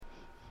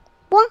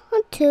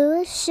to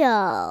the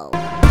show.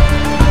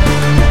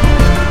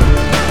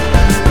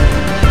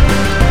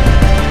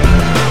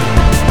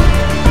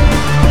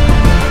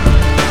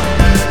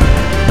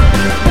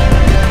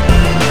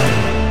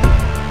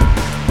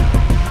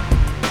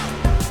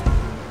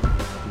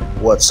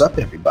 What's up,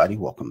 everybody?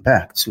 Welcome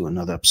back to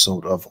another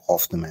episode of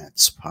Off the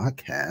Mats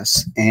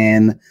podcast.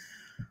 And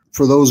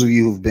for those of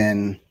you who've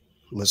been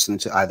listening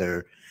to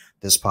either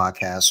this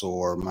podcast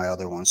or my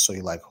other one, So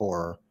You Like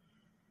Horror,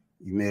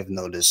 you may have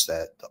noticed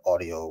that the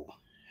audio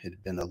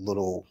had been a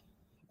little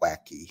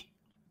wacky.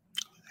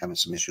 Having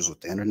some issues with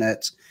the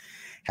internet,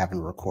 having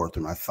to record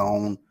through my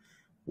phone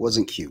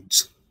wasn't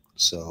cute.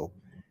 So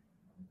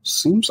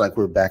seems like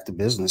we're back to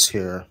business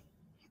here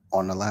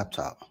on the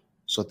laptop.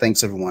 So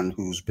thanks everyone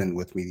who's been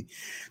with me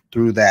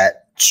through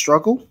that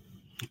struggle.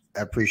 I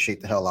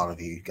appreciate the hell out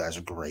of you. You guys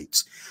are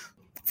great.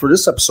 For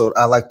this episode,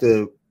 I'd like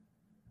to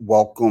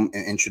welcome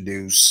and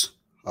introduce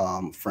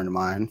a friend of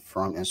mine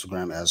from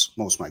Instagram, as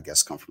most of my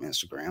guests come from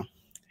Instagram.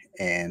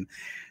 And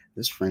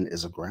this friend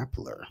is a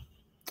grappler,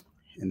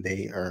 and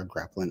they are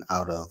grappling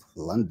out of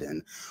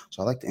London.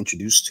 So I'd like to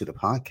introduce to the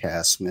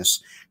podcast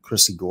Miss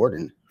Chrissy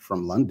Gordon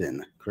from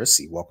London.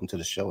 Chrissy, welcome to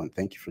the show, and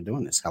thank you for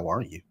doing this. How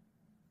are you?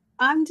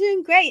 I'm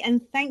doing great,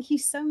 and thank you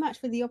so much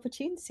for the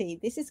opportunity.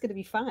 This is going to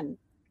be fun.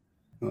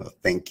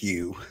 Thank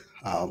you.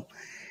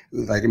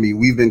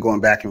 We've been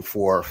going back and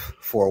forth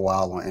for a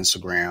while on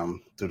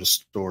Instagram through the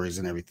stories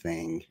and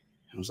everything.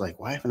 I was like,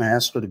 why haven't I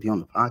asked her to be on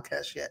the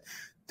podcast yet?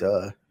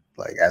 Duh.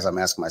 Like, as I'm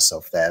asking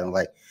myself that, I'm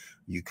like,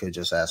 you could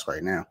just ask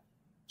right now.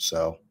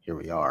 So here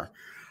we are.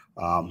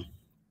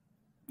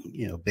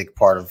 Big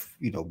part of,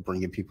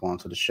 bringing people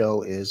onto the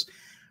show is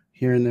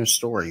hearing their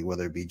story,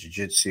 whether it be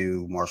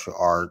jiu-jitsu, martial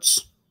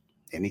arts,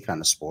 any kind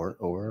of sport,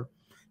 or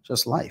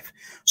just life.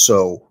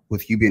 So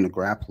with you being a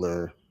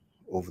grappler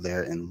over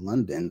there in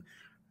London,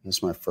 I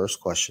guess my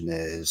first question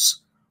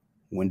is,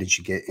 when did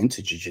you get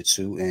into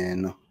jiu-jitsu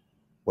and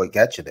what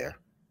got you there?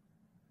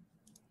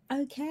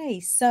 Okay,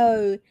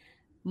 so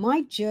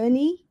my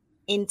journey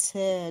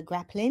into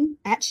grappling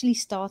actually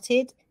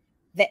started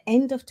the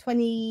end of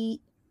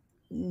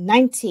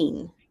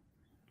 2019.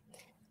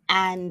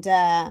 And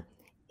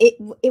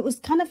it was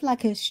kind of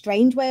like a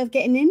strange way of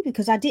getting in,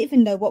 because I didn't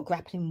even know what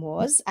grappling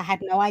was. I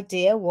had no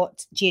idea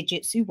what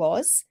jiu-jitsu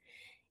was.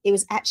 It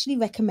was actually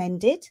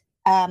recommended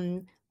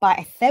by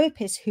a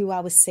therapist who I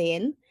was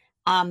seeing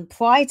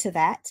prior to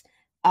that.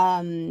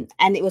 And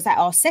it was at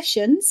our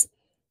sessions.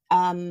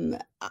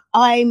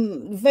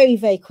 I'm very,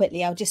 very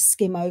quickly, I'll just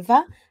skim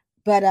over.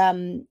 But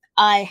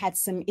I had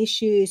some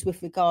issues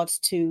with regards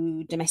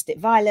to domestic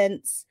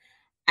violence.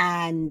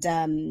 And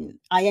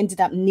I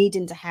ended up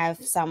needing to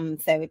have some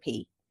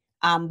therapy,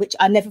 which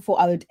I never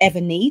thought I would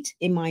ever need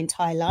in my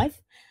entire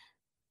life.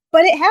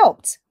 But it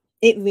helped.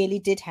 It really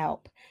did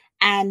help.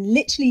 And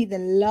literally the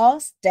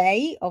last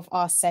day of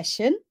our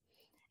session,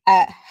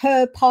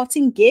 her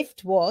parting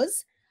gift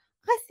was,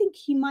 I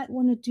think you might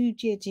want to do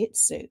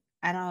jiu-jitsu.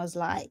 And I was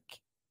like,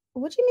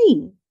 what do you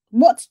mean?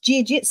 What's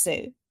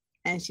jiu-jitsu?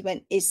 And she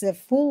went, it's a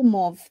form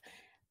of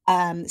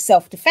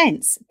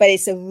self-defense, but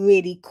it's a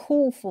really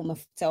cool form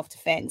of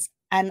self-defense.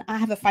 And I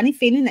have a funny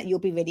feeling that you'll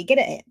be really good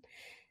at it.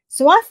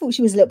 So I thought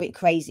she was a little bit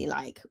crazy.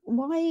 Like,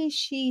 why is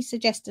she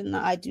suggesting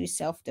that I do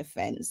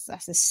self-defense?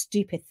 That's a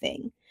stupid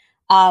thing.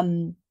 I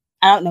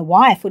don't know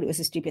why I thought it was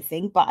a stupid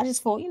thing, but I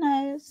just thought,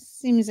 it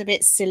seems a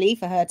bit silly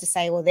for her to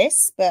say all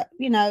this, but,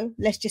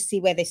 let's just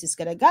see where this is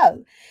going to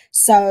go.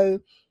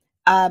 So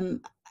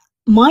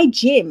my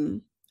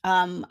gym,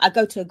 I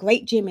go to a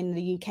great gym in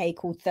the UK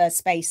called Third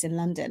Space in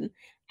London,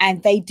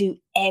 and they do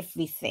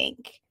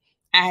everything.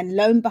 And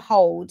lo and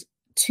behold,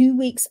 2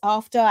 weeks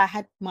after I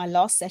had my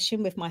last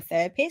session with my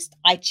therapist,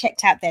 I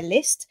checked out their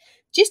list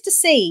just to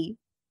see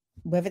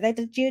whether they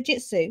did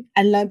jiu-jitsu,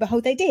 and lo and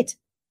behold, they did.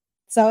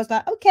 So I was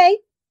like, okay,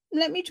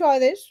 let me try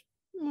this.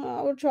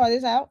 I will try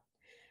this out.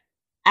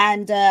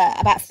 And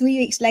about 3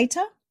 weeks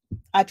later,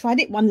 I tried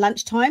it one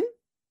lunchtime.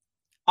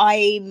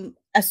 I'm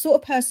a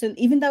sort of person,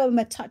 even though I'm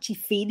a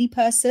touchy-feely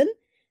person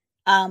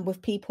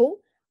with people,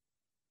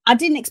 I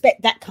didn't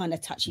expect that kind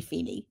of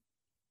touchy-feely,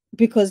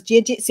 because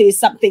jiu-jitsu is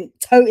something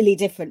totally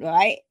different,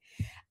 right?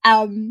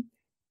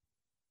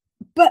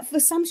 But for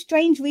some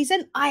strange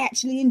reason, I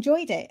actually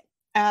enjoyed it.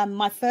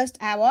 My first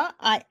hour,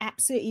 I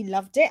absolutely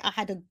loved it. I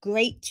had a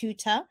great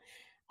tutor,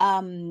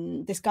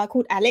 this guy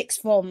called Alex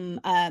from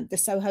the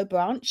Soho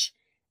branch,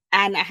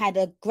 and I had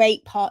a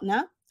great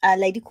partner, a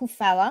lady called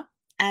Farah,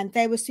 and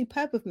they were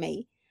superb with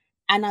me,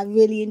 and I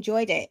really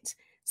enjoyed it.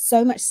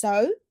 So much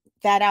so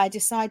that I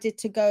decided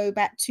to go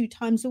back 2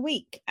 times a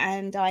week,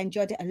 and I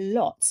enjoyed it a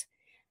lot.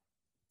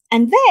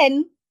 And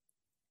then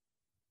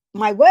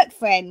my work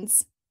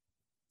friends,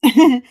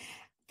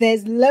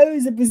 there's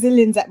loads of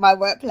Brazilians at my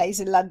workplace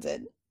in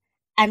London.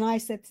 And I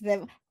said to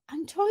them,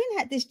 I'm trying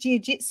out this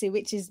jiu-jitsu,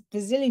 which is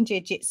Brazilian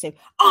jiu-jitsu.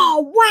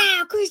 Oh,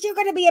 wow, Chris, you're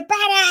going to be a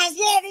badass.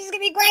 Yeah, this is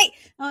going to be great.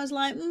 I was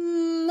like,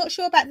 not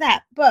sure about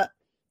that, but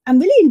I'm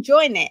really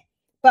enjoying it.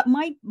 But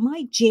my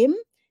gym,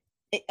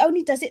 it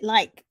only does it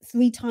like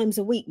 3 times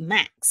a week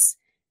max.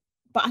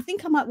 But I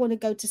think I might want to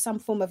go to some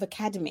form of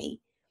academy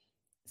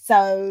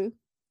So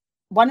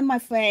one of my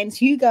friends,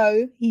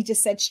 Hugo, he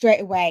just said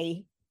straight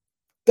away,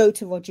 go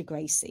to Roger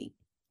Gracie.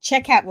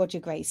 Check out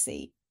Roger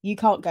Gracie. You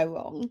can't go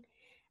wrong.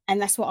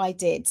 And that's what I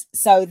did.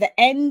 So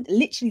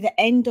literally the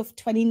end of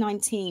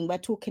 2019, we're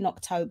talking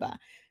October,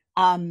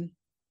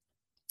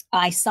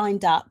 I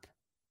signed up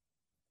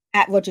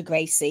at Roger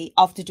Gracie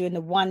after doing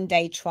the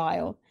 1-day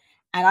trial.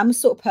 And I'm a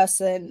sort of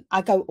person,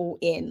 I go all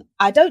in.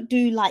 I don't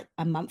do like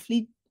a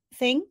monthly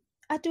thing.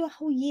 I do a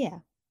whole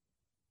year.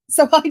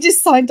 So I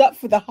just signed up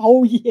for the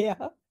whole year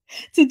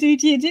to do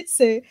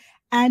jiu-jitsu.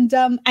 And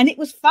it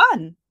was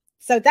fun.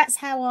 So that's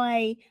how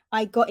I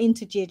got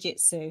into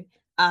jiu-jitsu.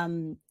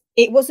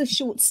 It was a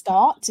short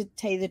start, to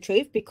tell you the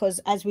truth, because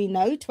as we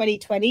know,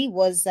 2020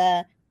 was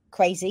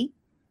crazy.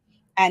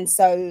 And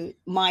so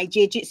my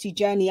jiu-jitsu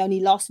journey only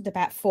lasted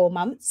about 4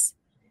 months.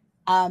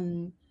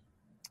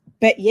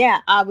 But yeah,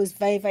 I was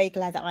very, very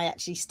glad that I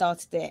actually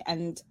started it.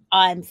 And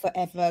I'm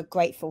forever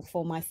grateful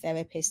for my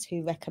therapist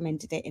who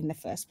recommended it in the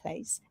first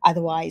place.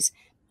 Otherwise,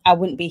 I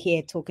wouldn't be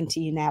here talking to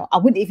you now. I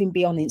wouldn't even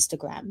be on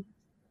Instagram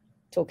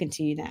talking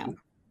to you now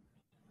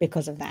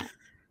because of that.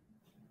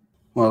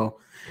 Well,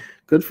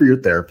 good for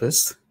your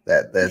therapist.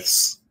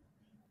 That's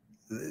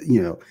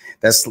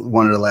that's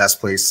one of the last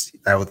place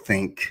I would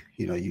think,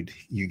 you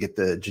get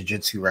the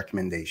jiu-jitsu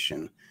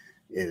recommendation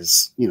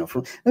is,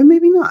 from, and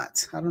maybe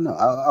not. I don't know.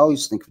 I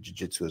always think of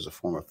jiu-jitsu as a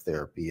form of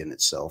therapy in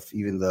itself,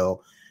 even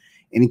though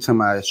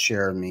anytime I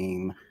share a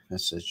meme that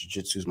says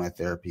jiu-jitsu is my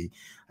therapy,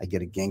 I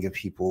get a gang of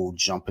people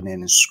jumping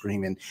in and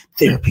screaming,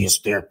 therapy is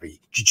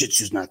therapy.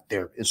 Jiu-jitsu is not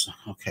therapy. It's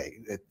okay.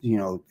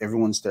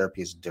 Everyone's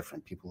therapy is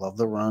different. People love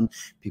to run.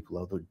 People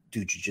love to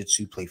do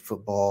jiu-jitsu, play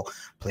football,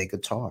 play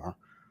guitar,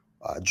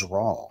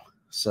 draw.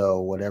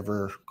 So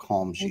whatever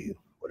calms you,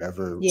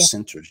 whatever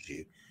centers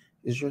you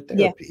is your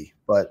therapy.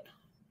 But,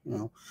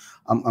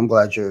 I'm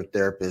glad your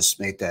therapist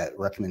made that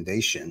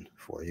recommendation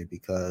for you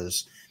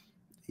because,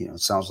 it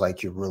sounds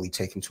like you're really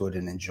taking to it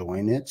and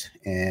enjoying it.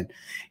 And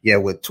yeah,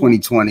 with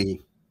 2020,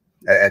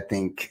 I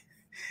think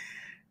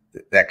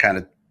that kind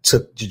of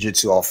took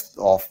jiu-jitsu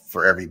off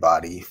for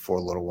everybody for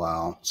a little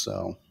while.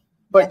 So,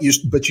 but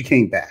you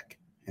came back,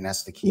 and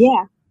that's the key.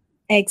 Yeah,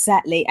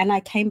 exactly. And I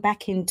came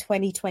back in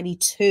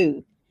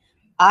 2022.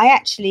 I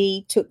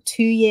actually took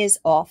 2 years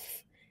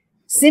off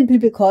simply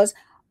because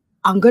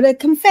I'm going to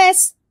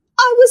confess,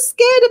 I was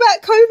scared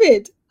about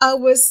COVID. I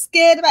was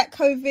scared about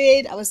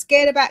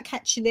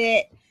catching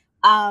it.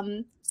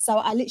 So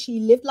I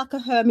literally lived like a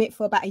hermit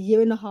for about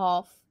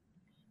 1.5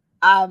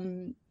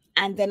 years.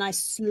 And then I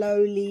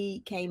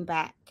slowly came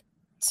back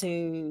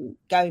to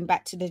going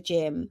back to the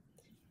gym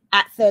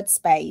at Third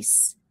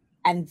Space.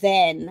 And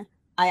then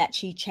I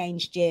actually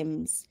changed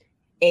gyms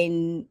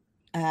in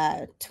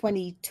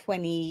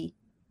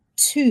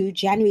 2022,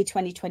 January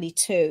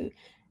 2022.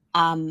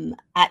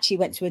 Actually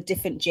went to a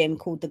different gym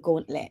called the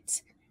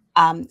Gauntlet,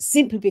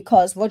 simply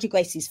because Roger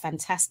Gracie is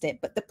fantastic,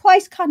 but the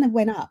price kind of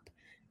went up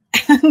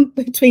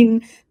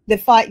between the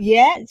 5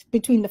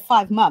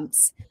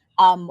 months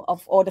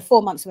or the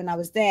 4 months when I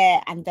was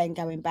there and then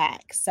going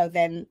back. So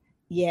then,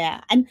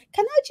 yeah. And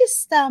can I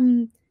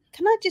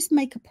just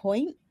make a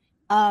point?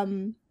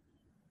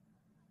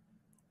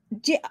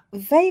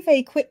 Very,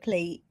 very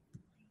quickly,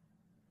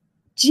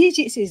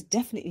 jiu-jitsu is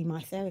definitely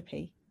my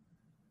therapy.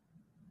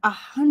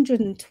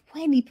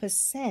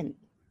 120%.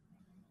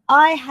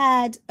 I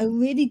had a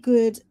really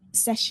good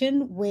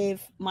session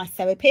with my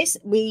therapist.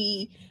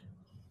 We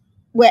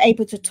were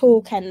able to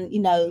talk and,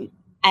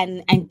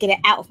 and get it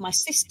out of my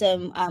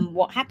system,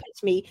 what happened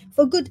to me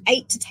for a good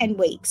 8 to 10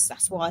 weeks.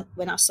 That's why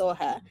when I saw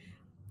her.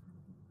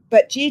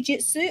 But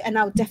jiu-jitsu, and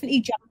I'll definitely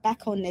jump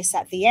back on this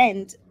at the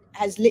end,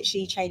 has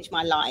literally changed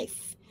my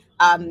life.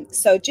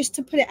 So just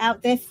to put it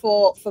out there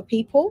for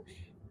people,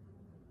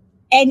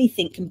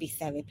 anything can be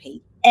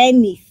therapy.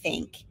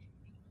 Anything.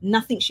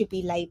 Nothing should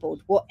be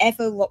labeled.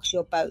 Whatever rocks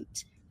your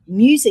boat.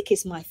 Music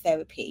is my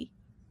therapy.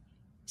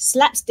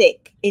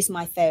 Slapstick is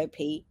my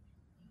therapy.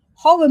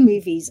 Horror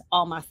movies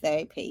are my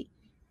therapy.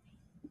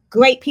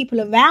 Great people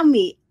around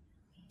me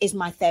is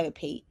my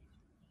therapy.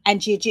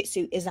 And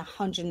jiu-jitsu is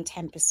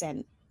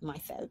 110% my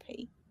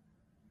therapy.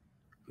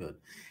 Good.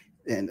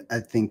 And I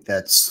think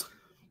that's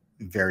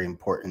very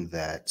important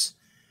that,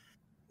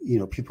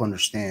 people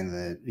understand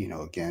that,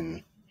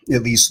 again,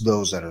 at least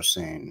those that are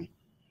saying,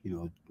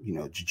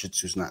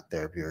 jiu-jitsu is not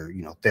therapy, or,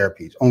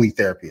 therapy, only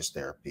therapy is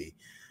therapy.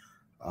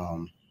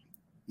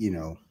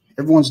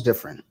 Everyone's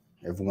different.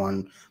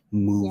 Everyone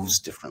moves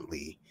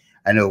differently.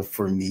 I know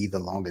for me, the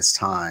longest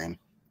time,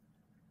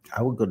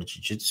 I would go to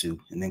jiu-jitsu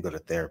and then go to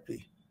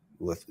therapy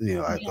with,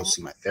 I go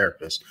see my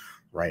therapist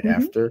right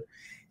after.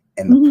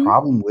 And the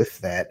problem with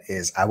that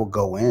is I would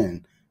go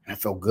in and I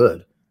felt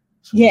good.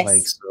 So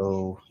like,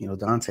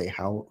 Dante,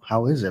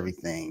 how is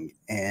everything?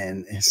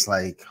 And it's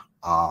like,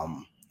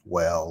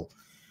 well,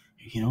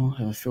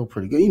 I feel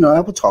pretty good.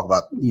 I would talk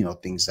about,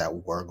 things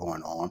that were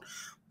going on,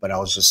 but I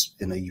was just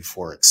in a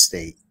euphoric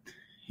state,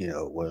 where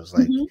it was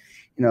like,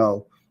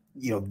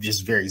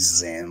 just very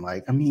zen.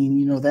 Like, I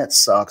mean, that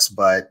sucks,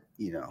 but,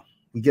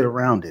 we get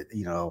around it.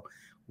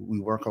 we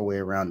work our way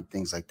around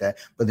things like that.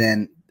 But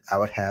then I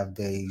would have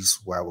days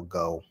where I would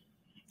go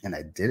and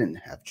I didn't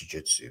have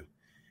jujitsu,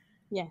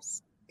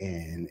 Yes.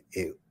 and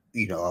it,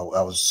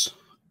 I was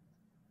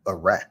a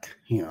wreck.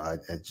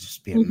 I'd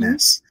just be a Hmm.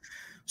 mess.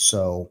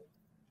 So,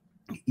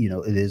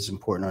 it is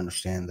important to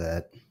understand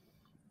that,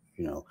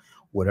 you know,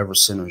 whatever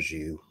centers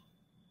you,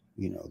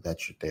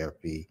 that's your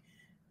therapy.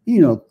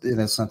 And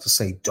that's not to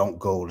say don't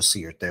go to see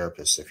your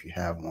therapist if you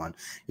have one.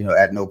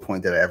 At no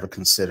point did I ever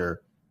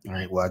consider, all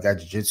right, well, I got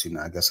jujitsu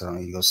now. I guess I don't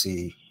need to go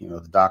see,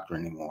 the doctor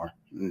anymore.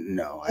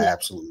 No, I Yeah.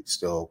 absolutely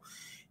still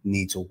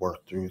need to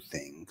work through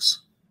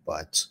things.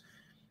 But,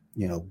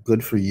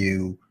 good for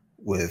you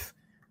with,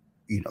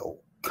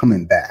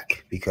 coming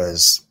back,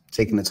 because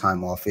taking the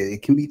time off,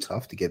 it can be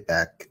tough to get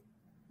back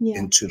Yeah.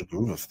 into the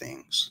groove of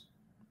things.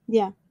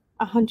 Yeah.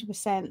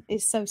 100%.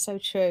 It's so, so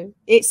true.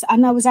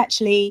 And I was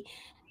actually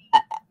uh,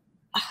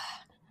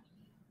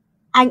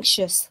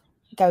 anxious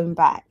going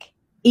back,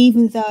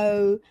 even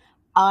though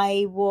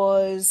I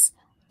was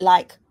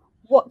like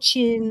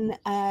watching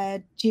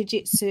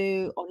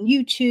jiu-jitsu on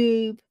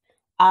YouTube,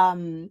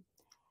 um,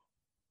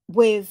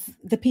 with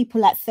the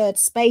people at Third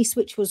Space,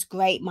 which was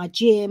great, my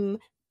gym,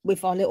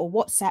 with our little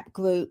WhatsApp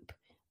group.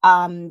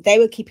 They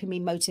were keeping me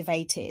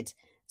motivated.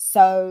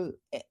 So,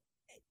 I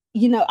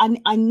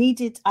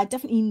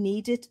definitely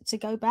needed to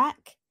go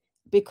back,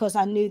 because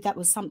I knew that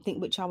was something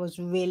which I was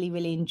really,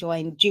 really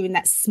enjoying during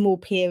that small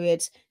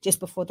period just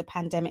before the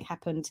pandemic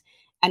happened.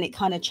 And it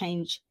kind of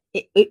changed,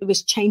 it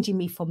was changing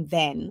me from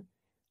then,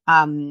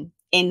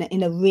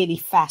 in a really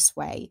fast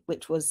way,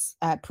 which was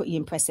pretty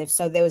impressive.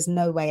 So there was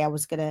no way I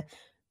was going to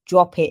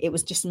drop it. It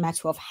was just a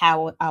matter of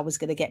how I was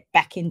going to get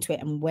back into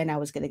it and when I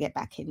was going to get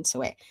back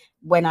into it,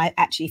 when I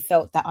actually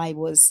felt that I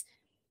was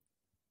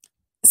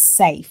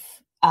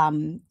safe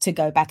to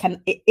go back.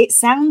 And it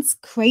sounds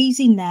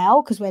crazy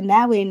now, because we're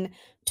now in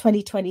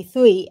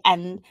 2023,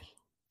 and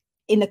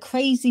in a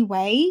crazy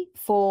way,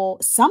 for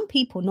some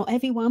people, not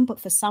everyone, but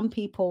for some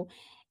people,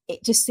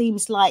 it just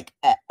seems like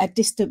a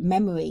distant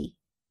memory,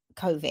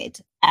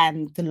 COVID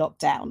and the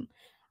lockdown.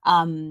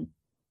 um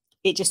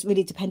it just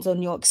really depends on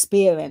your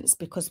experience,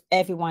 because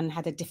everyone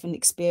had a different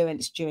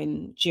experience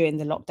during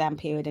the lockdown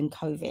period and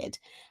COVID.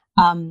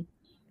 um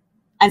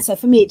and so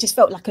for me, it just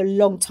felt like a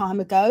long time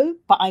ago,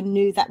 but I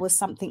knew that was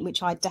something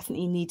which I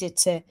definitely needed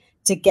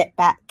to get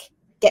back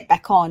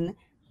on,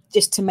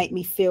 just to make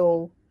me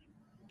feel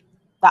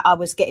that I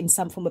was getting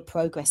some form of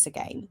progress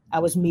again. I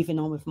was moving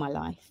on with my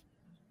life.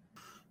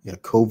 Yeah,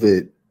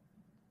 COVID,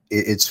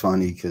 it's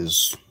funny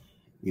because,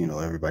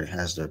 everybody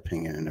has their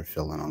opinion and their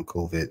feeling on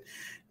COVID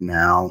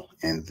now.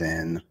 And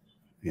then,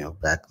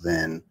 back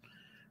then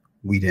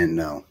we didn't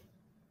know.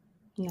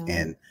 No.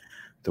 And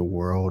the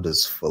world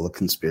is full of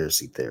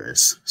conspiracy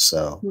theorists.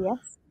 So,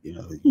 Yes.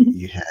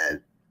 you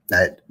had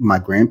that, my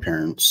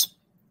grandparents,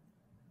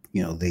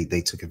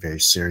 they took it very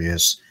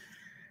serious.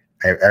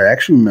 I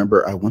actually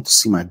remember I went to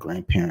see my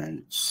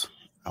grandparents.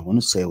 I want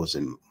to say it was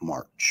in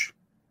March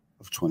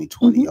of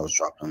 2020. Hmm. I was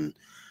dropping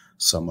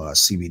some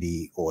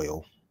CBD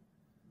oil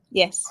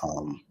Yes.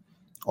 um,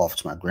 off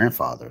to my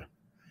grandfather.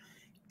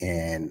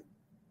 And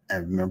I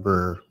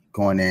remember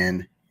going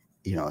in,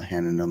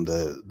 handing them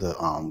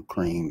the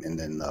cream and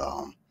then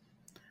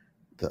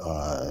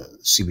the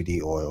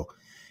CBD oil,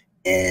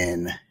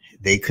 and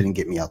they couldn't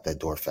get me out that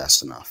door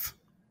fast enough.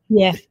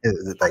 Yeah.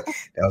 Like,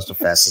 that was the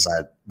fastest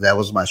that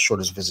was my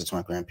shortest visit to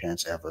my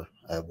grandparents ever.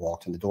 I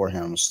walked in the door,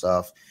 handing them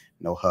stuff,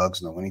 no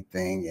hugs, no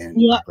anything, and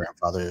my Yeah.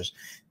 grandfather's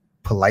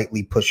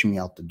politely pushing me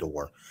out the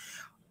door.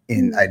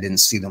 And Mm. I didn't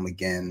see them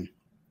again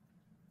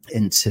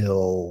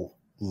until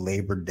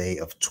Labor Day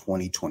of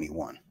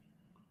 2021.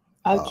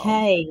 Um,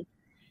 Okay.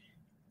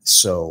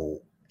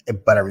 so,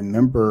 but I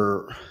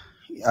remember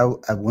I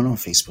went on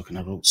Facebook and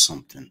I wrote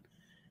something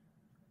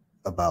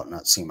about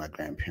not seeing my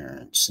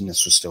grandparents, and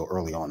this was still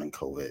early on in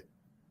COVID.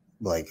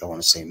 Like, I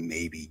want to say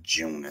maybe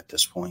June at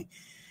this point.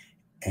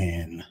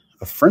 And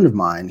a friend of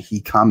mine, he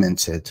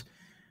commented,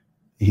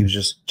 he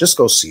was just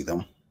go see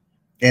them.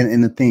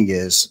 And the thing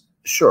is,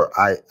 sure,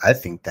 I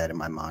think that in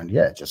my mind,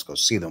 yeah, just go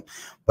see them.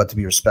 But to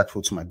be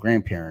respectful to my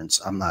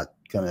grandparents, I'm not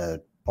gonna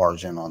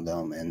barge in on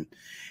them. And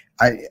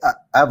I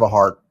have a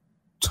hard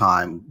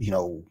time,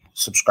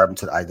 subscribing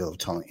to the idea of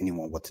telling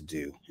anyone what to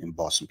do and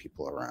bossing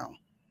people around.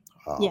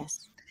 Um,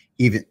 Yes.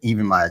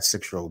 even my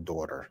 6-year-old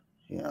daughter,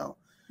 you know,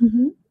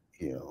 Hmm.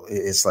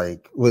 it's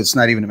like, well, it's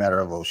not even a matter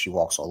of, oh, she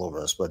walks all over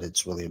us, but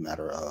it's really a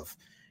matter of,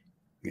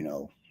 you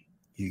know,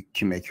 you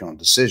can make your own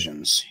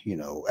decisions.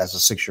 As a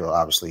 6-year-old,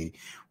 obviously,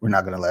 we're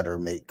not going to let her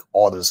make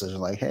all the decisions.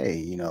 Like,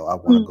 hey, I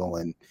want to go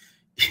and,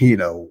 you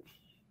know,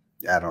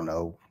 I don't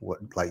know what,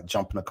 like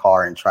jump in a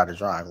car and try to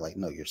drive. Like,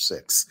 no, you're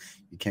 6.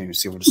 You can't even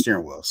see over the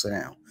steering wheel. Sit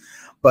down.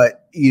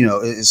 But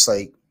it's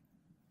like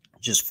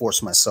just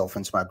force myself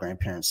into my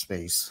grandparents'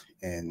 space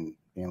and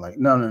being like,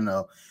 no, no,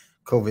 no,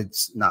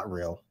 COVID's not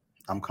real.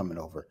 I'm coming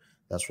over.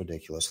 That's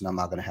ridiculous, and I'm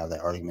not going to have that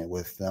argument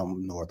with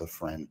them nor the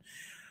friend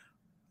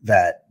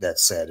that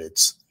said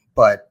it's.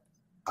 But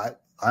I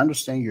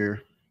understand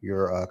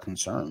your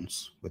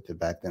concerns with it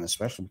back then,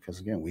 especially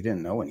because again we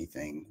didn't know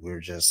anything. We were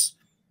just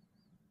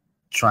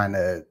trying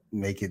to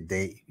make it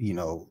day,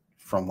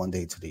 from one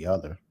day to the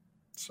other.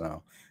 So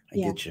I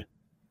Yeah. get you.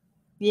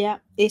 Yeah,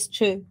 it's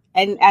true.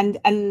 And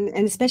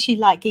especially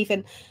like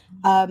even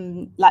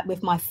like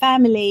with my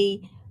family,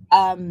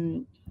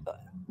 um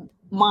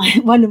my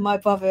one of my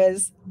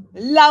brothers,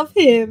 love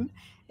him.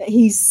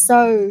 He's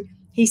so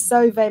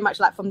very much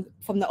like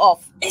from the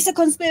off. It's a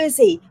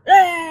conspiracy,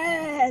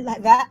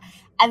 like that.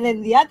 And then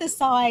the other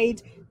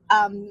side,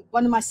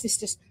 one of my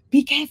sisters,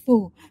 be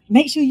careful,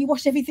 make sure you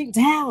wash everything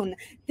down,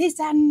 this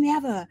that, and the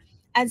other.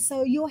 And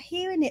so you're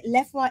hearing it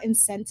left, right, and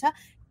center.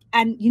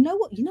 And you know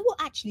what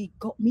actually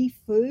got me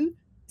through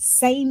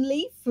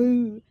sanely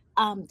through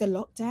the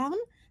lockdown?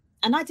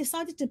 And I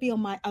decided to be on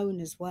my own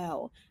as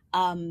well.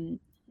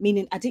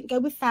 Meaning I didn't go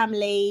with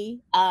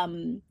family.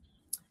 And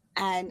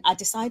I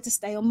decided to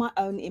stay on my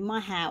own in my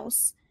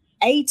house,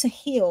 to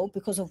heal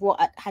because of what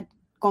I had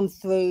gone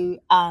through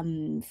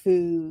um,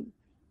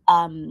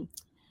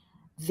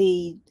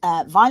 the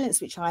violence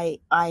which I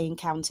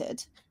encountered.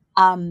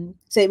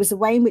 So it was a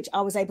way in which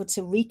I was able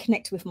to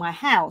reconnect with my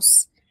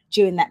house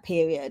during that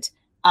period,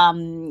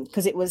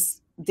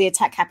 because the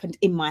attack happened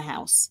in my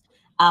house,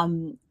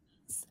 um,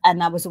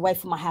 and I was away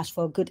from my house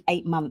for a good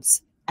 8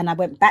 months, and I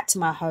went back to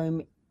my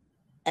home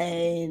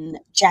in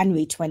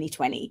January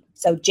 2020,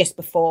 so just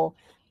before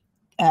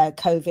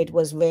COVID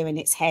was rearing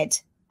its head,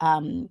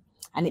 and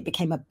it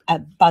became a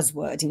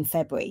buzzword in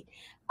February.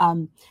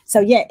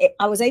 So yeah,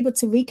 I was able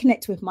to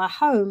reconnect with my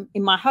home,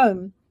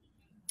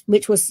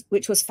 which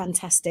was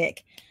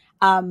fantastic,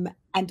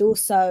 and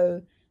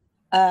also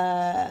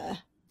uh,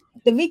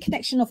 the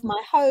reconnection of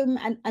my home,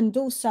 and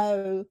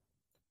also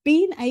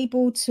being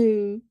able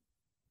to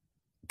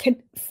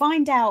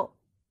find out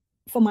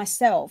for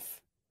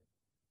myself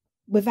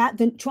without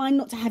trying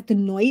not to have the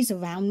noise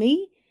around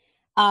me,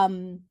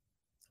 um,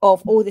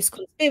 of all this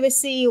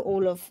conspiracy,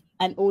 all of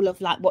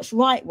like what's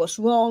right, what's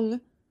wrong.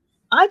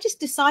 I just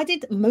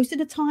decided most of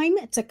the time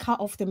to cut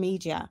off the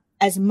media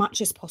as much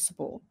as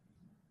possible,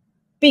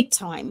 big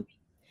time.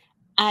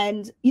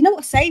 And you know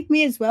what saved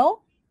me as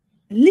well?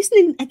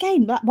 Listening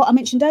again, like what I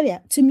mentioned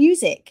earlier, to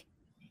music.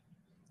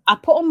 I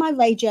put on my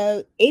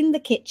radio in the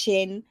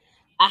kitchen.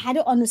 I had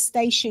it on a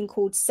station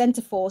called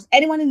Centre Force.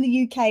 Anyone in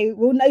the UK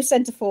will know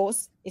Centre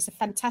Force. It's a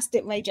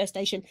fantastic radio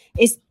station.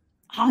 It's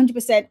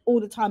 100% all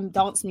the time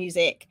dance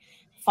music,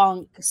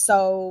 funk,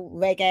 soul,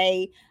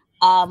 reggae,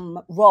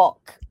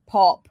 rock,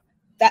 pop,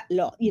 that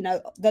lot,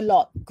 the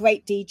lot,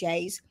 great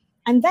DJs.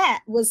 And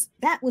that was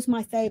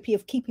my therapy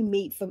of keeping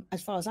me, from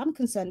as far as I'm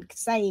concerned,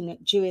 sane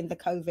during the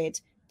COVID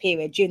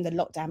period, during the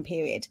lockdown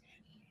period.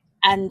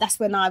 And that's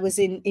when I was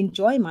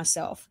enjoying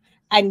myself,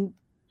 and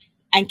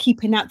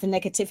keeping out the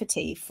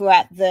negativity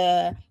throughout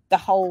the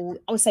whole,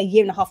 I would say,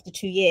 year and a half to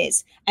 2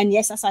 years. And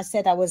yes, as I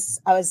said, I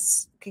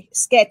was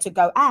scared to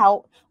go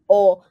out,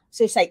 or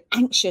so to say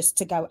anxious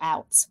to go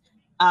out,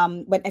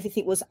 when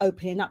everything was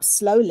opening up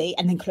slowly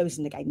and then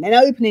closing again, then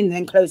opening and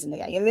then closing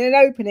again and then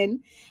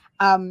opening.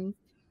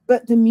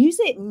 But the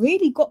music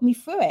really got me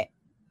through it.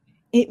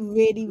 It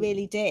really,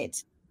 really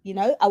did.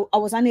 I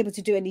was unable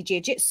to do any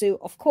jiu-jitsu,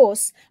 of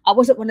course. I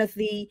wasn't one of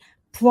the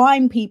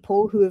prime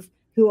people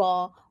who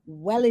are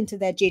well into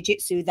their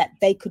jiu-jitsu, that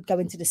they could go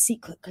into the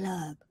secret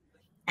club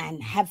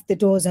and have the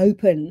doors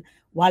open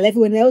while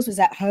everyone else was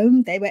at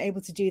home. They were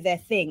able to do their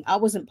thing. I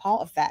wasn't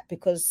part of that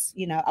because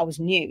I was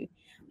new.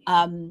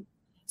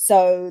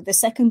 So the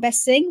second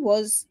best thing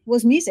was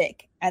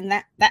music, and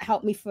that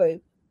helped me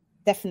through,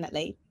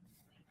 definitely.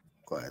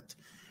 Glad.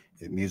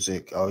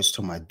 Music. I always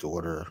tell my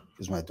daughter,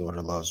 because my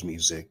daughter loves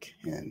music,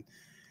 and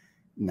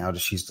now that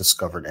she's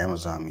discovered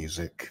Amazon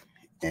Music,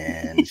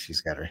 and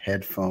she's got her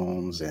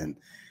headphones, and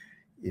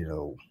you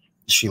know,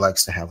 she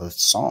likes to have a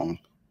song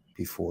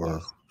before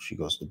Yes. she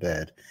goes to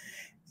bed.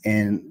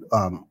 And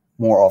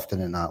more often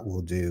than not,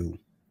 we'll do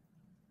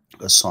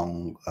a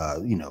song.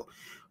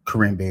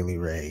 Corinne Bailey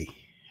Ray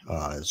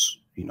is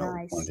one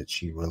Nice. that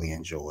she really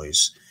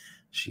enjoys.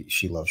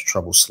 She loves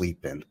Trouble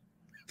Sleeping,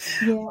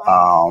 Yeah.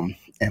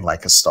 and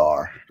Like a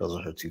Star. Those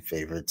are her two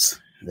favorites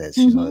that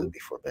she's on Hmm.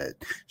 before bed.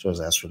 She always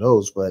asks for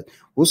those. But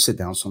we'll sit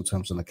down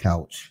sometimes on the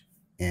couch,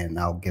 and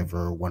I'll give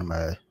her one of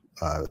my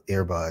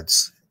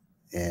earbuds,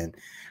 and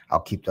I'll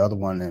keep the other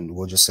one, and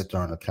we'll just sit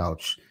there on the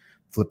couch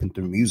flipping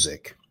through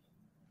music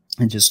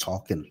and just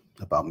talking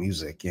about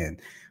music. And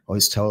I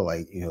always tell her,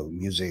 like,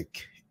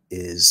 music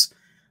is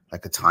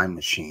like a time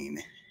machine.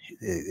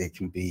 It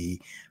can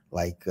be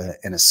like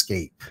an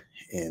escape,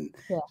 and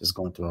Yeah. just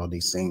going through all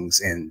these things.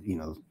 And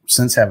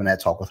since having that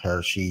talk with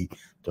her, she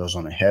throws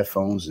on her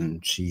headphones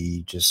and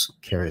she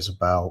just carries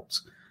about.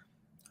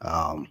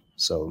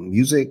 So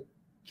music,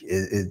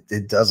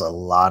 it does a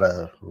lot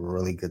of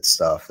really good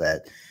stuff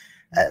that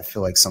I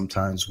feel like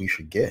sometimes we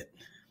forget.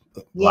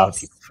 A lot of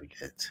people Yes.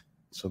 forget.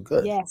 So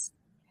good. Yes.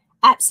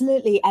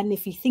 Absolutely. And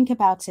if you think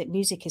about it,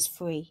 music is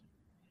free.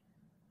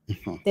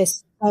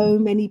 There's so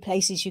many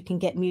places you can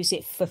get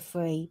music for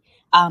free.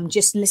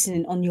 Just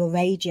listening on your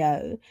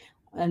radio,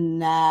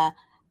 and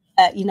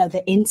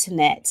the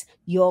internet,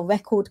 your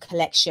record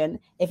collection.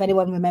 If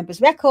anyone remembers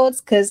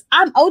records, because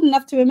I'm old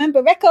enough to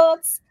remember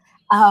records.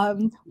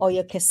 or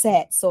your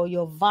cassettes, or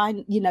your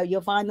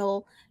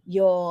vinyl,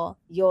 your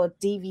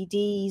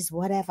DVDs,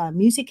 whatever.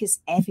 Music is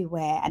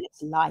everywhere, and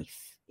it's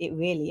life. It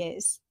really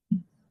is.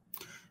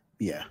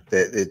 Yeah,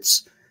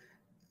 it's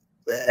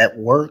at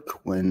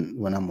work when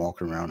I'm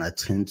walking around, I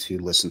tend to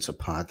listen to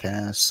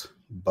podcasts,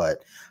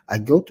 but I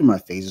go through my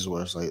phases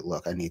where it's like,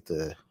 look, I need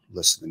to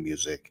listen to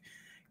music,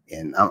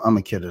 and I'm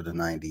a kid of the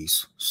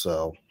 '90s,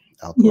 so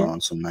I'll throw Yeah. on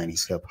some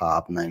 '90s hip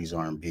hop, '90s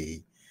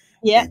R&B,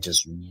 Yeah. and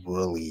just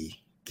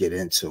really get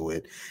into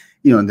it.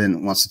 You know, and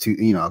then once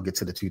I'll get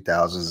to the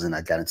 2000s, and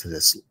I got into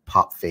this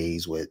pop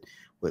phase with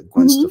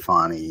Gwen Hmm.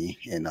 Stefani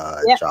and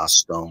Yeah. Joss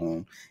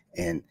Stone,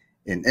 and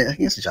I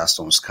guess Joss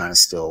Stone's kind of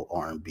still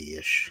R&B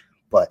ish,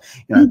 but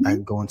I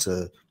Hmm. go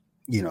into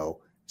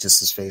just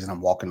this phase, and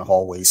I'm walking the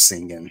hallways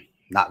singing,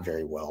 not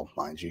very well,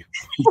 mind you,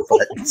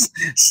 but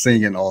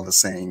singing all the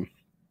same.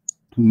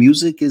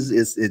 Music is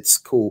it's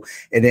cool,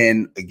 and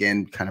then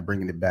again, kind of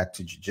bringing it back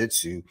to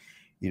jujitsu.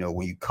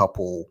 When you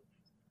couple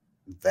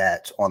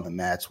that on the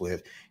mats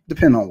with,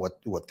 depending on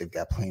what they've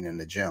got playing in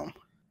the gym.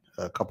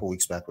 A couple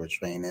weeks back, we were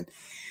training,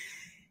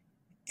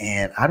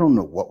 and I don't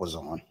know what was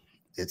on.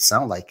 It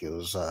sounded like it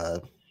was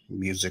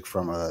music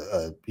from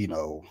a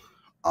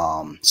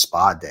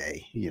spa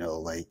day.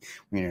 Like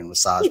when you're in a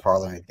massage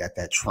parlor and they've got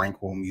that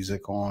tranquil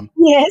music on.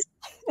 Yes.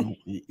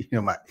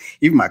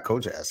 My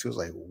coach asked, he was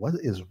like, "What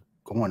is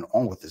going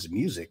on with this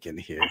music in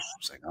here?" I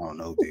was like, "I don't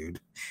know, dude.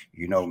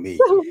 You know me."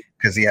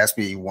 Because he asked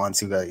me once,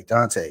 he was like,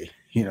 "Dante,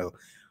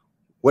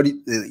 what do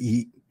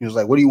you, he was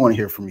like, what do you want to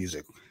hear from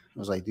music?" I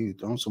was like, "Dude,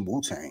 throw some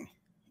Wu-Tang."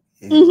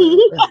 And he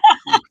was like,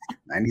 "Okay,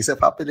 90s hip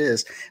hop it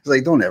is." He's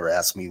like, "Don't ever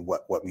ask me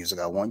what music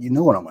I want. You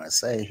know what I'm gonna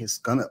say. It's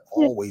gonna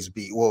always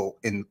be, well,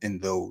 in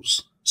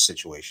those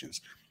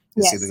situations,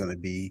 it's either Yes. gonna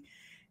be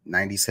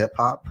 90s hip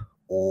hop,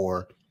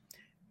 or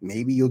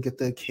maybe you'll get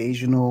the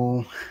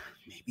occasional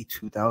maybe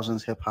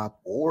 2000s hip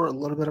hop, or a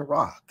little bit of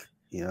rock,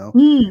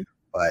 Mm.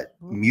 but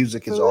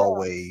music is For real.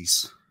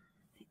 always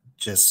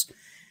just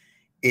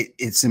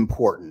it's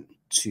important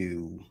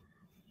to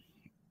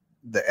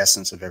the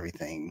essence of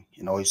everything.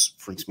 It always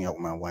freaks me out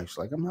when my wife's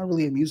like, "I'm not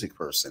really a music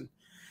person."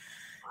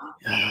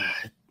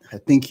 I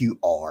think you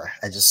are.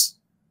 I just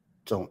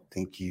don't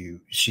think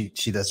she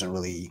doesn't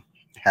really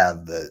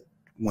have the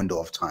window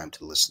of time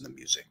to listen to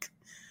music.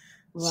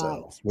 Right.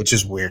 So, which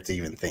is weird to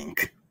even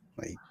think,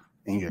 like,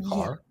 in your Yeah.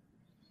 car.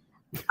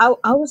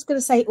 I was going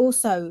to say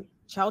also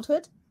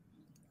childhood.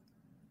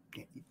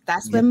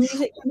 That's Yeah. when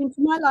music came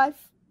into my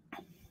life.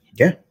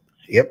 Yeah.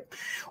 Yep.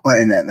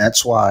 Well, and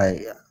that's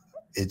why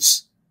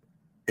it's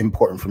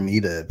important for me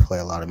to play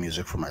a lot of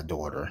music for my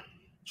daughter,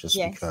 just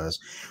Yes. because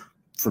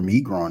for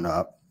me growing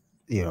up,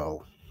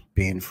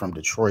 being from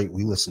Detroit,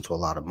 we listened to a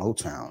lot of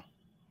Motown,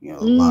 a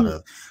lot Mm.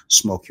 of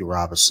Smokey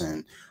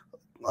Robinson,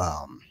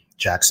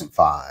 Jackson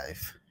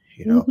 5,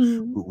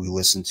 Hmm. we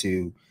listened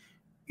to,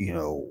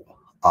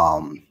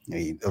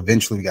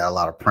 eventually we got a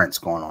lot of Prince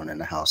going on in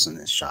the house, and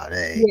then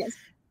Sade. Yes.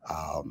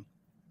 Um,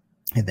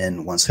 and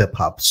then once hip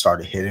hop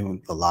started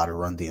hitting, a lot of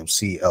Run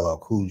DMC, LL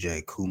Cool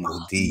J, Kumo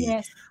D,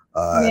 Yes.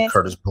 Yes.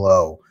 Curtis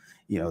Blow,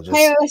 just all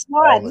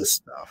KRS-One. this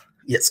stuff.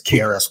 Yes,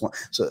 KRS-One.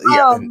 So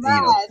yeah, Oh and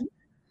man.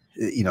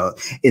 you know,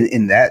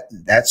 in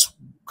that's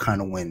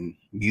kind of when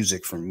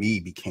music for me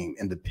became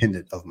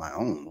independent of my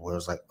own, where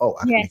it's like, oh,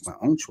 I can make Yes. my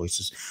own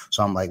choices.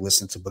 So I'm like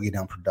listening to Boogie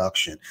Down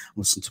Production,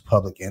 listen to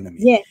Public Enemy,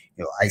 Yes.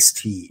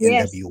 Ice-T,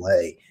 Yes.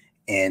 NWA,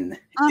 and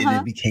Uh-huh.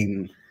 it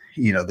became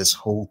this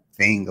whole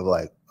thing of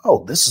like,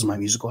 oh, this is my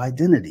musical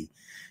identity.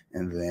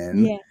 And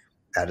then Yeah.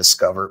 I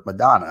discovered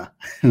Madonna,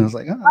 and I was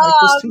like, oh, I like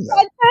this Oh, too,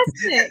 though.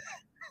 fantastic.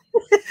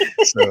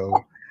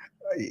 So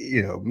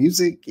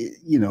music,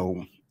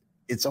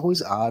 it's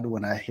always odd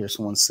when I hear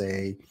someone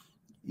say,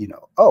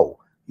 oh,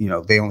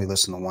 they only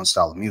listen to one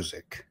style of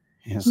music.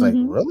 And it's like,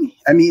 Hmm. really?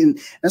 I mean,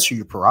 that's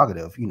your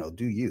prerogative,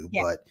 do you?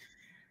 Yeah. But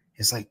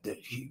it's like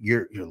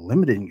you're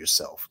limiting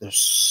yourself. There's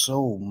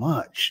so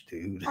much,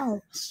 dude. Oh,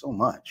 So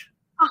much.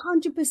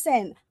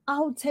 100%.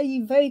 I'll tell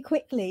you very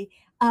quickly.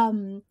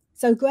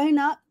 So growing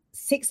up,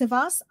 six of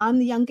us, I'm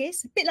the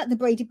youngest, a bit like the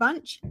Brady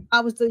Bunch.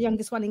 I was the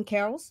youngest one in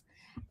Carol's.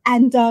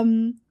 And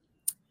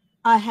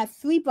I have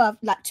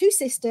two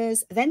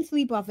sisters, then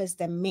three brothers,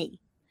 then me.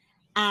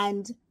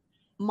 And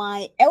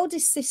my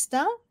eldest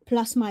sister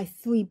plus my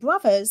three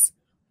brothers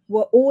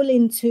were all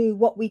into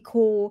what we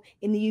call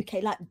in the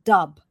UK like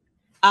dub,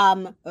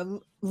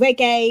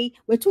 reggae.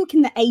 We're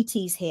talking the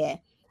 80s here,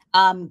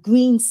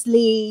 Green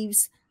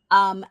Sleeves,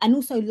 and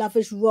also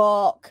Lovers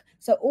Rock.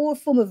 So all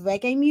form of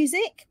reggae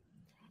music.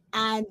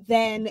 And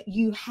then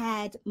you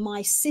had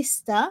my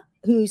sister,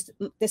 who's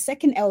the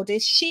second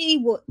eldest. She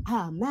was,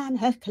 oh man,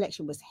 her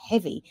collection was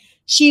heavy.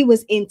 She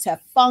was into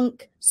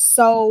funk,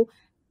 soul.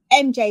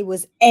 MJ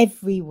was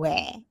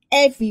everywhere,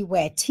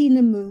 everywhere.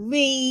 Tina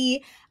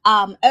Marie,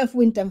 Earth,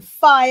 Wind and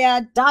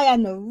Fire,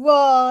 Diana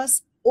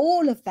Ross,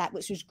 all of that,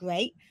 which was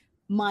great.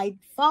 My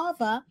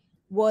father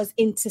was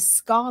into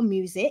ska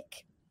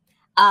music,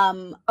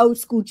 old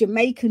school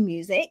Jamaican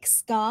music,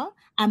 ska.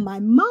 And my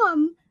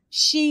mum,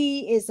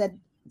 she is a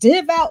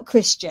devout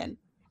Christian.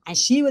 And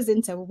she was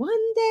into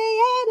One Day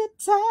at a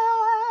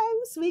Time,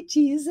 Sweet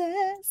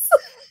Jesus.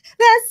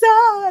 That's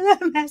all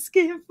I'm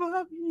asking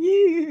from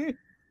you.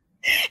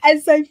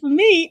 And so for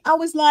me, I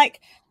was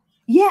like,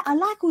 yeah, I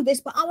like all this,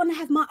 but I want to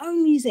have my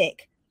own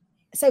music.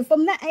 So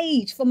from that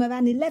age, from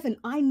around 11,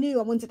 I knew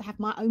I wanted to have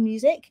my own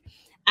music.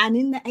 And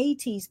in the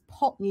 80s,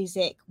 pop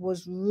music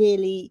was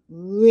really,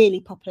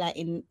 really popular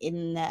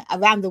in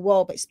around the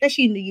world, but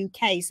especially in the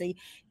UK. So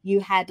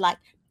you had like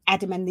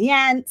Adam and the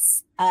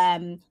Ants,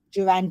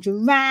 Duran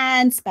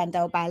Duran,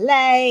 Spandau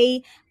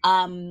Ballet,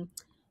 Heaven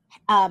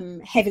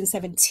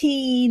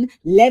 17,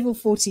 Level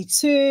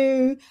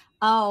 42.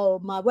 Oh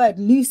my word,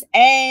 Loose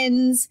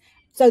Ends.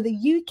 So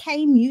the UK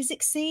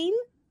music scene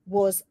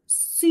was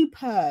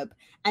superb.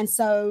 And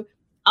so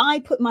I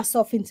put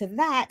myself into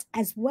that,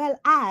 as well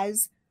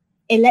as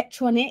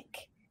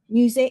electronic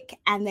music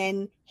and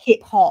then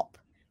hip hop,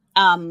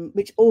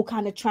 which all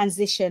kind of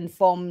transitioned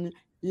from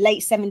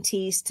late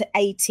 70s to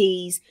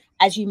 80s.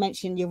 As you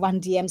mentioned, your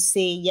Run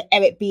DMC, your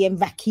Eric B and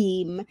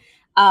Rakim,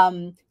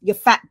 your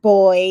Fat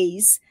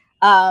Boys.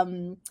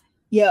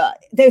 Yeah,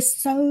 there's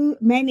so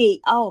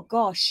many. Oh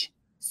gosh,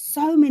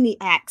 so many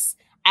acts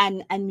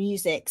and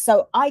music.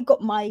 So I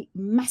got my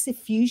massive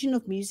fusion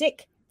of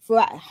music for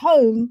at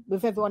home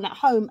with everyone at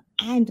home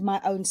and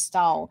my own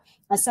style.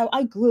 And so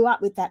I grew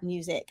up with that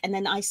music. And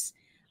then I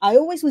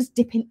always was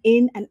dipping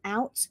in and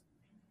out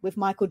with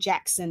Michael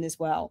Jackson as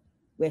well,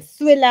 with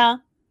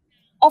Thriller,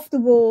 Off the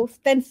Wall,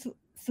 then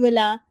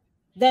Thriller,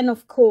 then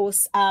of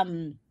course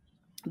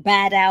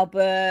Bad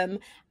Album,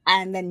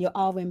 and then your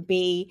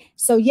R&B.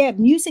 So yeah,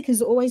 music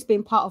has always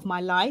been part of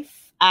my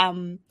life,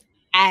 and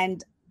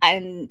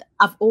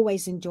I've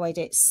always enjoyed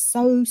it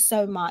so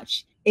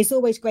much. It's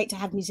always great to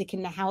have music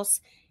in the house,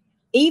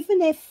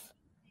 even if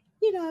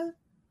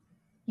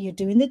you're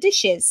doing the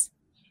dishes,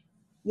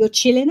 you're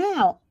chilling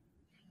out,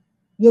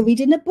 you're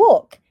reading a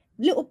book,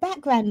 little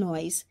background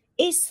noise.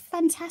 It's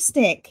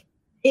fantastic.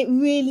 It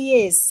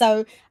really is.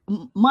 So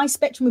my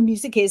spectrum of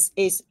music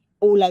is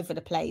all over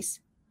the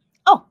place.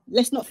 Oh,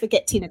 let's not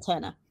forget Tina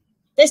Turner.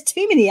 There's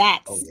too many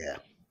acts. Oh yeah.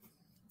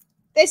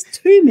 There's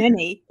too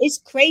many. It's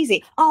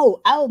crazy.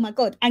 Oh my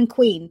God. And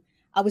Queen.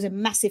 I was a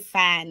massive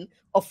fan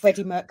of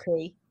Freddie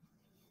Mercury.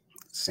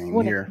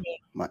 Same here.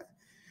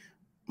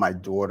 My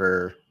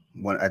daughter,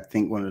 I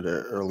think one of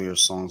the earlier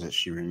songs that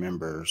she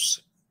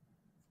remembers,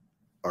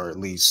 or at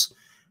least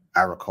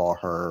I recall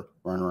her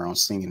running around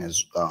singing,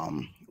 is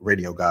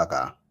Radio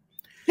Gaga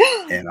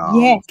and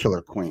yes.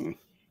 Killer Queen.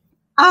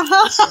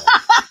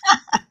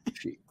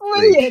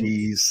 Brilliant.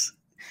 She's,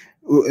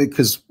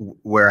 because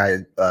where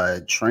I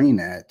train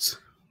at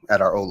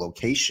our old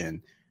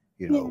location,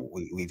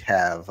 we'd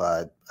have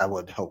I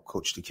would help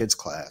coach the kids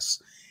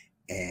class,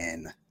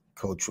 and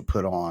coach would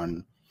put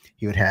on,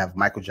 he would have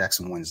Michael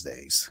Jackson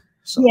Wednesdays.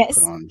 So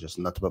put on just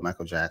nothing but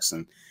Michael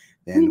Jackson.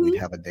 Then we'd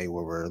have a day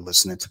where we're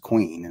listening to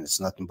Queen, and it's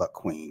nothing but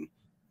Queen.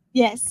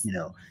 Yes.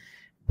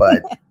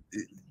 But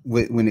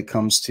when it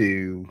comes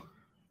to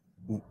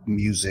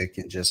music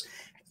and just,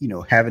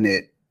 having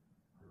it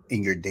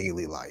in your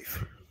daily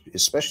life,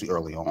 especially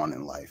early on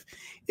in life,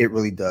 it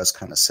really does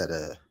kind of set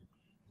a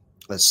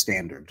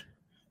standard.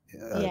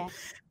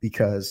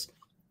 Because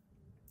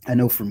I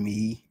know for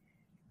me,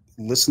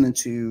 listening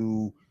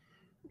to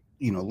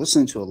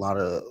a lot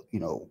of,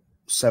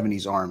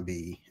 70s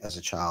R&B as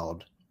a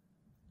child.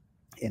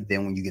 And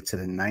then when you get to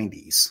the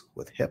 90s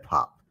with hip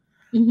hop,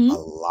 a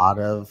lot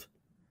of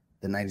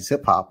the 90s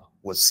hip hop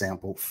was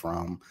sampled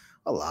from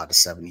a lot of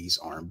 70s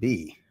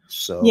R&B.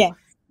 So,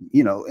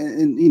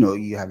 and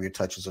you have your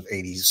touches of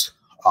 80s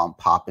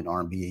pop and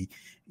R&B,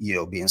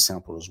 being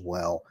sampled as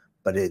well.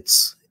 But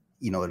it's,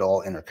 it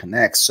all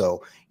interconnects.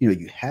 So,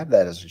 you have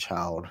that as a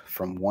child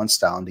from one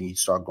style, and then you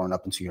start growing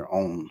up into your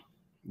own,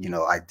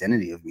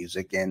 identity of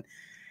music. And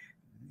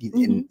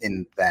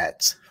in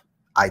that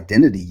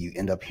identity, you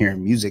end up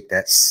hearing music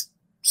that's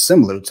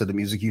similar to the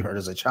music you heard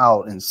as a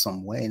child in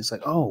some way. And it's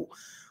like, oh,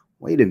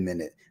 wait a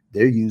minute,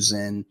 they're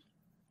using,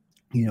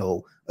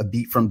 a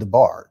beat from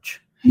DeBarge,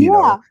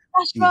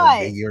 that's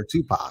right. Biggie or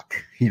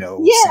Tupac,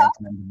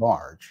 sampling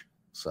DeBarge.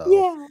 So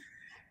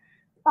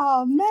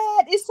oh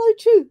man, it's so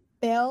true.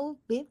 Bell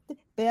Biv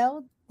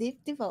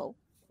DeVoe.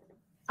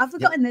 I've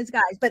forgotten those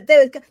guys, but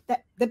there was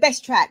the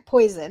best track,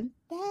 Poison.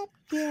 That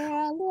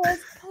girl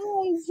is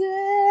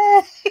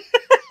poison.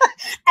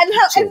 And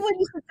how everyone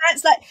used to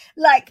dance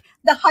like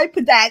the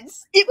hyper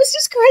dance. It was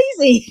just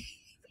crazy.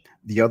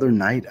 The other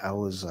night I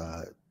was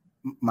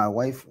my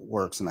wife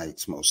works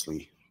nights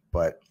mostly,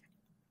 but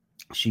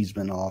she's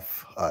been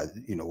off,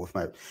 with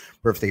my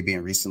birthday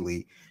being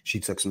recently, she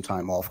took some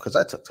time off because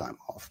I took time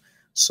off.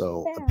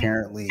 So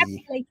apparently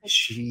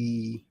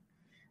she,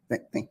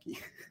 thank you.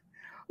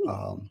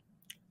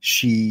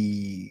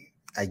 She,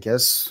 I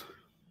guess,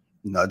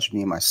 nudged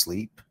me in my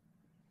sleep,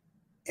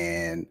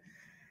 and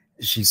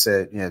she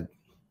said, "Yeah,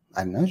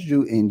 I nudged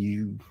you, and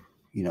you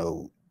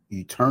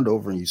turned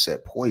over and you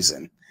said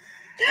poison."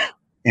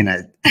 And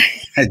I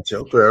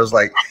joked with her. I was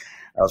like,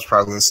 I was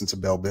probably listening to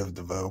Bell Biv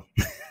DeVoe.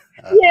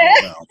 I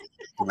don't know.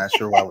 I'm not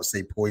sure why I would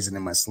say poison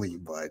in my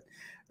sleep, but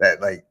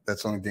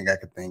That's the only thing I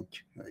could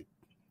think. Like,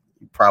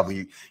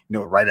 probably,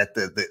 right at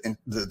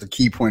the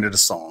key point of the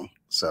song.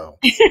 So,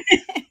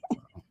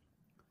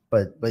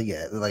 but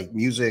yeah, like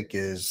music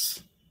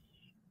is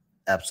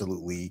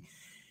absolutely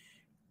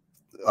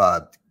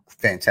uh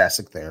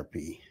fantastic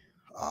therapy.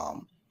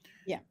 Um,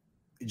 Yeah.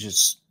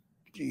 just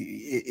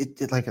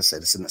like I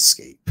said, it's an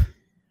escape.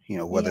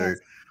 Yes.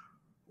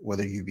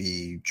 Whether you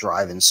be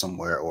driving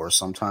somewhere or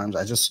sometimes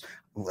that's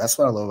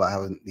what I love about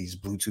having these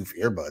Bluetooth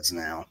earbuds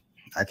now.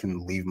 I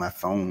can leave my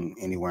phone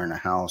anywhere in the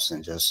house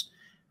and just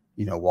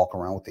walk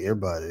around with the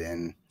earbud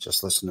and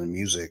just listen to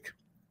music.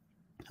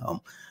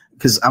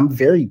 Because I'm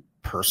very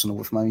personal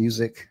with my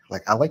music.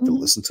 Like, I like to Hmm.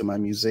 listen to my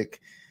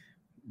music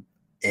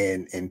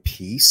in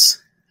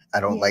peace. I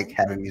don't Yeah. like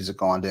having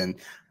music on. Then,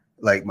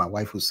 like my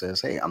wife, who says,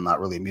 "Hey, I'm not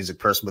really a music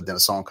person," but then a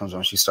song comes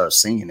on, she starts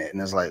singing it,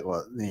 and it's like,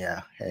 well,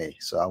 yeah, hey.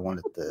 So I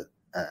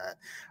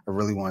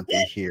really wanted to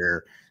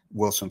hear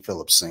Wilson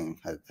Phillips sing.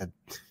 Like,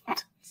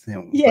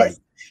 Yes.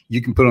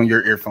 you can put on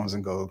your earphones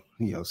and go,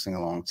 sing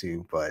along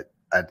too. But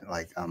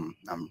I'm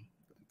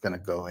gonna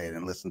go ahead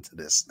and listen to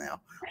this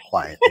now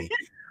quietly.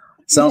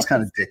 Sounds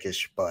kind of Yes.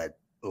 dickish, but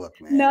look,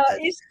 man, No, I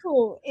it's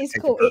cool. It's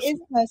take it cool. It is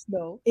personal.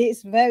 personal.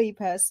 It's very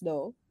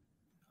personal.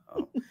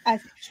 Oh, I, I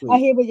so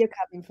hear where you're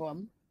coming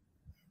from.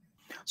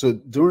 so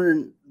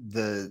during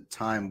the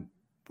time,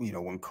 when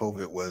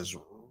COVID was,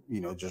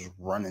 just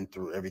running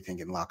through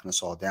everything and locking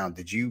us all down,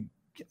 did you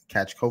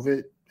catch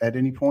COVID at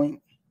any point?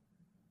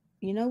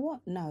 You know what?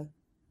 No.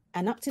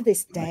 And up to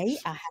this day,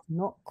 Nice. I have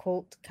not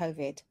caught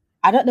COVID.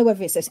 I don't know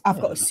whether it's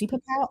I've got a Uh,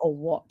 superpower or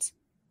what.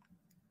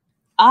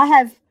 I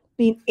have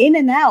been in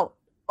and out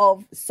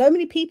of so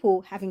many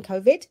people having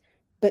COVID,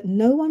 but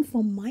no one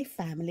from my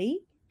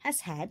family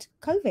has had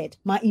COVID.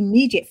 My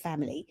immediate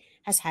family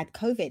has had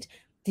COVID.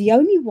 The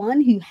only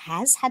one who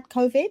has had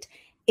COVID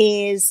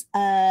is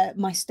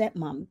my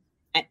stepmom,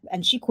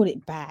 and she called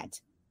it bad.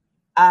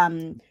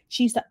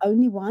 She's the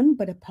only one,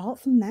 but apart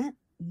from that,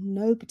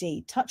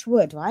 nobody. Touch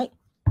wood, right?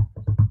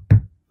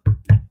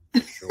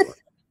 for sure.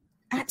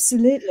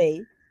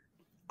 Absolutely.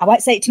 I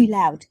won't say it too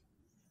loud.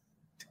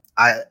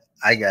 I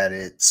I got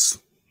it.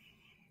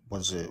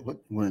 Was it what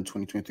we're in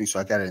 2023? So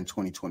I got it in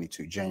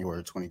 2022,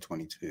 January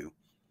 2022.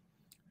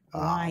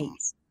 Right. Um,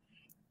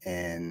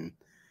 and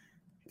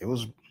it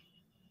was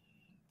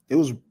it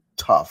was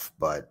tough,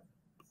 but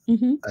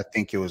Mm-hmm. I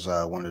think it was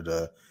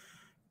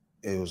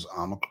it was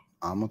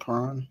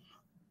Omicron.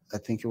 I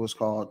think it was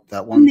called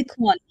that one,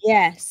 Omicron,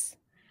 yes.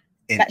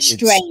 and That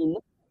strain.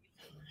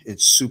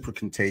 it's super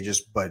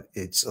contagious, but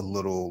it's a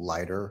little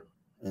lighter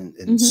in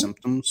Mhm,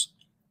 symptoms.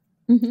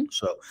 mhm.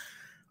 So,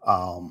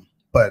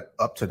 but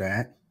up to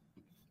that,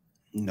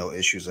 no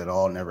issues at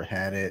all. Never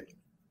had it.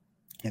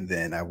 And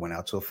then I went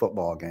out to a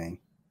football game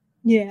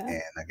Yeah.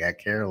 and I got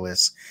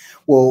careless.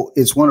 Well,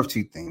 it's one of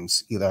two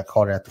things. Either I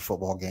caught it at the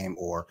football game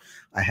or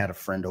I had a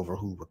friend over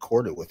who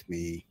recorded with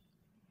me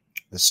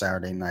the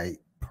Saturday night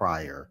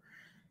prior.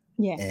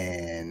 Yes.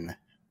 And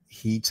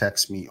he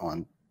texted me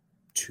on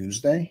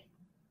Tuesday.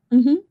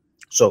 Mhm.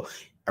 So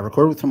I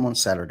recorded with him on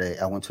Saturday.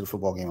 I went to the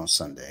football game on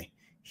Sunday.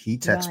 He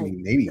texted me Right.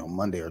 maybe on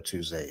Monday or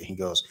Tuesday. He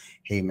goes,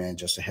 "Hey man,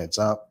 just a heads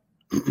up.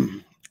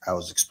 I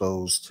was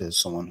exposed to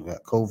someone who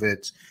had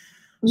COVID.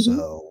 Mhm.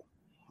 So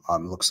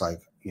looks like,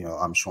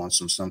 I'm showing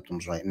some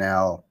symptoms right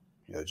now.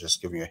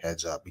 Just giving you a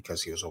heads up,"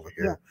 because he was over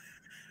Yeah. here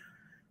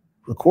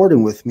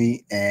recording with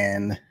me.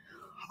 And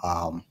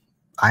um,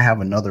 I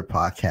have another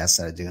podcast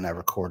that I do, and I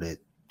recorded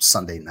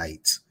Sunday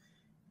nights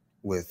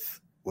with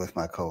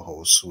my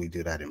co-host. We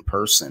do that in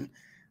person.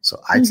 So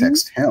I Mhm.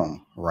 text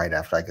him right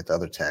after I get the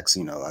other text.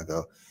 I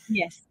go,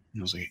 Yes.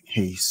 I was like,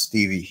 "Hey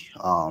Stevie,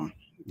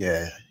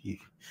 yeah, I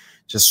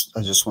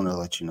just want to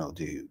let you know,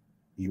 dude,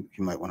 you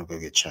might want to go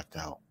get checked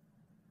out."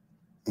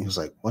 He was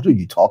like, "What are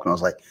you talking?" I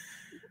was like,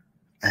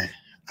 I,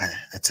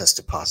 I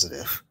tested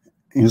positive.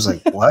 He was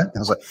like, "What?" I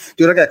was like,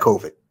 "Dude, I got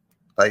COVID.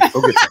 Like,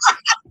 go get tested."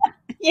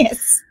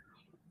 Yes.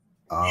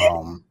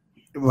 Um,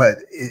 but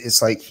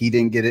it's like he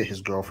didn't get it.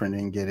 His girlfriend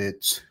didn't get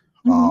it.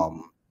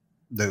 Mhm.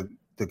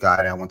 The guy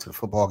that I went to the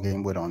football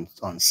game with on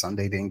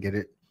Sunday didn't get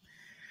it.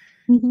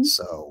 Mhm.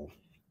 So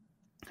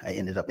I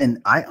ended up,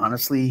 and I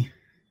honestly,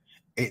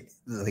 it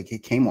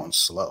came on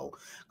slow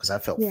because I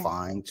felt Yeah.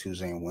 fine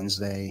Tuesday and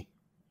Wednesday.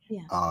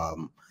 Yeah. I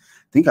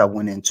think I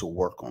went into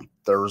work on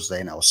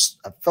Thursday, and I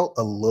felt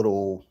a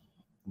little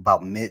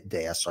about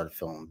midday. I started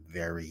feeling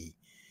very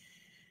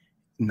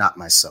not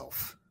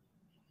myself,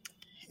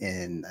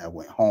 and I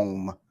went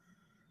home,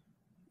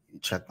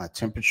 checked my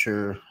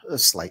temperature, a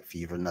slight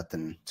fever,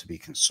 nothing to be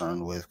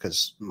concerned with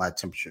because my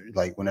temperature,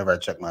 like whenever I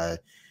check my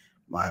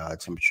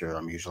temperature,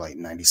 I'm usually like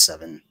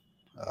 97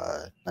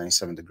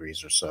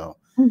 degrees or so,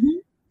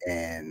 Mhm.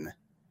 and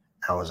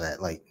I was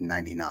at like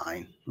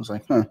 99. I was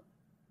like, huh.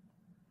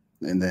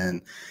 And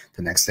then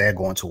the next day I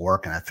go into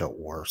work and I felt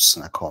worse.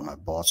 And I called my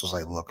boss. I was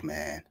like, "Look,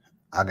 man,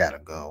 I gotta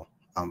go.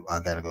 I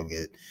gotta go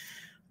get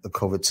the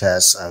COVID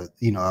test." I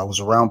was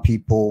around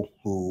people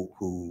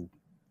who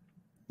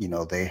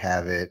they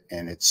have it,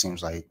 and it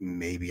seems like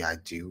maybe I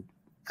do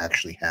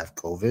actually have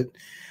COVID.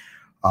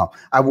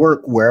 I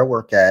work where I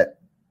work at.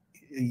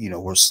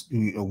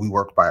 We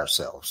work by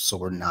ourselves, so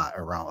we're not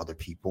around other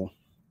people.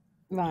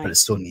 But it Right.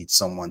 still needs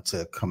someone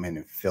to come in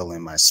and fill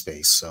in my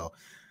space. So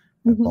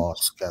my Hmm.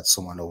 boss got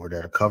someone over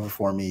there to cover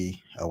for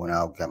me. I went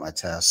out, got my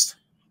test.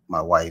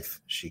 My wife,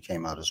 she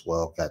came out as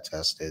well, got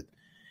tested,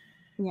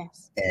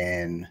 Yes.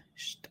 and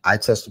I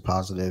tested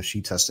positive.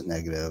 She tested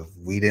negative.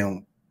 We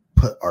didn't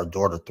put our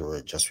daughter through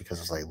it just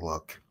because it's like,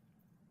 look,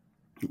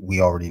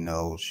 we already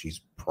know she's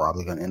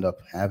probably going to end up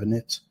having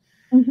it.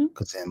 Hmm.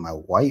 Because then my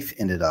wife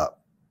ended up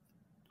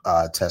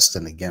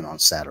testing again on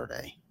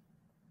Saturday,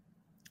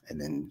 and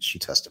then she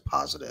tested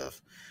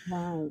positive.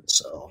 Right.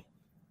 So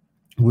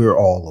we're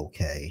all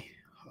okay.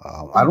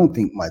 I don't Mhm.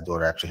 think my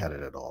daughter actually had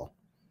it at all.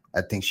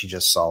 I think she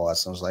just saw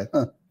us and was like,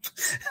 huh,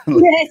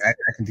 like, Yes. I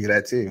can do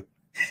that too.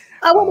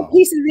 I want a Um,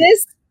 piece of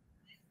this.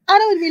 I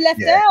don't want to be left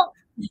yeah, out.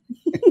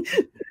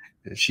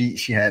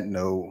 she had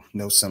no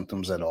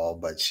symptoms at all,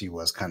 but she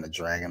was kind of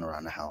dragging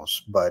around the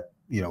house. But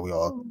we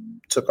all Mm.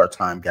 took our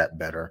time, got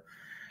better.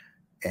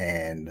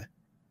 And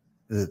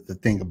the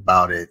thing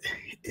about it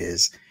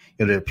is,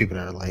 there are people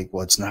that are like,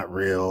 well, it's not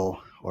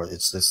real, or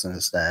it's this and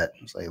it's that.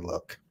 It's like,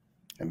 look,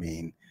 I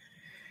mean,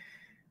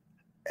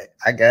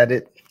 I got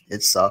it.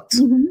 It sucked.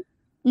 Mhm.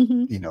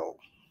 Mhm. You know,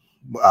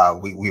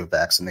 we were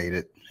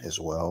vaccinated as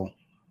well.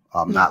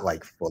 Not Yes.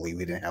 like fully.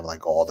 We didn't have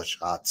like all the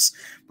shots,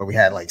 but we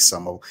had like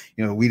some of.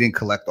 We didn't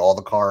collect all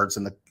the cards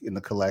in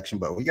the collection,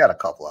 but we got a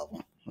couple of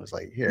them. It was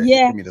like, here,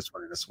 Yeah, give me this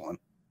one and this one.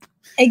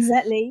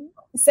 exactly.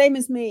 Same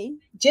as me.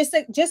 Just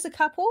a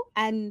couple,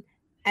 and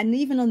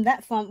even on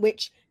that front,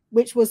 which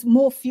was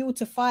more fuel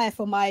to fire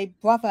for my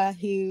brother,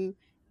 who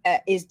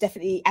is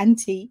definitely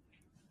anti.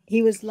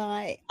 He was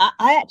like,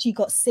 I actually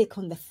got sick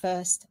on the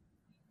first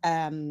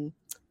um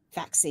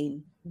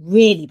vaccine,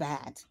 really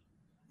bad.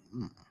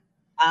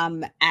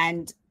 Mm.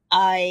 And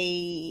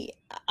I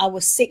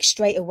was sick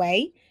straight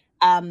away.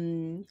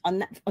 On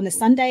the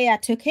Sunday I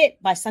took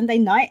it. By Sunday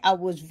night, I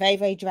was very,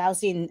 very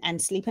drowsy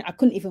and sleeping. I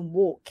couldn't even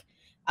walk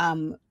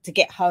to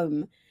get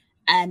home.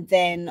 And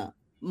then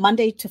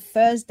Monday to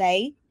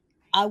Thursday,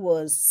 I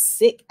was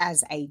sick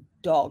as a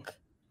dog,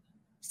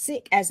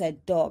 sick as a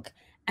dog.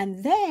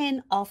 And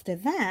then after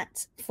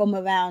that, from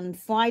around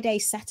Friday,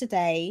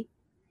 Saturday,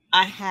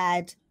 I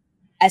had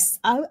I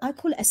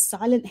call it a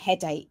silent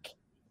headache,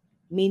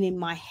 meaning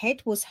my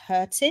head was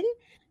hurting,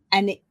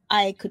 and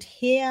I could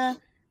hear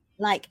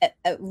like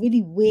a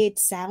really weird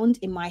sound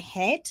in my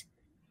head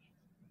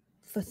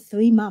for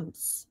 3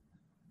 months.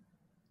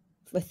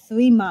 For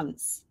 3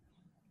 months,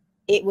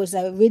 it was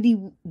a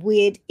really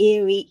weird,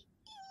 eerie.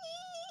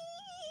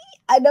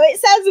 I know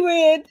it sounds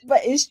weird,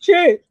 but it's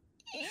true.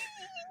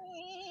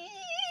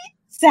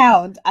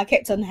 Sound I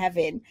kept on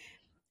having,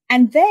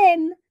 and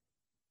then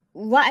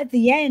right at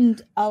the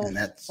end And of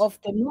that's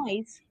the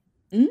noise.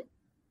 Mm?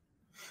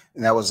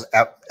 and that was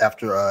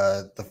after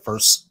the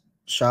first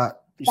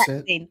shot. You said.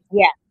 Vaccine.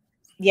 Yeah,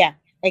 yeah,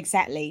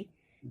 exactly.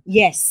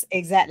 Yes,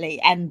 exactly.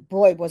 And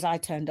boy, was I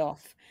turned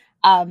off.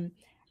 Um,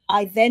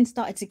 I then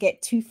started to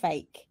get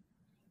toothache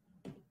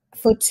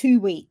for 2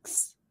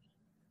 weeks.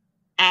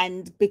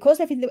 And because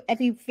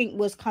everything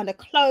was kind of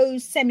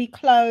closed,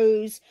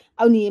 semi-closed,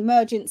 only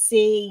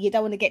emergency, you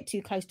don't want to get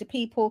too close to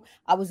people.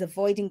 I was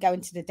avoiding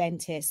going to the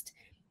dentist,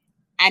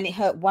 and it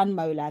hurt one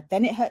molar.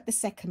 Then it hurt the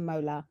second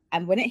molar.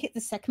 And when it hit the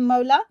second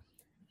molar,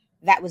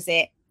 that was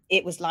it.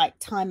 It was like,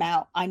 time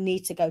out. I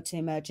need to go to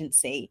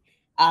emergency,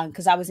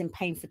 because I was in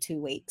pain for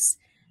 2 weeks.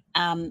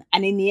 And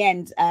in the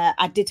end,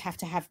 I did have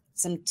to have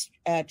some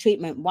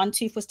treatment. One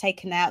tooth was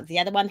taken out. The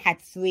other one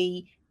had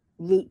 3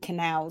 root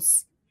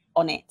canals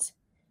on it,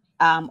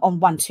 on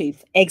one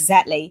tooth.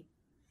 Exactly.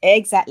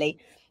 Exactly.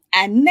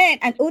 And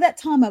all that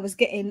time I was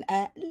getting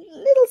a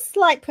little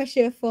slight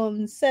pressure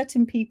from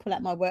certain people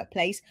at my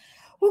workplace.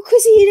 Well,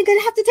 Chrissy, you're going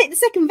to have to take the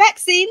second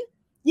vaccine.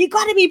 You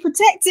got to be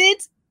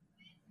protected.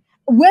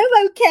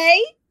 We're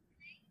okay.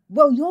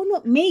 Well, you're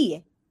not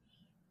me.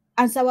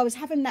 And so I was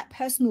having that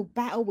personal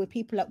battle with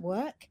people at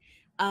work,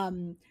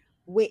 um,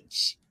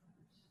 which,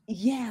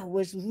 yeah,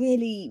 was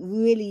really,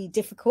 really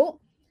difficult.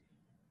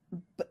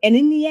 And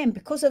in the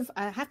end,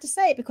 I have to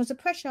say it, because of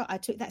pressure, I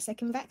took that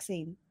second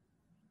vaccine,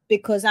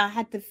 because I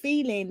had the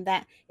feeling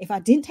that if I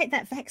didn't take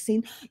that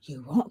vaccine,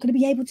 you're not going to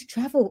be able to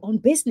travel on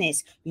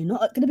business. You're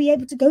not going to be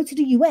able to go to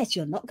the US.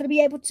 You're not going to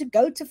be able to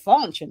go to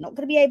France. You're not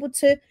going to be able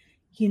to,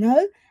 you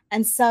know.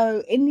 And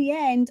so in the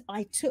end,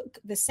 I took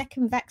the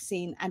second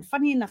vaccine. And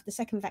funny enough, the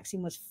second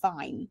vaccine was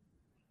fine.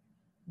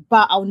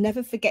 But I'll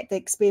never forget the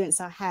experience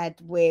I had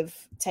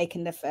with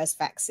taking the first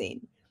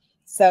vaccine.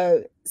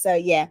 So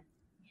yeah,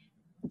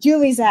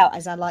 jury's out,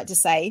 as I like to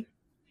say,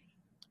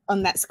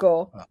 on that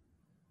score.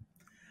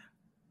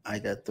 I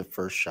got the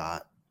first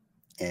shot,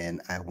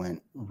 and I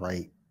went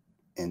right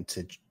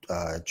into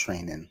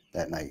training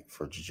that night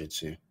for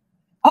jiu-jitsu.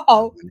 I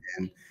Uh-oh. went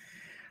in,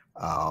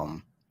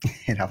 um,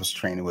 and I was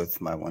training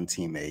with my one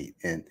teammate,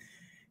 and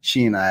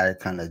she and I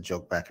kind of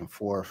joked back and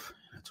forth.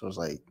 So I was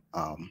like,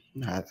 I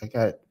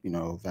got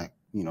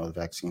the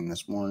vaccine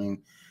this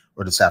morning.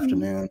 or this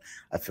afternoon.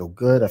 I feel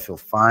good. I feel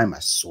fine.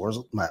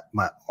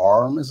 My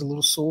arm is a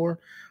little sore,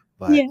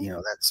 but Yeah.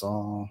 that's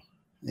all.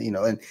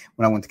 And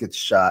when I went to get the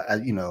shot, I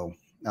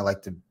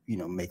like to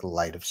make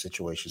light of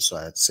situations, so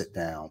I'd sit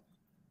down,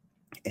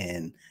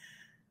 and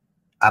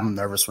I'm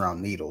nervous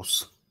around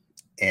needles,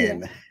 Yeah.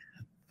 and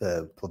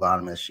the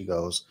phlebotomist, she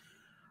goes,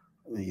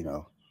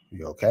 you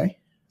okay?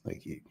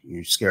 Like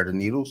you scared of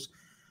needles?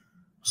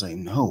 I was like,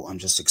 no, I'm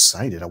just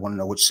excited. I want to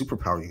know which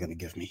superpower you're going to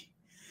give me.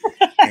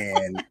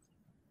 And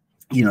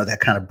that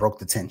kind of broke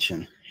the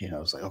tension. I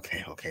was like,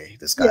 okay,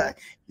 this guy, Yeah.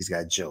 he's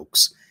got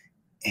jokes.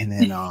 And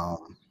then I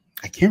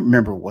can't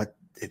remember what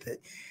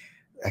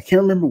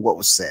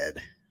was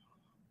said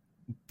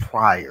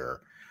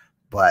prior,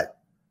 but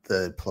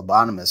the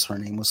phlebotomist, her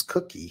name was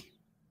Cookie.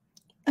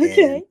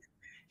 Okay. And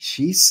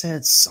she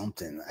said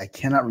something. I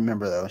cannot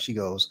remember though. She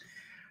goes,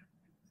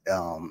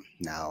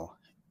 now,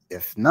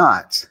 if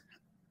not,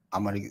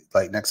 I'm gonna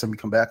next time you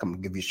come back, I'm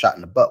gonna give you a shot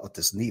in the butt with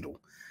this needle.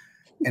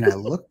 And I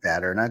looked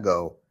at her and I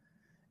go,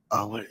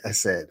 oh, what I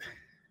said,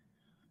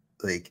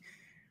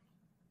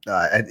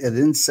 I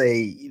didn't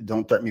say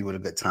don't threaten me with a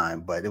good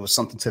time, but it was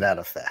something to that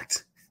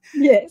effect.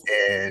 Yes.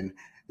 And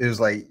it was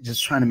like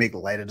just trying to make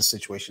light of the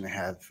situation and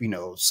have,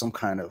 some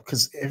kind of,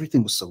 because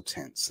everything was so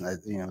tense. And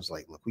I was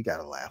like, look, we got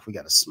to laugh. We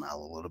got to smile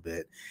a little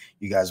bit.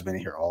 You guys have been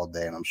here all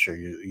day. And I'm sure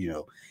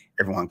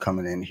everyone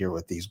coming in here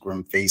with these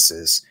grim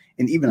faces.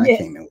 And even I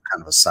came in with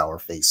kind of a sour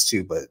face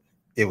too, but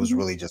it was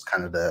really just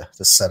kind of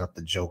to set up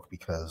the joke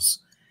because,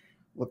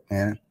 look,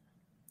 man,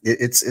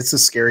 it's a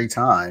scary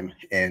time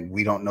and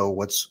we don't know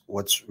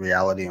what's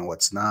reality and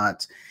what's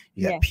not.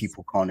 You got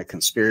people calling it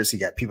conspiracy.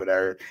 You got people that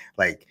are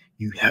like,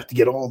 you have to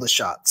get all the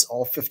shots,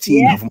 all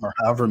 15 of them or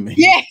however many.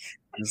 Yeah.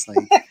 It's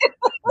like,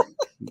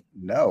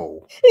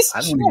 no,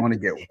 I don't even want to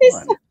get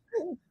one.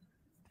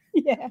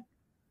 Yeah.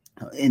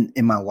 And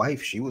my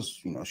wife, she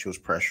was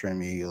pressuring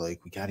me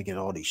like, we got to get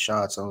all these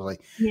shots. I was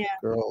like,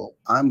 girl,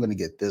 I'm going to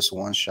get this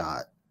one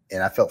shot.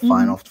 And I felt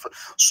fine off.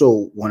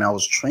 So when I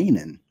was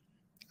training,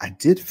 I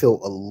did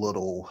feel a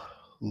little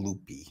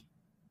loopy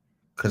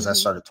because I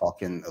started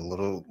talking a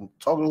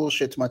little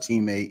shit to my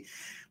teammate.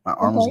 My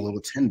arm was a little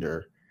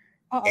tender.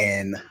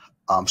 And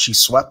she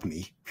swept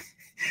me.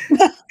 And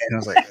I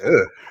was like,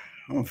 ugh,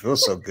 I don't feel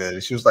so good.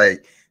 And she was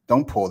like,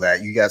 don't pull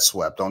that. You got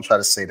swept. Don't try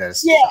to say that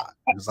it's a shot.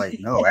 I was like,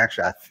 no,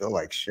 actually, I feel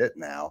like shit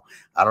now.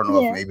 I don't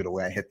know if maybe the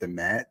way I hit the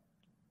mat,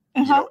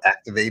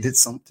 activated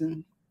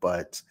something.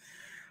 But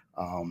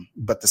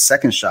the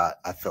second shot,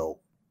 I felt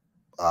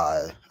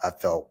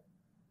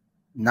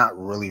not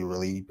really,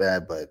 really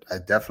bad, but I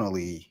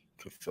definitely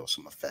could feel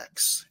some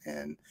effects.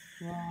 And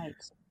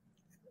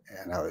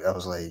and I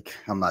was like,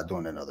 I'm not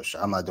doing another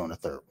shot. I'm not doing a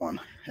third one.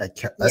 I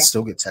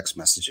still get text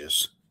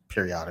messages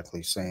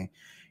periodically saying,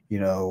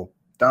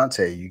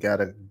 Dante, you got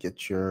to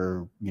get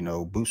your,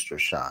 booster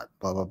shot,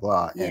 blah, blah,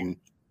 blah. Yeah. And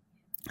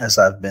as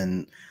I've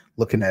been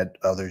looking at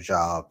other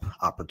job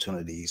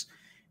opportunities,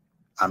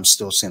 I'm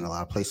still seeing a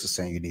lot of places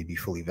saying you need to be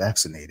fully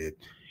vaccinated,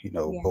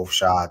 both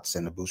shots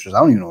and the boosters. I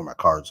don't even know where my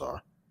cards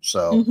are.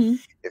 So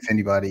if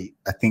anybody,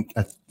 I think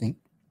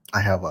I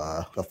have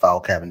a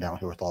file cabin down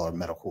here with all our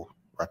medical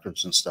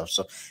records and stuff.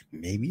 So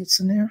maybe it's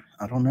in there.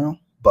 I don't know,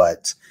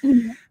 but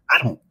I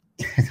don't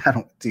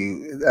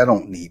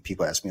need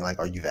people ask me like,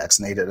 are you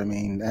vaccinated? I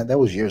mean, that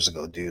was years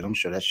ago, dude. I'm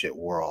sure that shit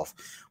wore off.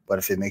 But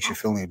if it makes you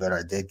feel any better,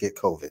 I did get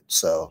COVID.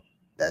 So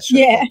that should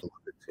help a little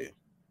bit too.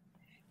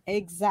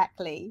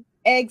 Exactly.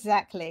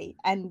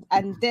 And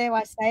dare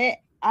I say it,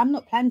 I'm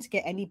not planning to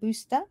get any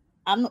booster.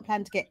 I'm not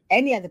planning to get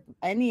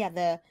any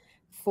other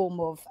form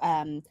of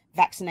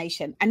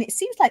vaccination. And it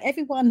seems like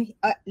everyone,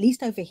 at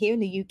least over here in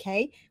the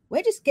UK,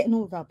 we're just getting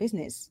all of our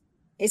business.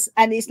 It's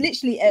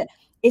literally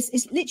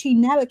it's literally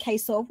now a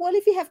case of, well,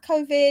 if you have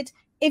COVID,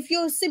 if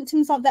your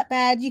symptoms aren't that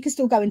bad, you can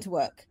still go into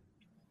work.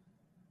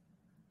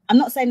 I'm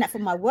not saying that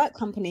from my work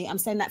company. I'm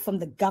saying that from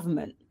the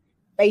government,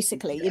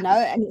 basically,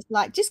 and it's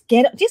like, just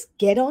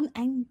get on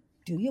and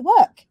do your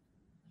work.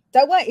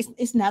 Don't worry,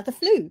 it's now the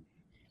flu.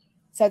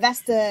 So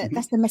that's the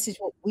message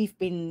what we've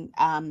been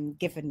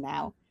given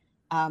now.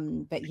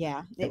 But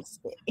yeah, it's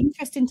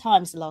interesting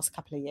times the last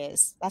couple of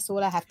years. That's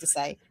all I have to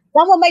say.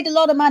 Someone made a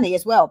lot of money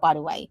as well, by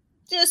the way.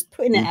 Just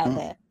putting it out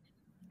there.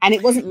 And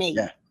it wasn't me.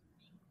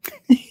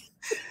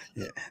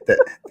 Yeah.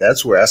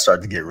 That's where I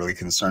started to get really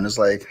concerned. It's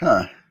like,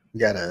 we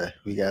got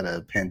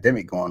a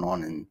pandemic going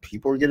on and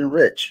people are getting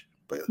rich.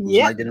 But who's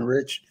not getting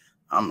rich?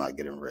 I'm not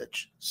getting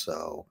rich.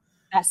 So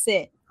that's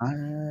it. I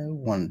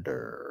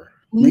wonder.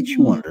 Makes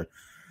you wonder.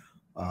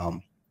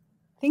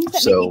 Things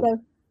that make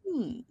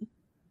you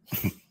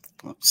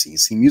go,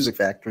 See, Music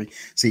Factory.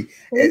 See,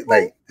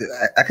 like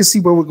I can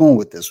see where we're going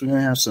with this. We're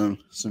gonna have some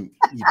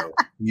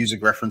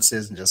music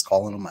references and just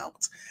calling them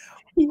out.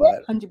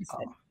 But, 100%.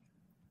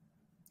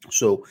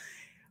 So,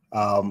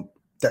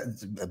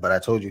 but I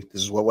told you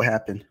this is what will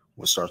happen.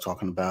 We'll start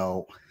talking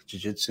about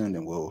jiu-jitsu and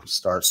then we'll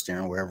start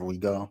steering wherever we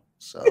go.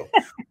 So,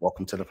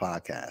 welcome to the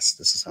podcast.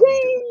 This is how we do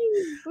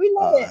it. We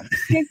love it.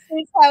 This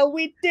is how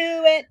we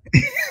do it.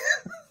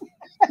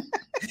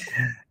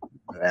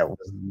 That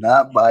was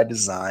not by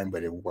design,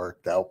 but it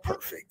worked out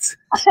perfect.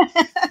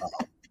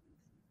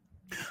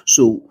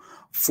 So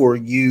for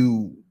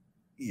you,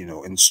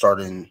 in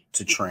starting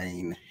to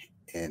train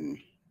and,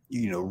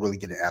 really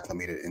getting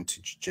acclimated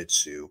into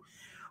jiu-jitsu,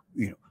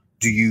 you know,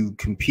 do you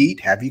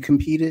compete? Have you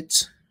competed?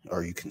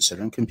 Are you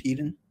considering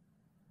competing?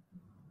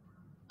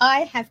 I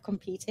have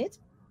competed.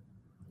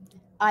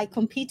 I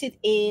competed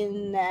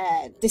in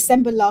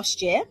December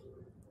last year.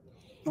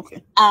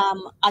 Okay.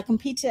 I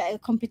competed at a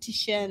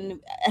competition,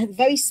 a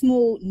very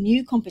small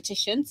new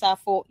competition. So I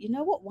thought, you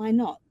know what, why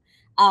not?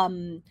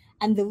 And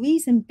the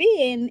reason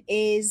being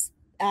is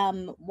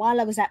while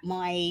I was at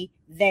my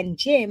then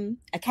gym,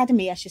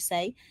 academy, I should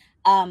say,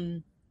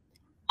 I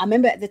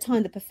remember at the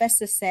time the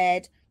professor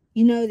said,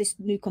 this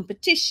new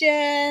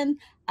competition,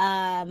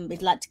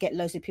 we'd like to get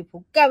loads of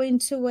people going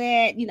to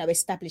it,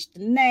 establish the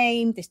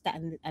name, this, that,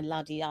 and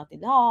la di la di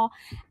la.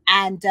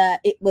 And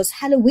it was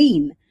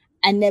Halloween,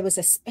 and there was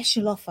a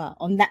special offer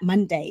on that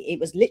Monday. It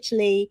was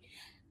literally,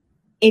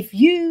 if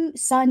you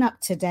sign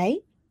up today,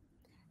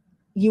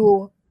 you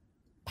will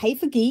pay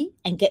for gi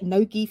and get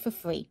no gi for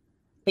free.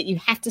 But you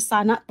have to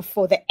sign up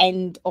before the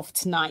end of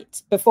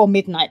tonight, before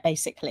midnight,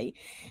 basically.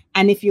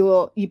 And if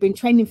you've been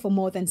training for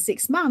more than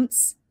 6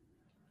 months,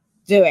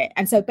 do it.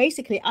 And so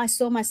basically, I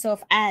saw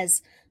myself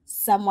as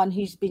someone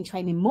who's been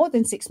training more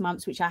than 6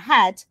 months, which I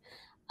had,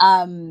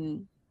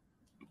 with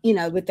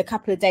a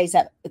couple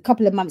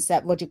of months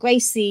at Roger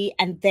Gracie,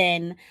 and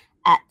then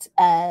at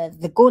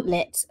the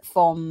Gauntlet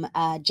from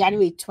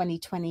January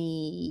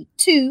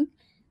 2022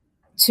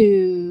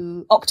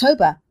 to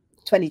October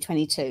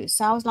 2022.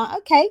 So I was like,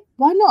 okay,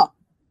 why not?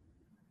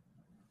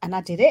 And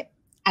I did it,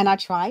 and I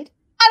tried,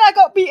 and I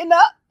got beaten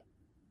up,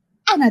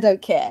 and I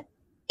don't care.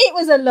 It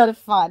was a lot of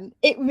fun.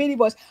 It really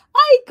was.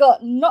 I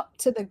got knocked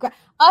to the ground.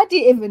 I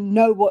didn't even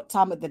know what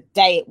time of the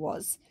day it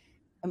was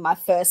in my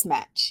first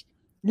match.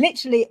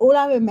 Literally, all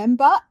I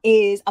remember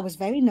is I was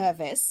very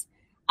nervous,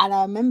 and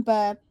I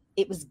remember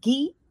it was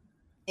gi.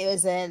 It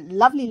was a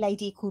lovely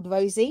lady called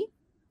Rosie.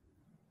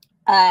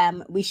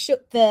 We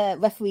shook the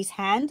referee's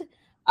hand.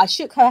 I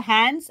shook her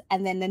hands,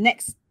 and then the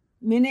next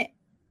minute,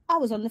 I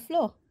was on the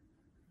floor.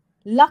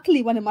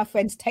 Luckily, one of my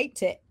friends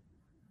taped it,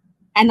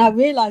 and I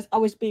realized I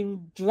was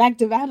being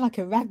dragged around like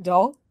a rag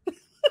doll.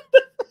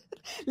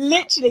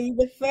 Literally,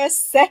 the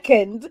first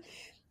second,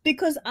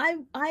 because I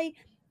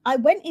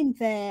went in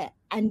there,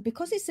 and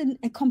because it's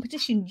a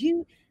competition,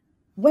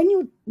 when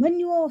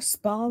you're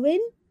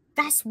sparring,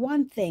 that's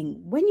one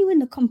thing. When you're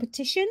in a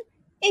competition,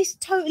 it's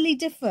totally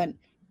different.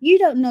 You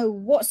don't know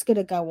what's going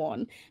to go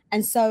on,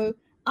 and so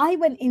I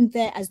went in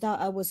there as though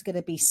I was going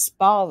to be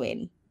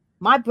sparring.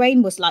 My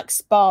brain was like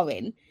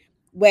sparring,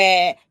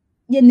 where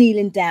you're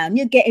kneeling down,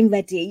 you're getting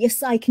ready, you're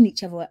psyching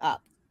each other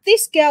up.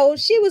 This girl,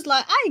 she was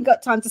like, I ain't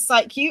got time to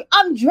psych you.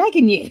 I'm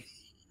dragging you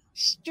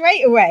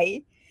straight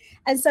away.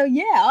 And so,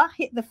 yeah, I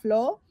hit the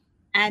floor,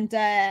 and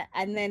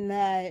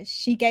then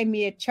she gave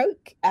me a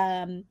choke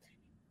in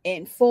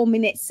 4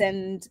 minutes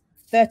and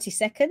 30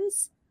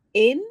 seconds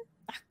I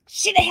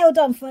should have held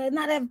on for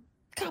another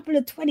couple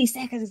of 20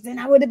 seconds, then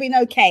I would have been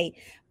okay.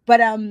 But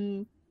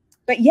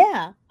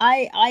yeah,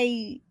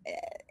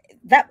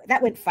 that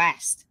went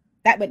fast.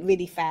 That went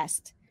really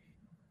fast.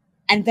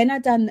 And then I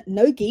done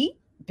no gi,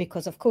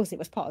 because of course it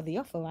was part of the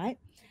offer, right?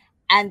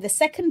 And the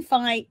second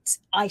fight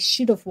I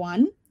should have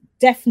won,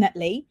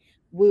 definitely.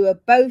 We were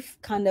both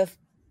kind of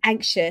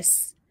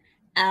anxious,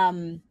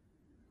 and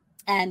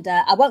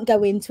I won't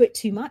go into it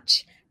too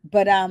much,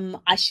 but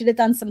I should have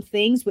done some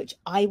things which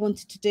I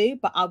wanted to do,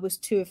 but I was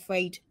too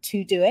afraid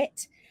to do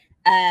it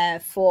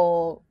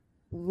for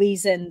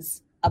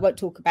reasons I won't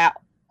talk about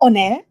on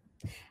air.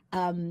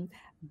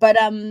 But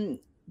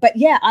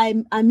yeah,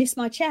 I missed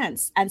my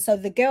chance. And so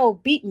the girl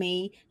beat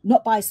me,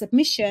 not by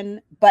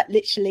submission, but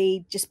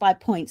literally just by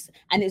points.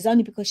 And it was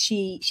only because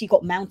she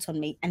got mount on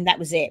me, and that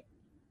was it.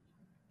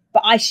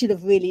 But I should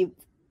have really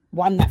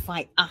won that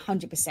fight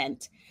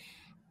 100%.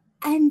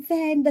 And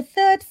then the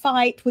third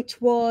fight,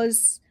 which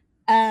was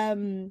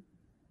the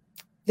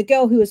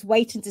girl who was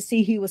waiting to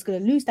see who was going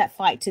to lose that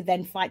fight to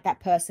then fight that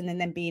person and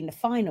then be in the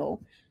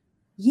final.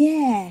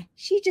 Yeah,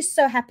 she just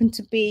so happened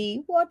to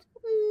be more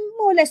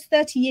or less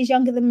 30 years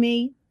younger than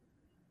me,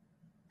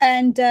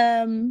 and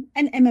an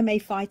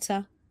MMA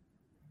fighter.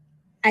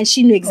 And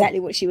she knew exactly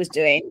what she was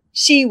doing.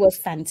 She was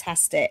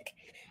fantastic.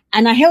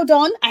 And I held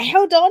on,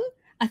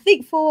 I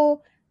think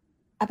for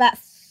about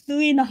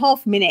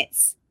 3.5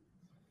 minutes.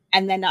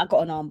 And then I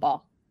got an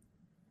armbar.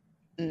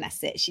 And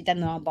that's it. She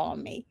done an armbar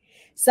on me.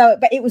 So,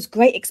 but it was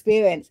great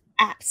experience.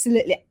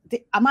 Absolutely.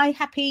 Am I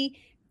happy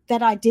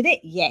that I did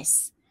it?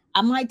 Yes.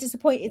 Am I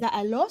disappointed that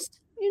I lost?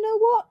 You know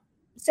what?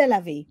 C'est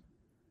la vie.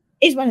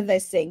 It's one of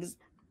those things,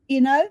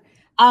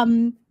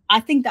 I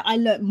think that I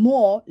learned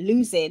more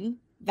losing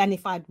than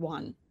if I'd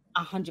won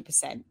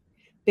 100%,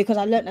 because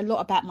I learned a lot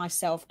about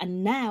myself.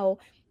 And now,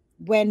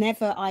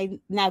 whenever I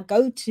now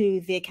go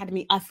to the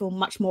academy, I feel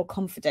much more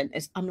confident.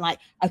 As I'm like,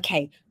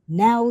 okay,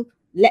 now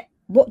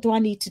what do I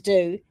need to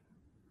do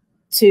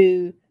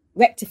to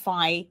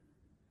rectify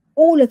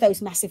all of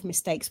those massive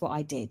mistakes, what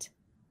I did,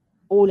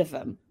 all of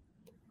them.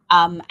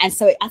 And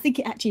so I think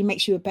it actually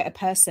makes you a better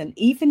person,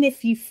 even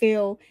if you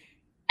feel,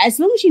 as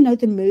long as you know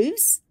the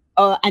moves,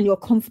 and you're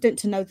confident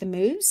to know the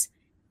moves.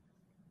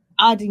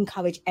 I'd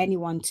encourage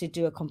anyone to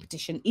do a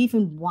competition,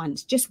 even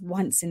once, just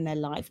once in their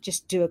life.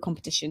 Just do a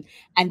competition,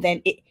 and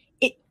then it,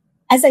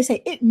 as they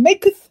say, it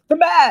maketh the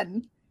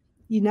man.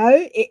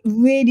 It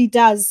really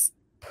does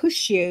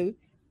push you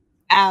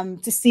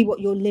to see what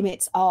your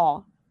limits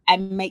are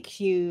and make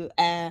you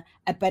a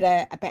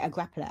better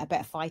grappler, a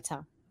better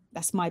fighter.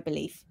 That's my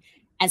belief.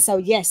 And so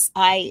yes,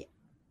 I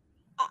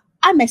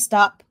messed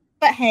up,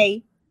 but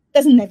hey,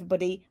 doesn't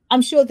everybody?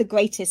 I'm sure the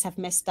greatest have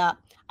messed up.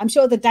 I'm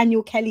sure the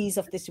Daniel Kellys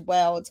of this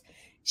world,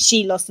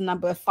 she lost a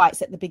number of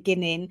fights at the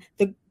beginning.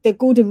 The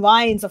Gordon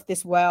Ryans of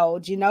this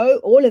world,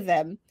 all of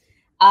them.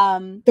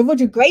 The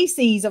Roger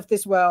Gracies of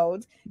this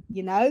world,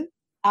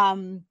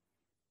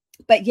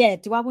 But yeah,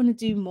 do I want to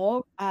do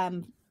more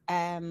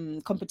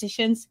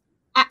competitions?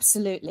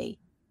 Absolutely.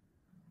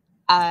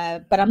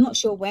 But I'm not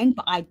sure when,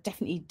 but I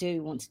definitely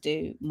do want to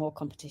do more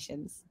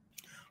competitions.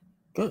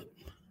 Good.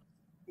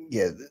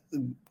 Yeah.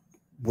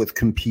 With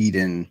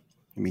competing,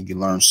 I mean, you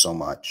learn so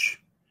much.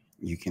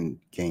 You can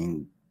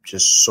gain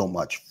just so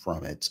much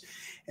from it.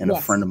 And Yes.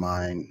 A friend of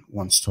mine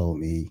once told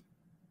me,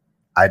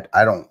 I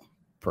don't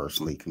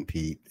personally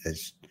compete.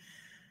 As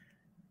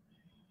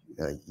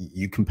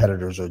you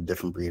competitors are a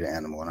different breed of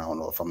animal, and I don't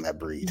know if I'm that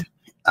breed.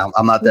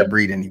 I'm not that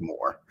breed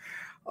anymore.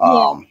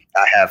 Yeah.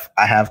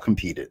 I have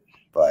competed,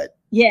 but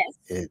yes,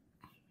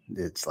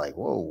 it's like,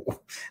 whoa,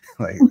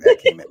 like that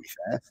came at me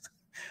fast.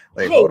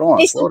 Like, hey, hold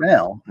on, slow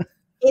down.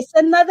 It's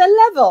another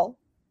level.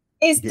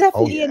 It's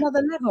definitely yeah.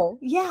 another level.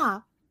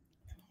 Yeah.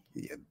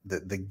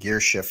 The gear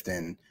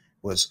shifting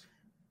was,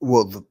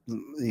 well,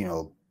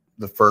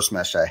 the first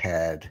match I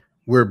had,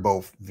 we're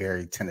both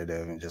very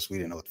tentative and just we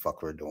didn't know what the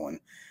fuck we were doing.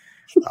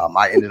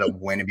 I ended up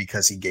winning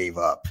because he gave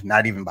up,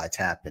 not even by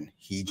tapping.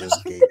 He just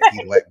he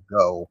let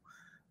go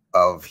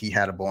of, he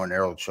had a bow and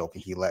arrow choke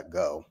and he let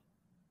go.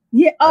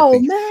 Yeah. Oh,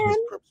 man. His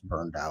grips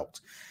burned out.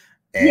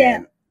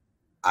 And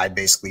I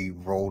basically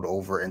rolled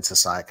over into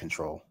side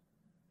control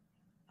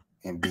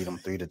and beat him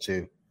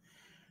 3-2.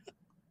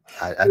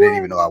 I didn't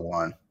even know I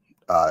won.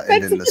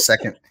 And then the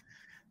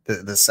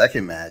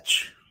second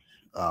match,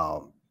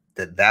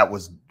 that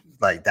was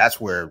like,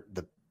 that's where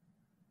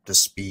the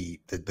speed,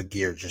 the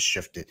gear just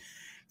shifted,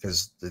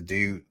 because the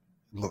dude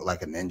looked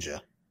like a ninja.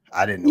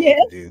 I didn't know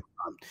what to do.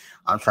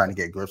 I'm trying to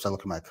get grips. I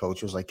look at my coach.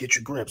 He was like, "Get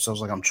your grips." I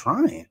was like, "I'm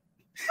trying."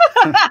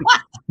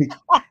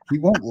 He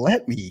won't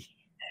let me.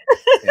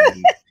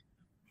 And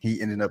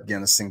he ended up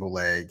getting a single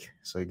leg.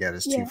 So he got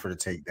his 2 for the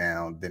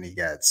takedown. Then he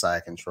got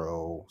side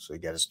control. So he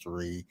got his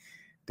 3.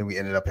 Then we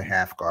ended up in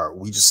half guard.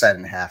 We just sat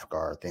in half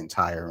guard the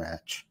entire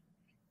match.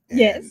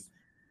 And,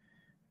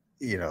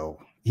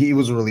 he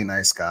was a really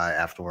nice guy.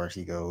 Afterwards,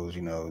 he goes,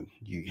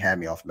 you had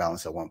me off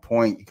balance at one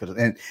point. You could have,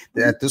 and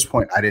at this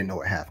point, I didn't know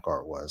what half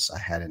guard was. I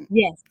hadn't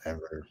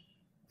ever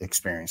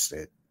experienced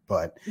it.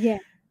 But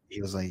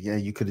he was like, yeah,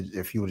 you could have,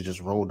 if you would have just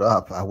rolled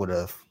up, I would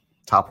have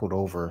toppled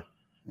over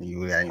and you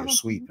would have your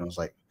sweep. And I was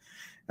like,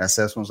 and I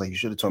said, someone was like, you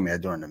should have told me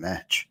that during the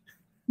match.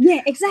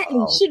 Yeah, exactly.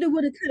 Shoulda,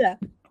 woulda, coulda.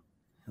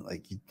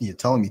 Like, you're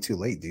telling me too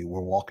late, dude.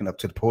 We're walking up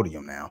to the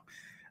podium now.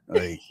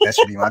 Like, that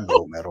should be my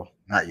gold medal,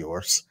 not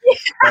yours.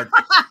 But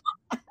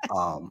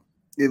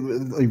it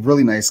was a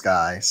really nice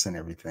guys and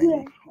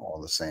everything,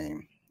 all the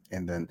same.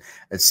 And then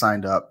it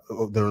signed up.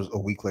 There was a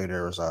week later,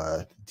 there was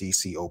a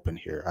DC Open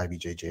here,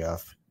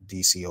 IBJJF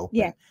DC Open.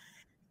 Yeah.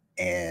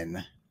 And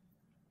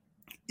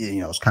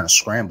I was kind of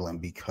scrambling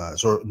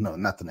because, or no,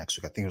 not the next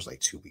week. I think it was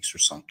like 2 weeks or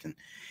something.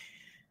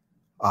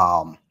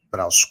 But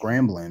I was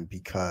scrambling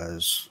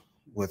because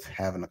with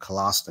having a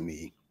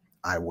colostomy,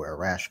 I wear a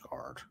rash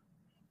guard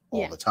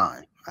all the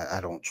time. I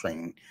don't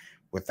train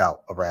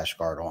without a rash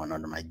guard on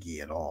under my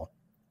gi at all.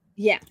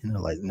 Yeah. And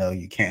they're like, no,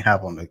 you can't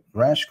have on the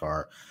rash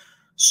guard.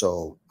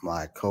 So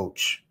my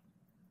coach,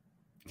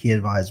 he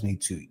advised me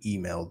to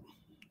email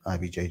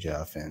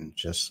IBJJF and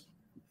just,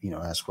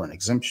 ask for an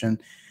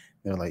exemption.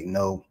 They're like,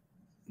 no,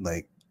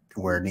 like,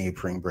 wear a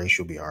neoprene brace,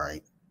 you'll be all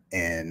right.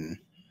 And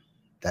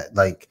that,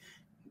 like,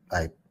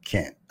 I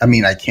can't. I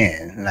mean, I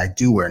can, and I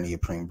do wear a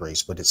neoprene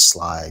brace, but it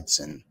slides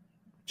and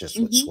just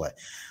with sweat.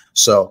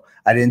 So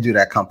I didn't do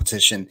that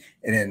competition.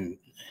 And then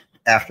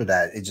after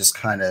that, it just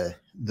kind of,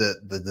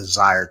 the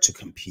desire to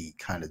compete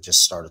kind of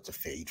just started to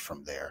fade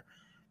from there,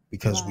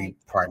 because we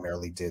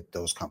primarily did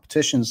those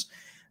competitions.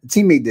 The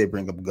teammate did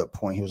bring up a good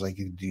point. He was like,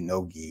 you do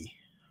no gi.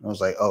 I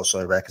was like, oh, so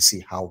everybody can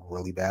see how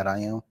really bad I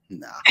am?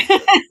 Nah.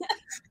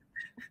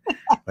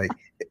 Like,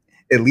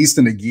 at least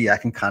in the gi, I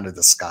can kind of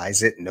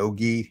disguise it. No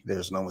gi,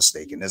 there's no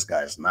mistaking. This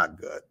guy is not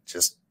good.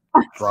 Just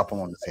drop him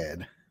on his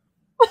head.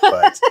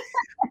 But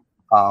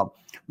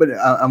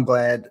I'm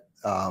glad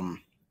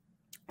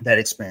that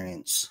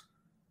experience,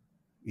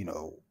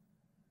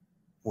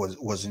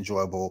 was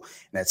enjoyable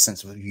in that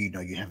sense of,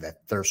 you have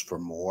that thirst for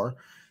more.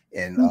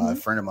 And a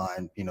friend of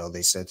mine,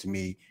 they said to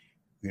me,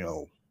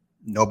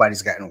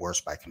 nobody's gotten worse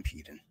by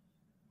competing.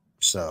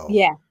 So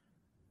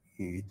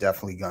you're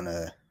definitely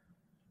gonna,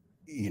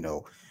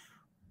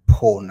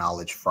 pull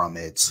knowledge from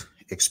it,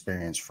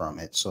 experience from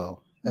it.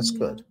 So that's Yeah.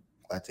 good.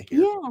 Glad to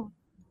hear. Yeah,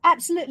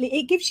 absolutely.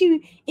 It gives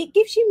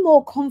you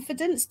more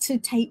confidence to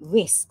take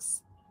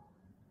risks.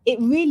 It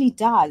really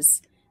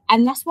does.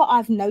 And that's what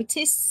I've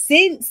noticed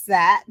since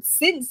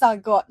I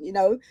got,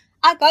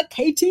 I got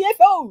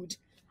KTFO'd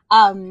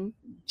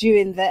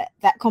during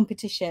that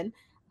competition.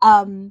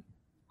 Um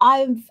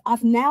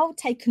I've now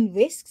taken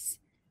risks,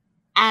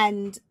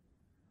 and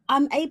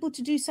I'm able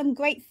to do some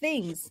great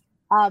things.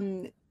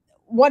 Um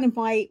one of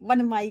my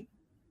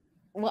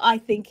what I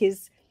think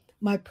is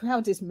my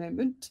proudest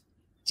moment,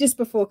 just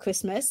before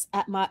Christmas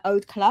at my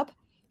old club,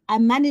 I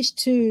managed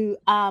to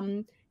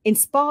in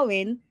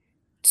sparring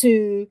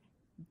to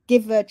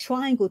give a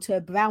triangle to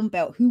a brown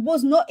belt who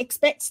was not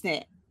expecting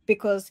it,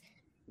 because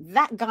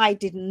that guy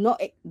did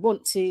not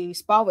want to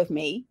spar with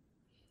me.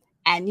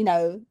 And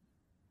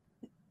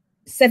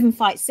 7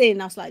 fights in,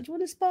 I was like, "Do you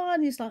want to spar?"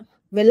 And he's like,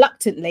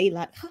 reluctantly,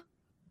 like, huh,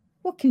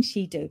 what can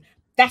she do?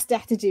 That's the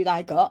attitude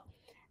I got.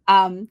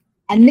 Um,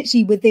 and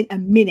literally within a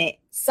minute,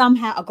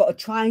 somehow I got a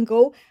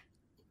triangle,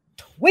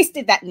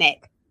 twisted that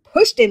neck,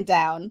 pushed him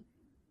down,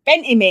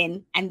 bent him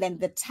in, and then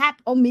the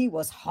tap on me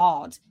was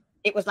hard.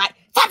 It was like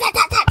tap, tap,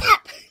 tap, tap,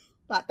 tap,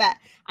 like that,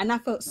 and I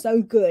felt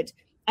so good.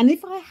 And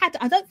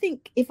I don't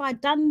think if I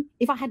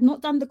had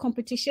not done the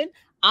competition,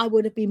 I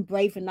would have been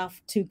brave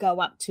enough to go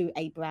up to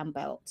a brown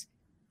belt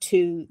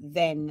to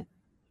then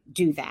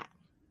do that.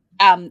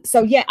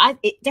 So yeah,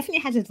 it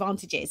definitely has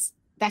advantages.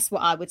 That's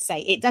what I would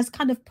say. It does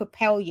kind of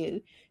propel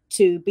you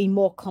to be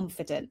more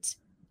confident,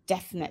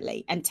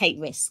 definitely, and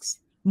take risks,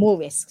 more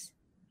risks.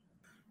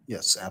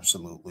 Yes,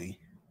 absolutely.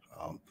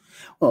 Um,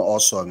 well,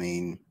 also, I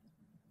mean,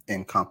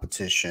 in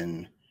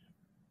competition,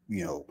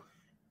 you know,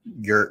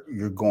 you're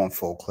going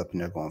full clip and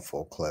they're going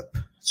full clip.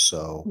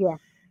 So Yeah.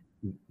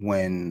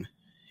 when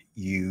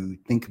you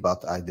think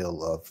about the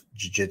ideal of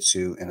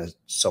jiu-jitsu and a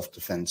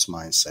self-defense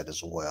mindset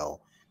as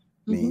well,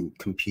 I Hmm. mean,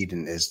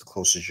 competing is the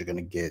closest you're going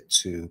to get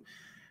to,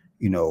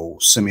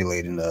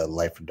 simulating a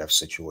life or death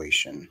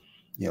situation,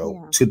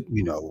 Yeah.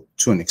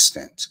 to an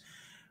extent.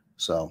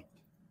 So,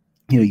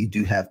 you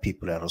do have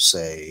people that'll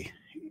say,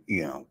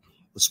 you know,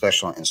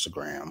 especially on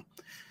Instagram,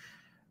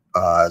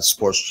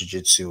 sports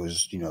jiu-jitsu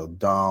is,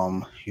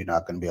 dumb. You're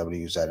not going to be able to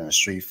use that in a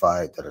street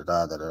fight. Da da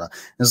da da da.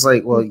 It's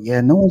like, well,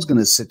 yeah, no one's going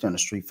to sit there in a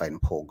street fight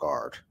and pull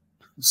guard.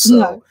 No.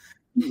 So,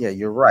 yeah,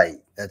 you're right.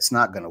 That's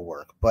not going to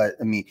work. But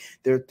I mean,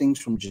 there are things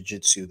from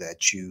jiu-jitsu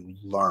that you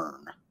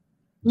learn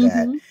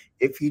that Hmm.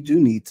 if you do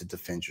need to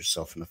defend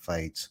yourself in a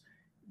fight,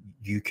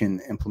 you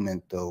can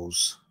implement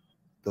those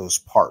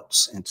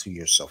parts into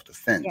your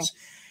self-defense.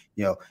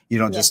 Yes. You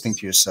don't just think Yes.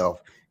 to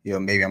yourself,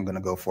 maybe I'm going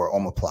to go for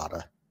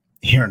omoplata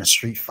here in a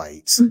street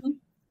fight, Hmm.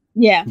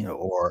 Yeah.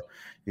 or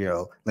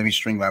let me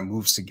string my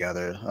moves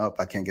together. Oh,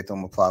 I can't get the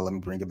omoplata, let me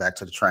bring it back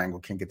to the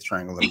triangle. Can't get the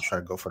triangle, let me try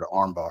to go for the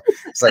armbar.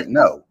 It's like,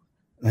 no,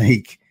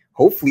 like,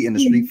 hopefully in the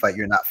street Mhm. fight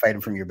you're not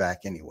fighting from your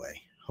back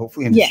anyway.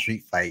 Hopefully in the Yeah.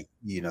 street fight,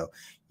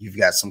 you've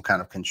got some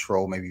kind of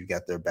control. Maybe you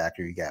got their back,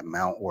 or you got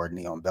mount or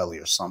knee on belly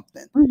or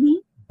something. Hmm.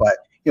 But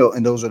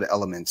and those are the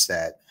elements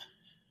that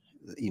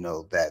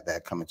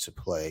that come into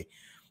play.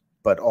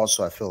 But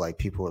also, I feel like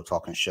people who are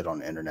talking shit on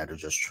the internet are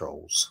just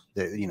trolls.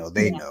 They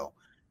Yeah. know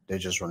they're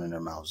just running their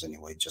mouths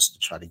anyway, just to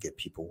try to get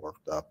people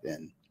worked up,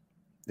 and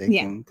they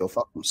Yeah. can go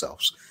fuck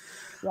themselves.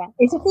 Yeah.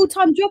 It's a Um,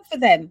 full-time job for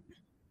them.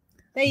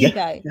 There you yeah,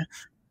 go. yeah.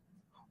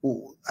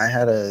 Well,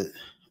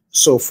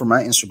 so for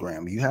my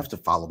Instagram, you have to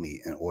follow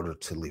me in order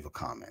to leave a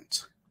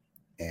comment.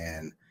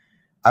 And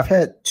I've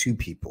had two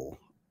people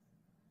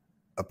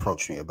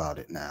approach me about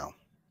it now.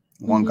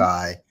 One Hmm.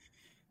 guy,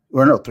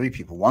 or no, three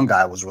people. One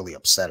guy was really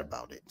upset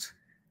about it.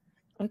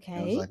 And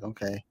I was Okay. like,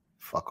 okay,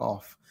 fuck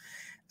off.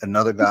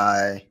 Another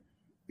guy,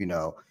 you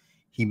know,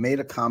 he made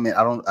a comment.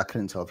 I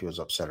couldn't tell if he was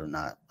upset or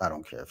not. I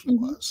don't care if he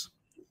Hmm. was.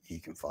 He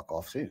can fuck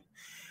off too.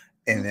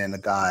 And then a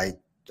guy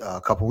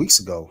a couple weeks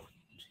ago,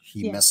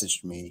 he Yeah.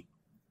 messaged me.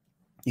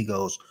 He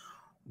goes,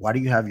 "Why do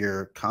you have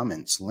your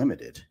comments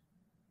limited?"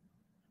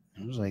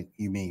 I was like,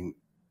 "You mean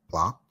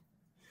blocked?"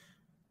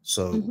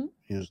 So Hmm.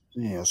 he was,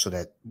 so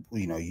that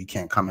you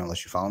can't comment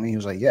unless you follow me. He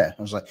was like, "Yeah."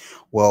 I was like,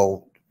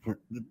 "Well,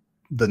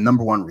 the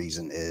number one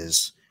reason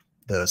is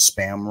the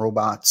spam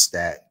robots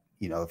that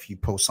if you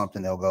post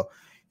something, they'll go,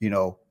 you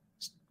know,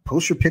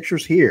 post your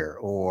pictures here,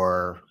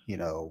 or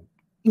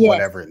Yes.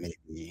 whatever it may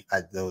be.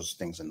 Those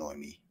things annoy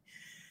me.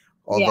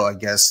 Yeah. Although I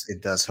guess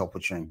it does help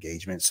with your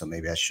engagement, so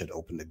maybe I should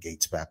open the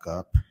gates back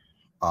up.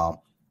 Um,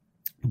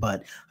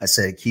 but I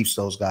said it keeps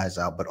those guys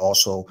out, but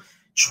also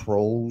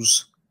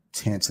trolls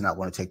tend to not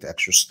want to take the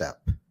extra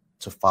step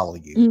to follow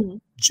you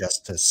Mm.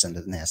 just to send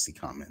a nasty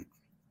comment.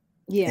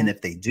 And Yeah.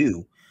 if they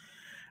do,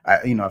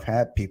 I've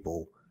had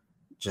people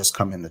just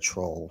come in the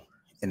troll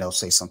and they'll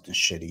say something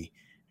shitty.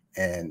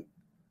 And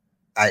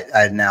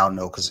I now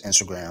know, because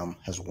Instagram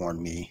has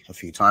warned me a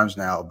few times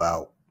now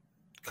about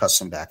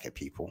cussing back at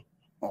people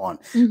on,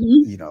 Hmm.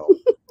 you know,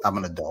 I'm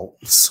an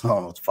adult, so I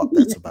don't know what the fuck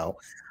that's about.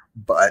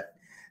 But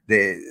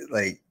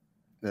they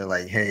they're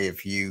like, hey,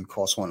 if you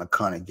call someone a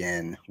cunt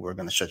again, we're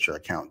gonna shut your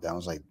account down. I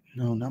was like,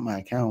 no, not my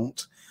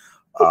account.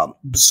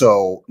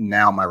 So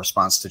now my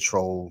response to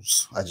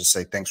trolls, I just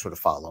say thanks for the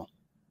follow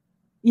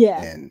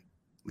Yeah. and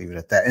leave it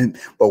at that. And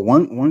but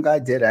one guy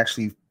did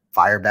actually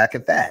fire back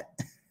at that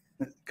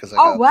because I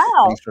Oh go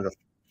wow. thanks for the.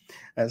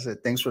 I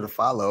said thanks for the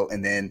follow,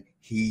 and then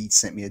he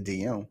sent me a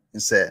DM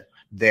and said,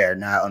 "There,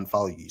 now I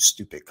unfollow you,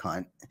 stupid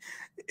cunt."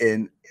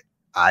 And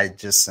I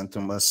just sent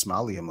him a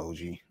smiley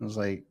emoji. I was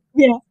like,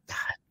 Yeah.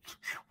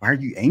 "Why are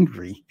you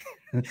angry?"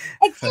 Like,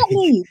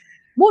 Exactly.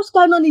 What's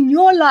going on in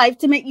your life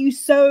to make you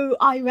so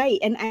irate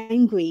and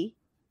angry?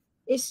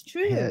 It's yeah,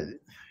 true.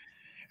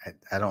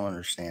 I don't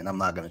understand. I'm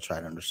not going to try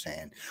to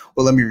understand.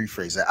 Well, let me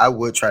rephrase that. I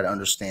would try to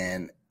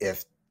understand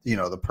if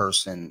the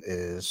person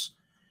is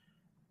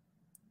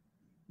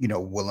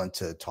willing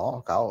to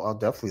talk. I'll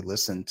definitely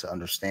listen to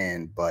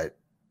understand, but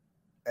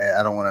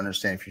I don't want to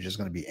understand if you're just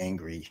going to be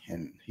angry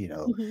and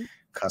Mhm.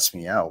 cuss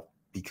me out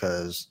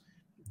because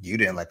you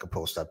didn't like a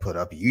post I put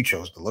up. You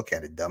chose to look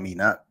at it, dummy.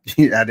 Not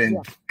I Yeah.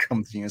 didn't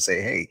come to you and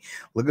say, "Hey,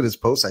 look at this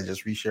post I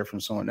just reshared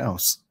from someone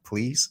else."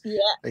 Please, Yeah.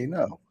 they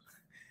know.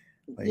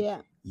 Like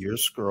Yeah. you're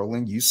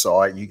scrolling, you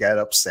saw it, you got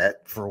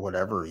upset for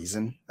whatever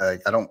reason.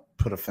 Like I don't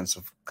put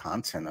offensive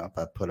content up.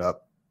 I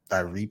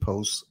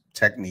repost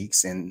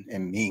techniques and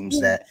memes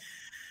Yeah. that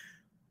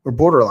were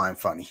borderline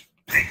funny.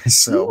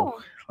 So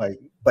Yeah. like,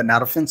 but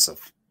not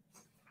offensive.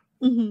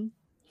 Hmm.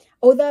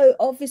 Although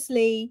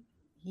obviously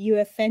you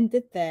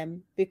offended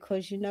them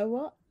because you know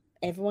what?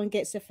 Everyone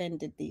gets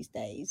offended these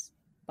days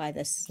by the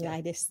Yeah.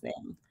 slightest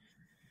thing.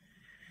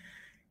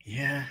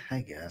 Yeah,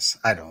 I guess.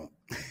 I don't.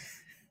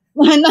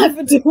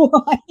 Neither do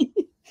I.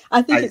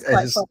 I think it's I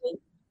quite just funny.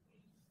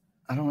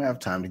 I don't have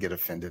time to get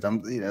offended.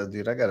 I'm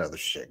dude, I got other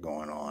shit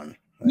going on.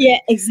 Yeah,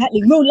 Like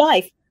exactly. Real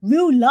life.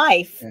 Real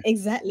life. yeah,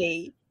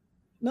 Exactly.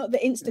 Not the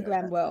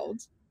Instagram yeah.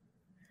 world.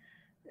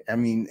 I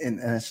mean, and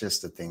that's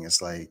just the thing.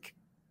 It's like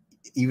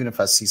even if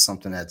I see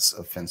something that's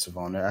offensive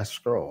on there, I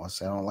scroll. I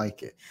say I don't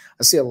like it.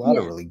 I see a lot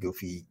of Yeah. really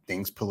goofy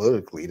things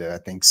politically that I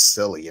think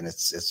silly and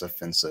it's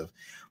offensive,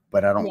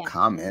 but I don't Yeah.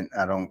 comment.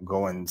 I don't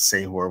go and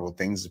say horrible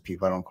things to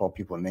people. I don't call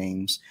people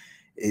names.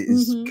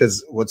 It's Hmm.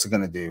 because what's it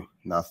gonna do?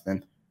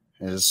 Nothing.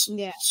 I just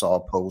Yeah. saw a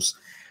post.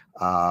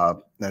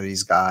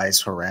 These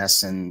guys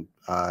harassing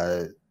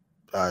uh,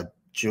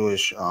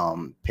 Jewish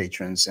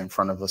patrons in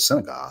front of a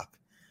synagogue,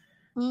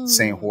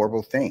 saying Mm.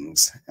 horrible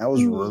things. I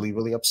was Mm. really,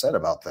 really upset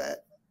about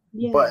that.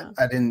 But Yeah.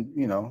 I didn't,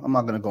 I'm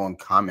not gonna go and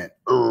comment,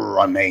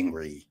 I'm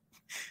angry.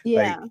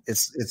 Like Yeah.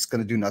 it's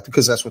gonna do nothing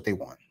because that's what they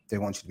want. They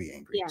want you to be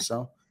angry. Yeah.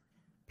 So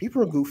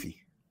people are Yeah.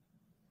 goofy.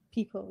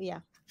 People. Yeah.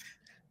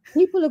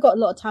 People have got a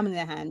lot of time in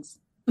their hands.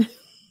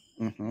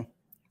 Hmm.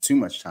 Too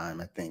much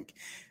time, I think.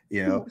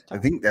 Too much I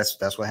time. think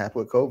that's what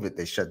happened with COVID.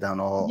 They shut down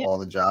Yeah. all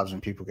the jobs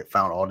and people get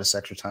found all this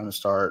extra time to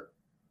start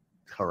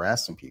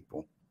harassing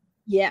people.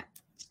 Yeah.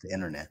 It's the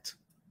internet.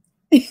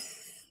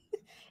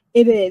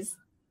 It is.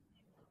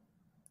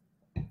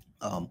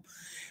 Um,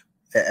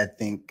 I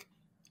think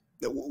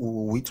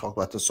we talked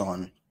about this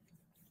on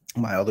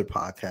my other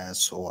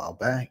podcast a while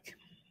back.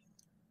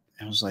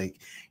 I was like,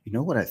 you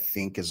know what I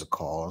think is a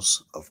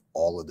cause of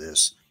all of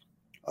this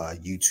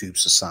YouTube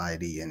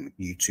society and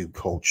YouTube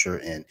culture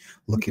and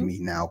look at Hmm. me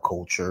now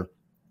culture.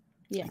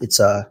 Yeah. It's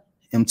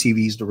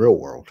MTV's The Real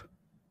World.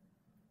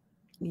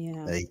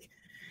 Yeah. Like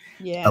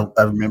Yeah.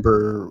 I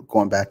remember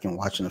going back and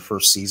watching the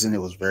first season. It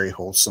was very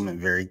wholesome and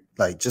very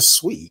like just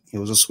sweet. It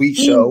was a sweet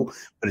Mm. show,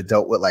 but it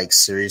dealt with like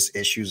serious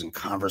issues and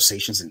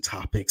conversations and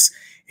topics.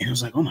 And it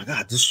was like, oh my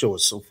god, this show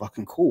is so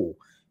fucking cool.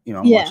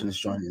 I'm Yeah. watching this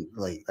joint in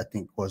like I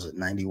think was it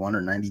 91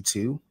 or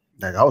 92.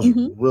 Like I was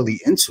Hmm. really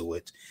into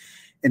it.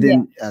 And Yeah.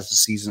 then as the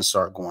seasons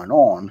start going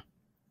on,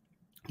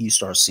 you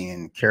start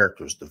seeing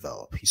characters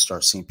develop. You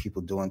start seeing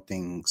people doing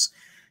things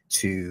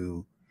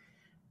to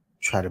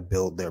try to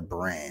build their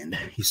brand.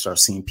 You start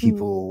seeing Mm.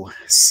 people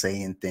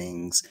saying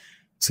things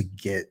to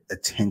get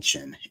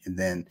attention. And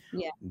then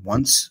Yeah.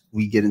 once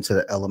we get into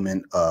the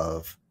element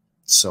of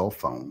cell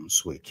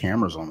phones with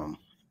cameras on them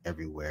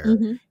everywhere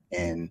Hmm.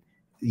 and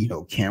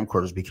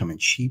camcorders becoming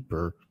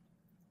cheaper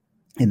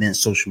and then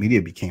social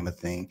media became a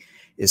thing,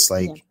 it's Yeah.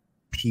 like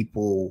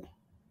people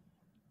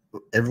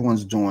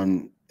everyone's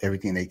doing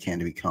everything they can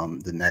to become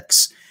the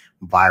next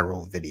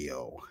viral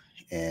video.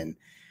 And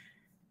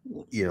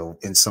Yeah.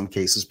 in some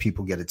cases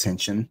people get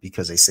attention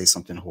because they say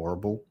something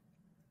horrible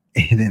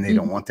and then they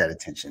don't Hmm. want that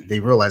attention. They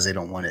realize they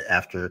don't want it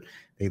after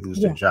they lose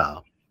their Yeah.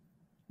 job.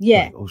 They're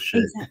Yeah. like, oh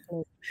shit.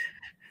 Exactly.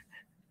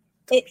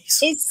 It,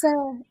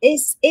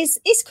 Dummies.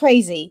 it's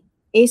crazy.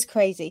 It's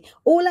crazy.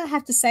 All I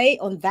have to say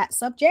on that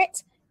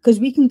subject, because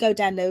we can go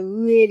down a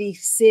really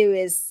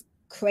serious,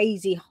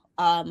 crazy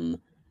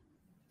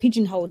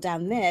pigeonhole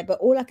down there, but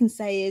all I can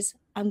say is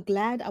I'm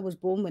glad I was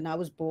born when I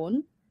was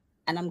born,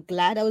 and I'm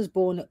glad I was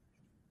born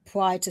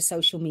prior to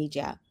social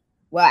media,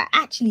 where I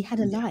actually had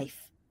a Yeah.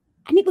 life,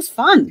 and it was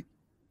fun.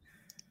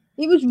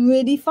 It was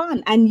really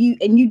fun, and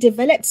you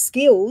developed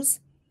skills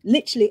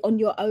literally on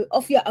your own,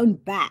 off your own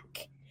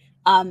back.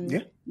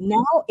 Yeah.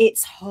 Now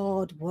it's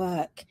hard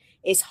work.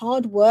 It's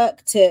hard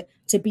work to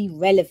be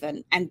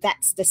relevant, and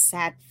that's the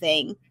sad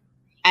thing.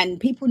 And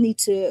people need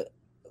to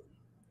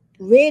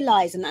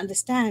realize and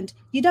understand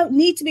you don't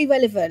need to be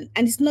relevant,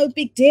 and it's no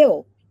big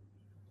deal,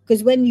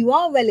 because when you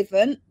are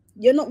relevant,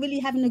 you're not really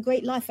having a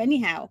great life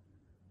anyhow.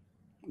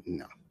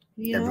 No,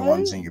 You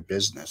everyone's know? in your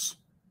business.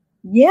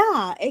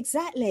 Yeah,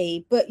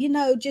 exactly. But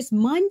just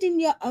minding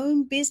your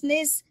own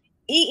business,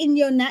 eating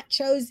your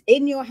nachos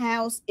in your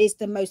house is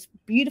the most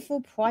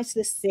beautiful,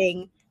 priceless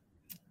thing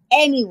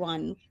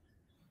anyone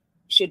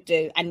should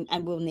do and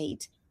will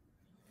need.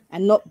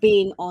 And not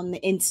being on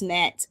the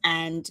internet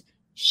and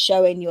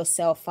showing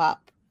yourself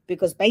up.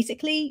 Because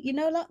basically,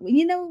 like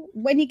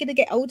when you're gonna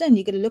get older and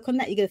you're gonna look on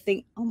that, you're gonna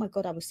think, oh my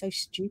God, I was so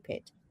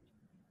stupid.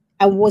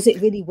 And was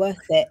it really worth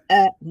it?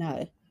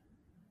 No.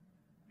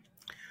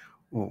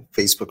 Well,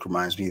 Facebook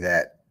reminds me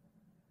that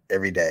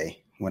every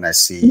day when I Mhm.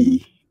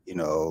 see,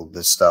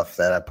 the stuff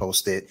that I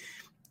posted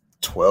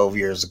 12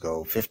 years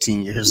ago,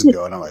 15 years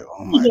ago, and I'm like,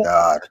 oh my Yeah.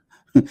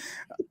 God.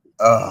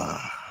 uh,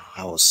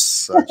 I was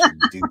such a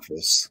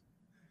doofus.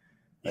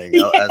 Like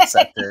I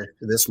sat there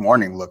this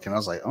morning looking, I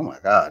was like, oh my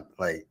God,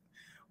 like,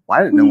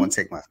 why did no one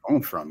take my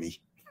phone from me?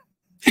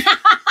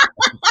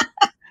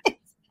 Like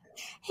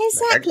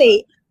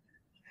Exactly.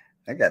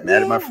 I got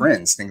mad at my Yeah.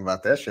 friends thinking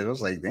about that shit. I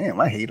was like, damn,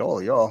 I hate all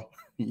of y'all.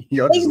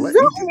 Y'all just let me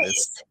do Exactly.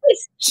 this.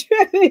 It's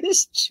true.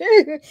 It's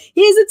true.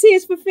 Here's a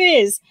Tears for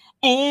Fears.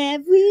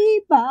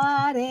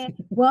 Everybody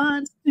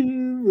wants to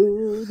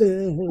rule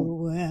the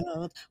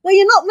world. Well,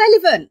 you're not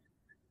relevant.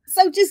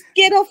 So just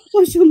get off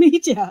social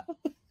media.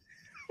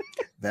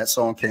 That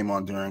song came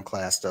on during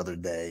class the other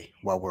day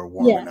while we are Yeah.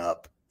 warming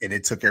up, and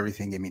it took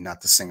everything in me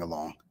not to sing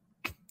along.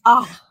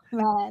 Oh,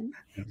 man.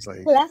 It was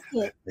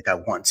Classic. like I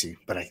want to,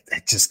 but I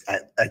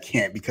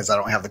can't because I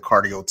don't have the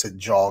cardio to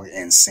jog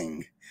and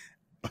sing.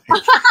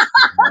 Like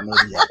one or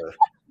the other.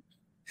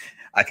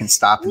 I can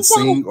stop and You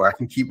gotta- sing, or I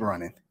can keep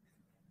running.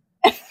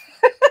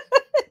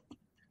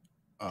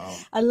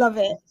 I love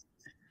it.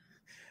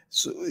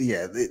 So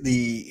yeah,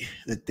 the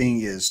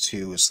thing is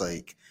too, it's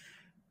like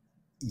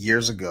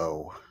years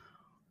ago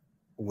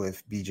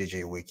with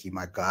BJJ Wiki,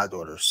 my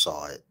goddaughter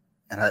saw it,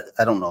 and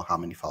I don't know how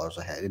many followers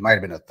I had. It might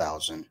have been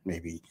 1,000,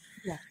 maybe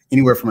Yeah.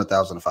 anywhere from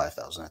 1,000 to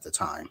 5,000 at the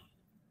time.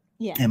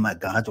 Yeah. And my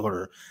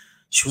goddaughter,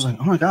 she was like,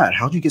 "Oh my God,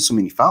 how'd you get so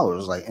many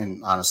followers?" Like,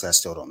 and honestly, I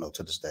still don't know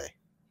to this day.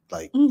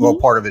 Like, well, Mm-hmm.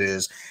 part of it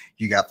is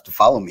you got to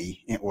follow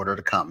me in order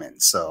to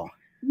comment. So,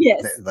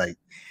 Yes. like,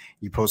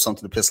 you post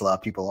something to piss a lot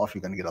of people off,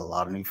 you're going to get a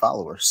lot of new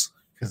followers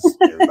because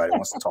everybody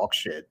wants to talk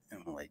shit.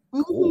 And I'm like,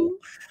 cool.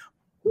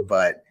 Mm-hmm.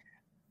 But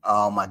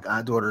my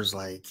goddaughter's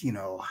like,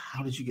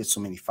 how did you get so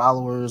many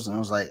followers? And I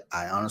was like,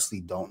 I honestly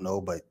don't know,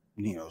 but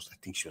I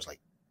think she was like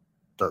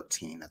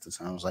 13 at the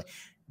time. I was like,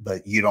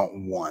 but you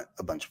don't want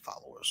a bunch of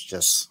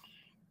followers.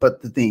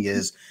 But the thing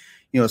is,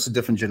 it's a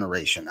different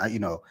generation.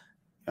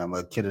 I'm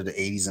a kid of the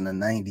 80s and the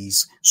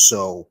 90s.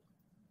 So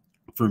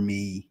for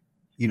me,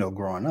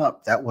 growing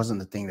up, that wasn't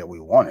the thing that we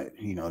wanted.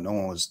 No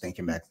one was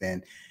thinking back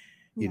then,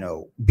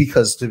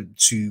 because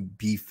to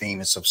be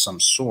famous of some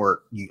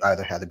sort, you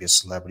either had to be a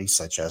celebrity,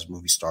 such as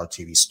movie star,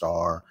 TV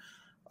star,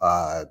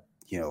 uh,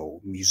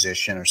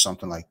 musician or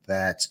something like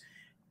that,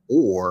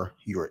 or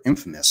you were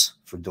infamous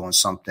for doing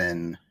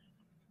something,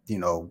 you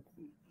know,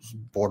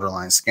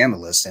 borderline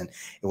scandalous. And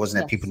it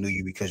wasn't that people Yes. knew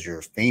you because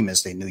you're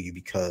famous; they knew you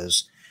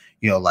because,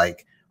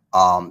 like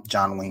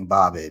John Wayne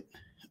Bobbitt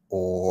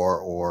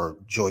or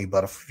Joey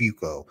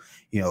Buttafuoco,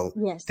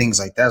 Yes. things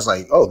like that. It's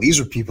like, oh, these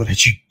are people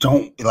that you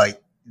don't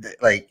like.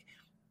 Like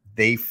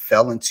they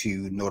fell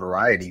into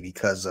notoriety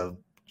because of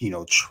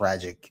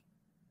tragic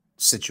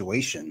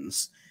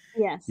situations,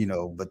 Yes.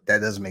 but that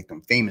doesn't make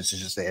them famous.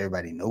 It's just that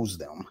everybody knows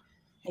them.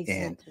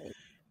 And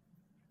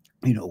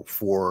Exactly.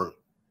 for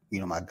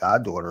my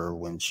goddaughter,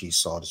 when she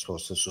saw this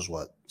post, this was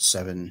what,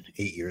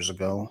 7-8 years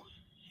ago,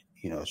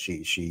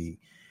 she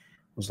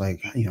was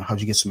like, how'd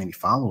you get so many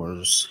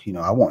followers?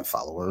 I want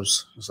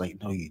followers. I was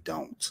like, no, you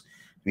don't.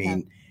 I No.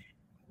 mean,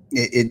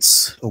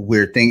 it's a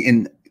weird thing.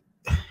 And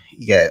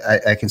yeah,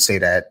 I can say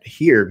that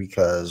here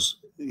because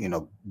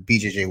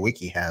BJJ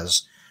Wiki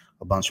has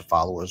a bunch of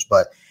followers,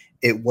 but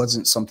it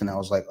wasn't something I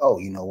was like, oh,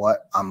 you know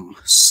what, I'm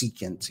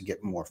seeking to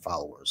get more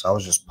followers. I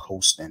was just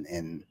posting,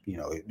 and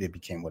it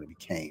became what it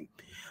became.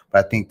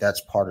 But I think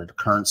that's part of the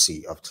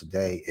currency of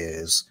today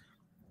is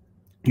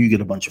you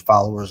get a bunch of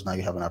followers, now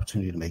you have an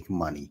opportunity to make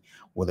money,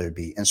 whether it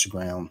be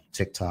Instagram,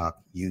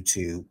 TikTok,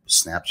 YouTube,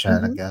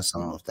 Snapchat. I Mm-hmm. guess I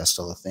don't know if that's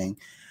still a thing.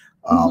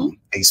 Mm-hmm.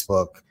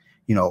 Facebook,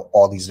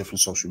 all these different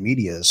social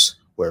medias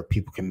where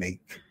people can make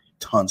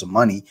tons of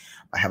money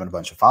by having a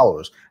bunch of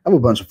followers. I have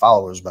a bunch of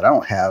followers, but I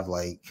don't have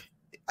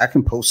I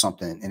can post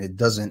something and it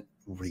doesn't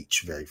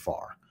reach very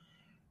far,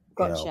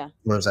 Gotcha.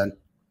 whereas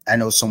I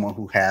know someone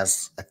who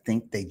has, I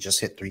think they just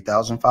hit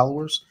 3,000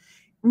 followers,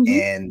 Mm-hmm.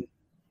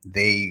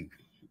 and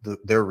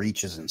their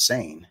reach is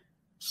insane.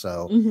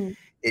 So Mm-hmm.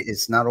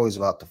 it's not always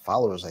about the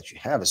followers that you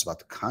have, it's about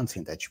the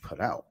content that you put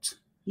out. So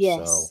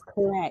Yes.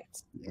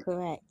 Correct.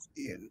 Correct.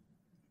 and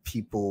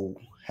people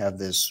have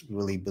this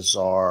really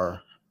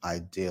bizarre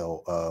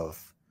ideal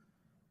of,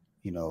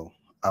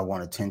 I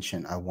want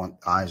attention, I want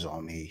eyes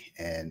on me.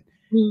 And,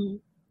 Mm.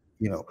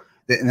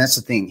 and that's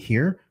the thing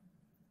here.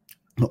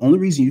 The only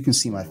reason you can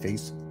see my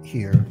face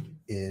here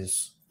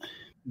is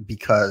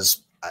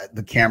because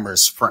the camera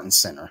is front and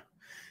center.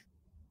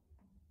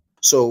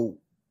 So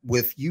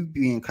with you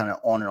being kind of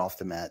on and off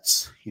the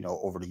mats,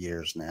 over the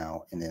years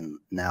now, and then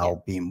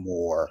now being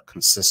more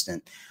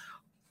consistent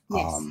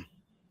in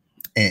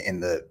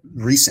the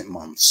recent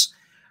months,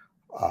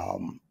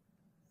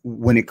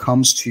 when it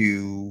comes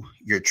to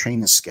your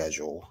training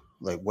schedule,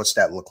 like what's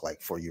that look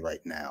like for you right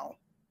now?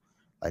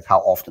 Like how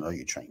often are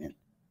you training?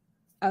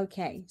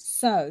 Okay,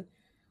 so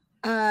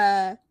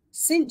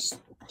since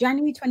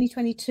January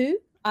 2022,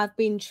 I've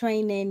been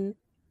training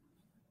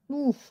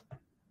 4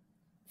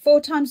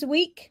 times a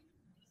week,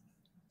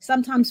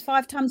 sometimes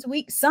 5 times a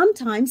week,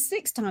 sometimes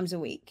 6 times a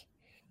week.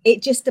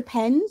 It just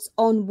depends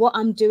on what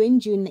I'm doing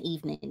during the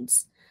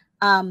evenings.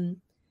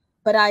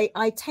 But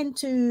I tend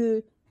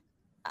to,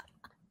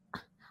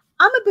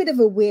 I'm a bit of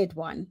a weird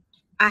one.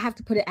 I have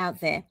to put it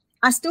out there.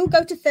 I still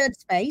go to Third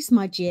Space,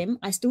 my gym.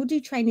 I still do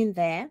training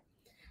there.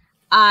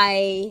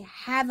 I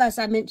have, as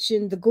I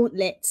mentioned, the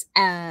Gauntlet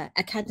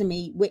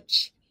Academy,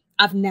 which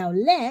I've now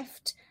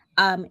left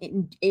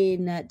in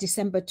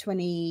December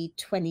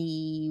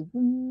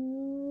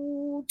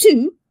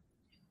 2022.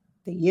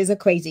 The years are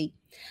crazy.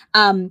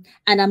 And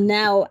I'm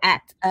now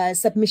at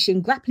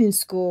Submission Grappling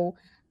School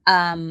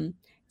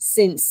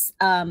since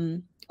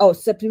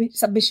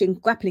Submission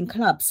Grappling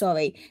Club,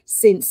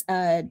 since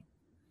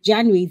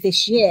January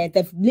this year.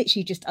 They've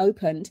literally just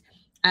opened,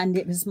 and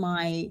it was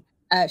my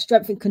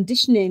strength and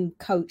conditioning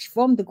coach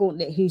from the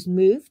Gauntlet who's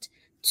moved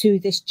to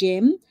this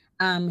gym.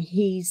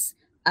 He's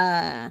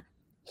partnered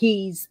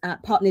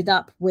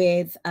up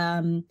with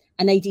an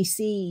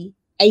ADCC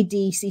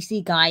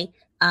guy,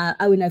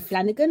 Owen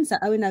O'Flanagan. So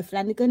Owen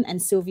O'Flanagan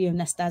and Silvio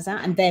Nastaza,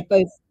 and they're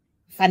both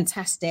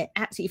fantastic,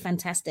 absolutely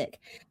fantastic.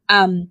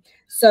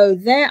 So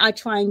there I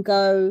try and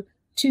go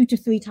 2 to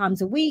 3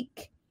 times a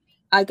week.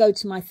 I go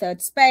to my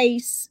Third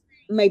Space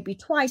maybe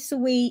twice a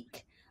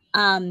week.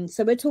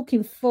 So we're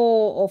talking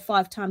 4 or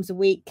 5 times a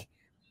week.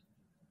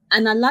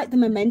 And I like the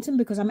momentum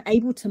because I'm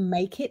able to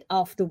make it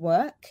after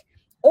work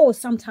or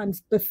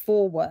sometimes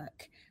before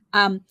work.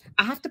 I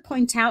have to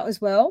point out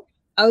as well,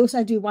 I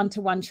also do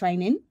one-to-one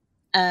training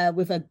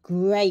with a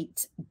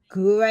great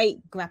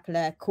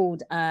grappler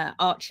called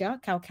Archer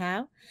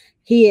Cao.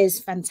 He is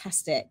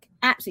fantastic,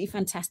 absolutely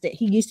fantastic.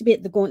 He used to be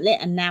at the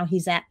Gauntlet and now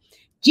he's at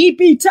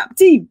GB Top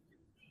Team.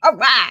 All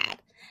right.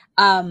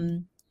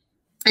 And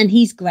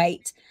he's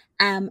great.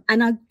 And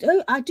I do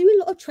a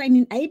lot of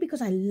training, A,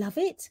 because I love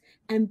it,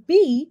 and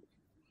B,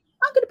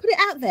 I'm going to put it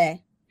out there.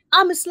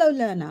 I'm a slow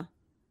learner.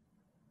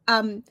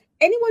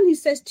 Anyone who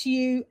says to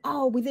you,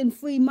 oh, within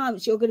 3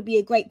 months, you're going to be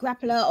a great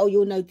grappler, or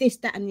you'll know this,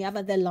 that, and the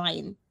other, they're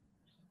lying.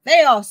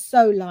 They are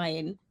so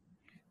lying.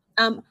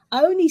 I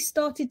only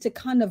started to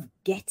kind of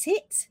get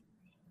it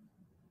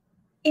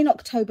in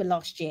October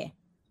last year.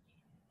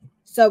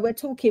 So we're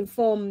talking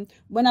from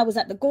when I was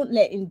at the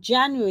Gauntlet in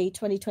January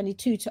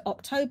 2022 to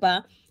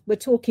October, we're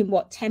talking,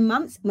 10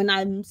 months when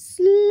I'm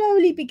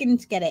slowly beginning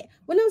to get it.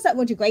 When I was at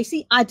Roger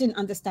Gracie, I didn't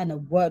understand a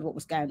word what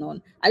was going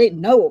on. I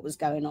didn't know what was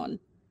going on.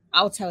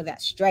 I'll tell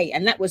that straight.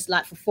 And that was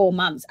like for 4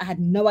 months. I had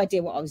no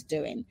idea what I was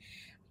doing.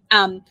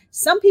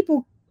 Some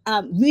people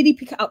really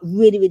pick it up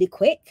really, really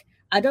quick.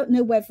 I don't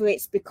know whether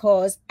it's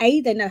because,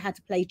 A, they know how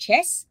to play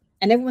chess.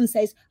 And everyone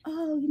says,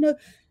 oh,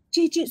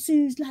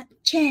 jiu-jitsu's like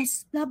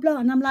chess, blah, blah.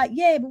 And I'm like,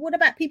 yeah, but what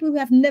about people who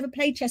have never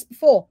played chess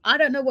before? I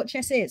don't know what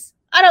chess is.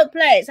 I don't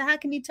play it. So how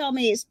can you tell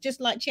me it's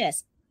just like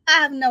chess? I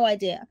have no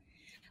idea.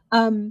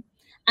 And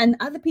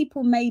other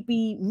people may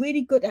be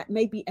really good at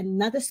maybe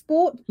another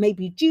sport,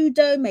 maybe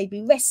judo,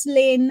 maybe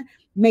wrestling,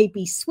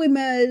 maybe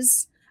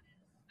swimmers,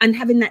 and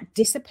having that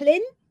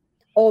discipline,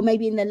 or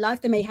maybe in their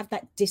life, they may have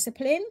that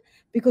discipline,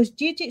 because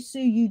jiu-jitsu,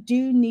 you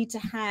do need to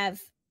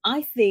have,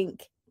 I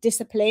think,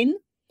 discipline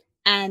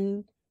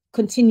and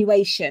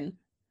continuation.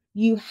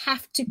 You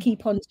have to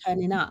keep on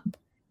turning up.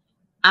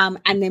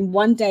 And then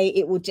one day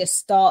it will just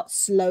start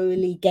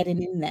slowly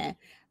getting in there.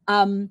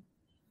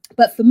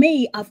 But for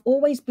me, I've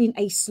always been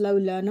a slow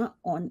learner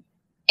on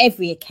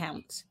every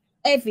account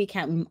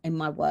in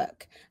my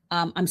work.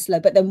 I'm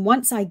slow, but then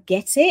once I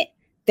get it,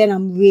 then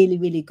I'm really,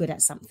 really good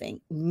at something,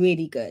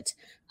 really good.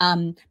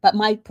 But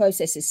my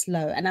process is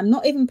slow, and I'm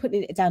not even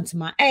putting it down to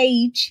my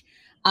age.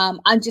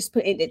 I'm just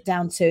putting it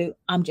down to,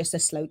 I'm just a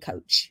slow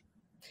coach.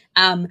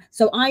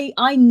 So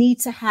I need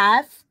to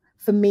have,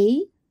 for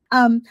me,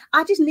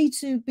 I just need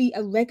to be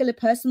a regular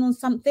person on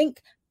something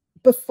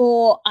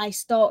before I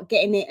start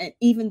getting it. And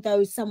even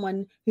though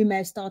someone who may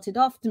have started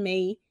after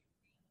me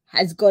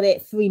has got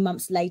it 3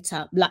 months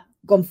later, like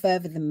gone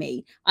further than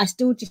me, I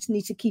still just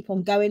need to keep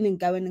on going and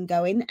going and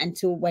going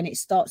until when it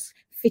starts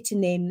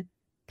fitting in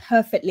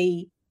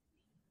perfectly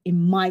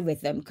in my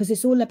rhythm, because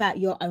it's all about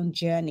your own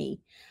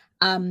journey.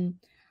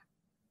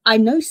 I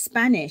know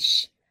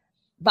Spanish,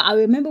 but I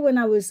remember when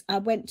I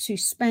went to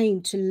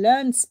Spain to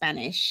learn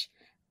Spanish,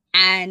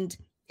 and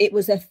it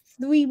was a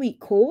 3-week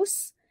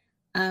course.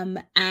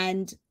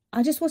 And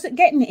I just wasn't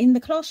getting it in the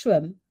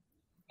classroom.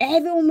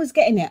 Everyone was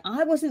getting it.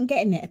 I wasn't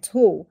getting it at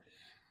all.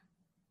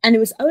 And it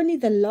was only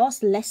the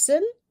last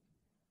lesson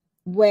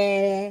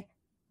where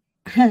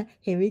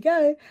here we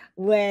go,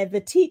 where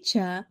the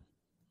teacher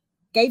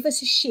gave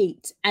us a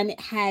sheet and it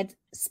had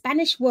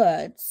Spanish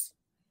words,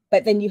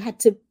 but then you had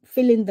to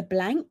fill in the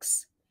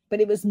blanks,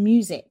 but it was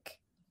music.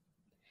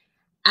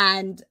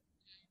 And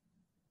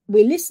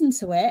we listened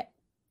to it.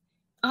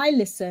 I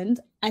listened,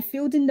 I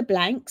filled in the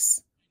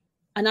blanks,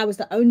 and I was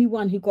the only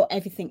one who got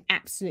everything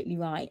absolutely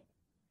right.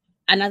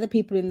 And other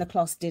people in the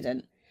class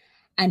didn't.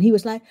 And he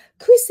was like,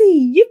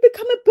 Chrissy, you've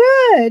become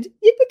a bird.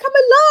 You've become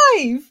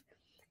alive.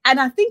 And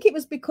I think it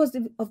was because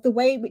of the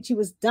way in which it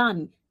was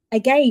done.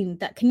 Again,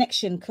 that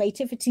connection,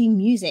 creativity,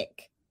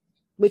 music,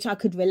 which I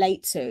could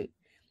relate to.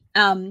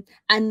 And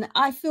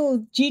I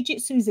feel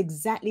jiu-jitsu is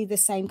exactly the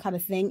same kind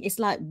of thing. It's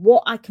like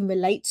what I can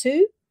relate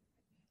to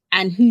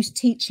and who's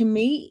teaching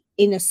me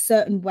in a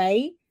certain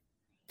way.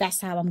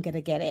 That's how I'm going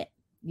to get it,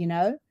 you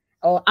know,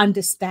 or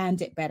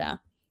understand it better.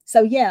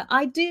 So yeah,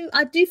 I do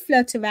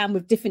flirt around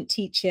with different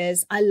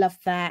teachers. I love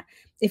that.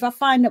 If I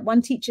find that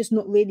one teacher's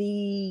not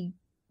really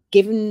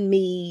giving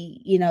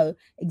me, you know,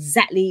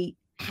 exactly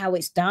how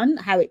it's done,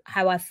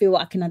 how I feel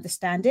I can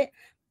understand it,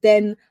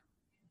 then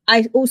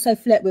I also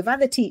flirt with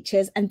other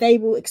teachers and they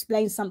will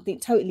explain something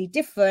totally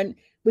different,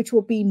 which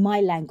will be my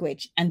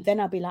language. And then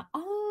I'll be like,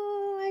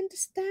 oh, I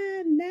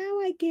understand. Now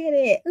I get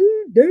it.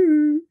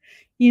 Ooh,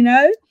 you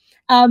know?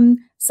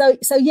 So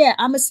yeah,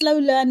 I'm a slow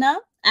learner,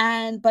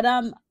 but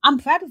I'm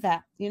proud of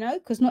that, you know,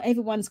 because not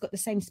everyone's got the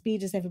same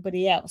speed as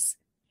everybody else.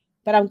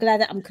 But I'm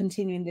glad that I'm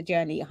continuing the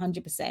journey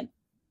 100%.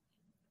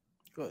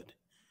 Good.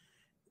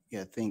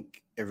 Yeah, I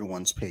think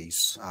everyone's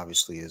pace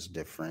obviously is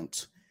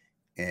different.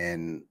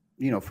 And,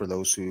 you know, for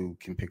those who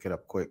can pick it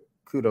up quick,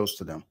 kudos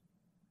to them.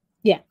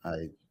 Yeah.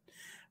 I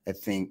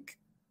think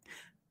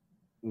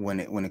when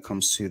it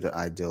comes to the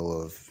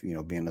ideal of, you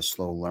know, being a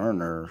slow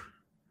learner,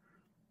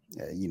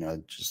 you know,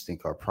 I just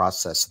think our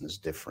processing is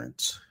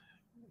different,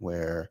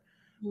 where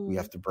we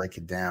have to break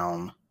it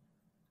down.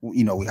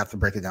 You know, we have to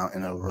break it down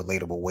in a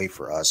relatable way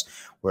for us.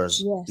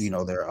 Whereas, Yes. you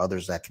know, there are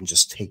others that can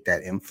just take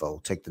that info,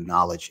 take the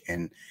knowledge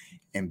and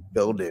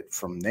build it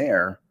from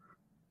there.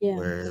 Yeah.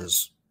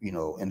 Whereas, you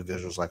know,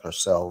 individuals like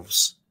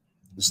ourselves,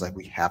 it's like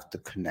we have to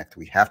connect.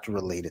 We have to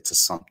relate it to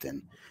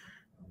something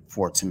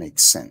for it to make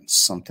sense,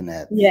 something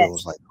that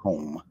feels like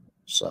home.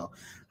 So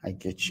I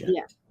get you.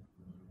 Yeah.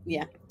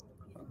 Yeah.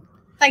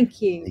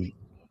 Thank you.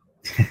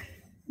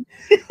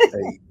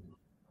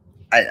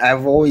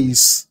 I've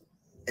always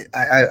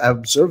I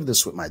observed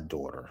this with my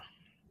daughter,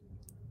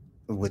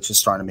 which is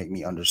starting to make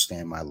me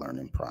understand my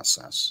learning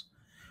process.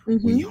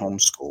 Mm-hmm. We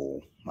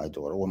homeschool my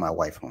daughter. Well, my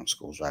wife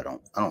homeschools. I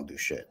don't do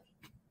shit.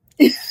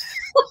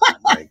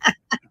 Like,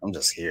 I'm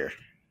just here.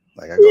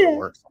 Like I go to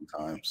work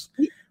sometimes.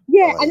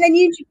 Yeah, like, and then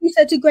you introduce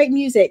her to great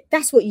music.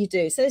 That's what you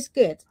do. So it's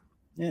good.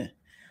 Yeah.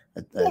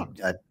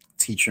 I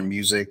teach her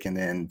music and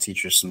then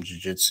teach her some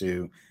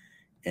jiu-jitsu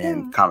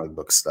and comic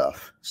book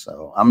stuff.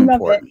 So I'm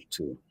important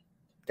too.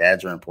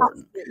 Dads are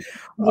important.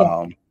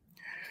 Yeah.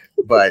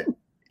 But,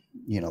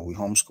 you know, we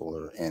homeschool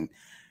her, and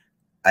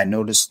I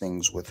notice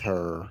things with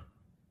her.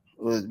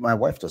 My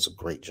wife does a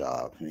great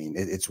job. I mean,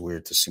 it's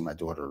weird to see my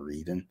daughter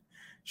reading.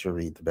 She'll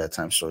read the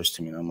bedtime stories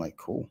to me, and I'm like,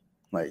 cool.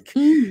 Like,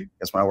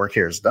 guess my work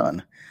here is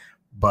done.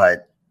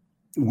 But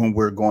when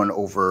we're going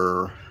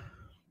over,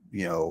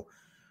 you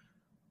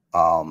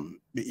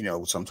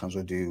know, sometimes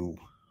we'll do,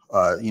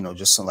 you know,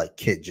 just some like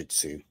kid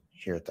jitsu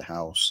here at the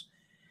house.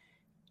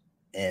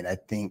 And I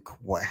think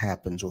what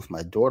happens with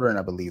my daughter, and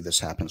I believe this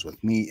happens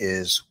with me,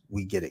 is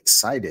we get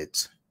excited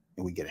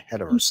and we get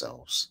ahead of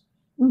ourselves.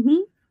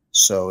 Mm-hmm.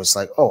 So it's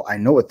like, oh, I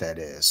know what that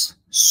is.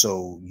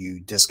 So you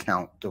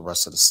discount the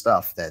rest of the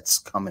stuff that's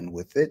coming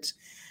with it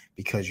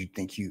because you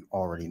think you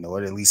already know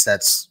it. At least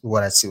that's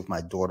what I see with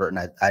my daughter. And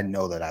I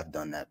know that I've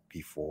done that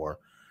before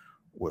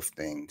with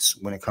things.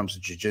 When it comes to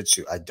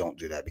jiu-jitsu, I don't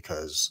do that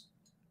because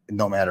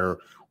no matter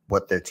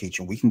what they're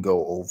teaching, we can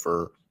go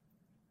over.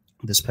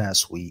 This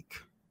past week,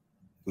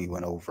 we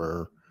went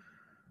over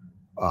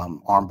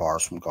arm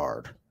bars from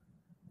guard.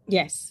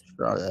 Yes.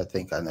 I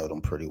think I know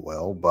them pretty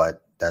well,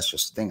 but that's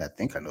just the thing. I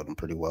think I know them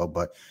pretty well,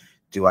 but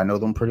do I know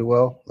them pretty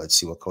well? Let's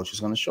see what coach is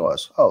going to show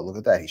us. Oh, look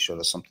at that. He showed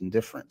us something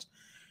different.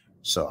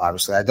 So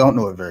obviously I don't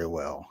know it very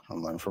well.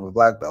 I'm learning from a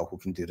black belt who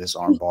can do this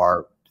arm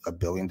bar a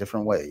billion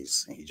different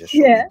ways. And he just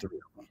showed me 3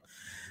 of them.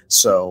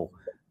 So,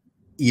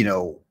 you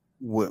know,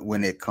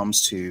 when it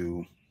comes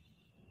to,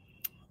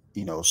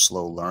 you know,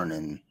 slow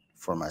learning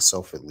for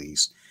myself, at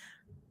least,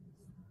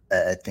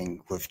 I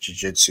think with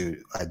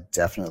jiu-jitsu, I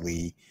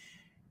definitely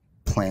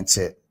plant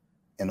it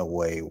in a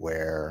way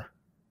where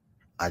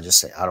I just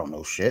say, I don't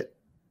know shit.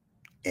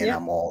 And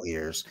I'm all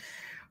ears.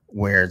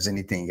 Whereas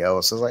anything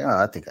else is like, oh,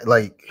 I think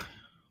like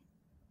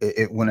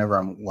it whenever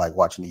I'm like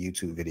watching a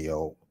YouTube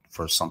video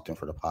for something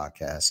for the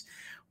podcast,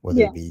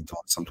 whether it be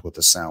doing something with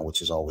the sound,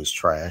 which is always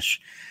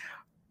trash.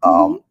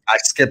 I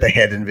skip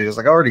ahead in videos.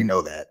 Like, I already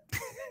know that.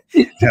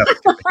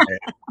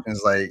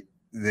 It's like,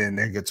 then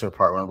they get to a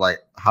part where I'm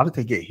like, how did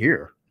they get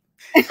here?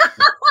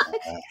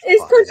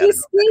 It's because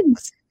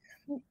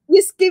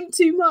you skim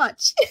too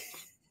much.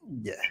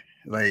 Yeah.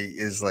 Like,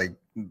 it's like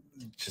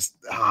just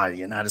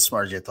you're not as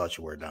smart as you thought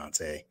you were,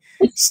 Dante.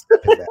 Step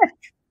it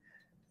back.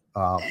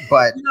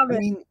 But Love I it.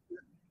 mean,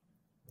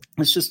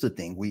 it's just the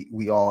thing.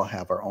 We all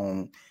have our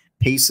own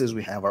paces.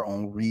 We have our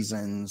own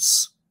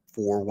reasons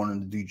for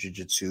wanting to do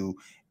jujitsu,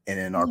 and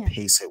in our Yeah.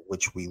 pace at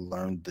which we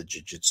learned the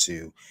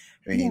jujitsu.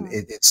 I mean,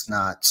 Yeah. it's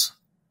not,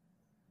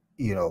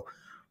 you know,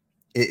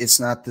 it's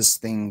not this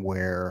thing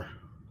where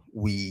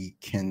we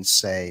can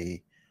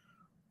say,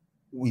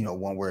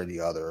 one way or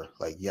the other,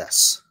 like,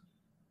 yes,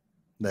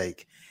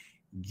 like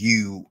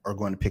you are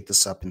going to pick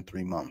this up in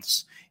 3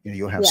 months.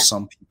 You'll have Yeah.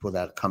 some people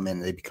that come in,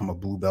 they become a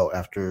blue belt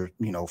after,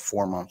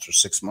 4 months or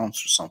 6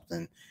 months or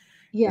something.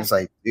 Yeah. It's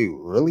like, dude,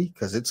 really?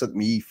 Because it took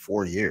me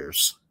 4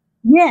 years.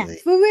 Yeah. Like,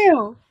 For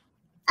real.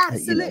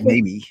 Absolutely.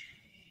 maybe,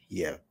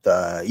 yeah,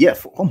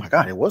 oh my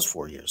God, it was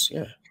 4 years.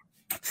 Yeah,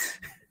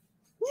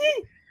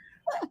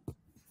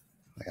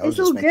 like I was It's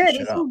just all making good.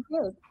 shit It's up. all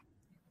good.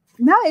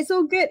 No, it's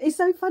all good. It's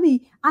so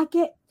funny. I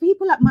get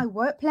people at my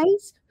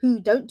workplace who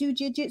don't do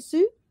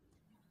jiu-jitsu,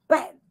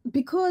 but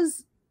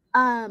because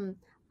um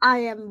I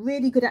am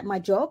really good at my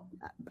job,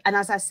 and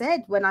as I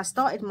said, when I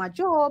started my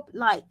job,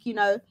 like,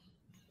 it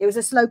was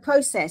a slow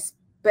process,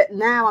 but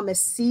now I'm a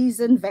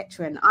seasoned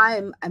veteran. I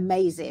am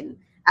amazing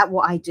at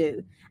what I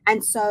do.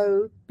 And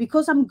so,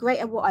 because I'm great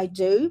at what I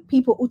do,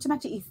 people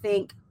automatically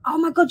think, oh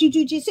my God, you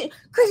do jiu-jitsu.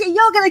 Chrissy,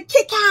 you're going to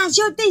kick ass.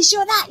 You're this,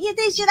 you're that, you're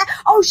this, you're that.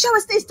 Oh, show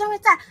us this, show us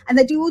that. And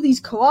they do all these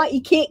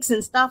karate kicks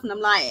and stuff. And I'm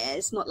like,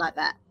 it's not like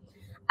that.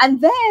 And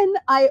then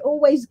I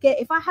always get,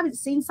 if I haven't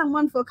seen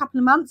someone for a couple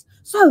of months,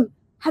 so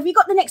have you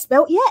got the next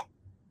belt yet?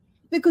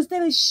 Because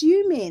they're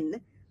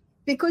assuming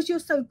because you're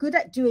so good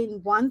at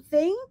doing one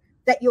thing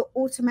that you're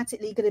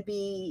automatically going to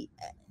be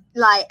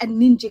like a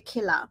ninja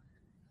killer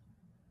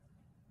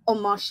on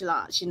martial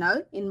arts,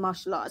 in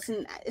martial arts.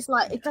 And it's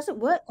like, it doesn't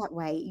work that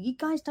way. You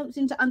guys don't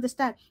seem to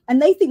understand.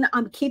 And they think that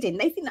I'm kidding.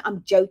 They think that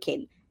I'm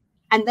joking.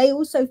 And they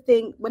also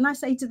think when I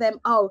say to them,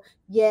 oh,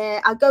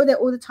 yeah, I go there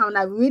all the time and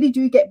I really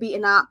do get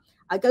beaten up.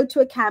 I go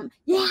to a camp.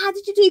 Yeah, how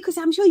did you do? Because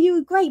I'm sure you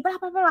were great. Blah,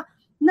 blah, blah, blah.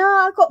 No,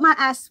 I got my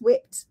ass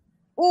whipped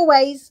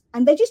always.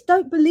 And they just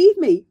don't believe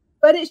me.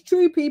 But it's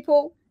true,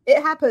 people.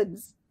 It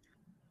happens.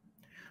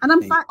 And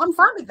I'm fine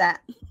with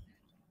that.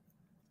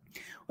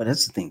 Well,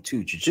 that's the thing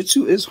too.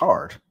 Jiu-jitsu is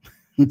hard.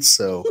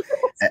 So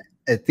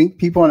I think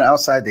people on the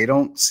outside, they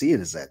don't see it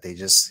as that. They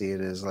just see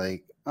it as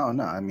like, oh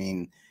no, I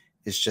mean,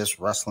 it's just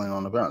wrestling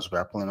on the ground, it's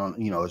grappling on,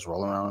 it's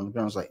rolling around on the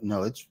ground. It's like,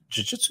 no, it's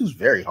jiu-jitsu is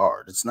very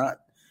hard. It's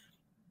not,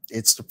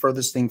 it's the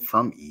furthest thing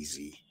from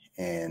easy.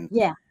 And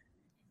Yeah.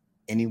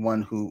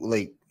 anyone who,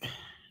 like,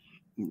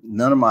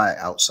 none of my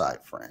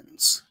outside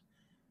friends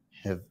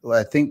have, well,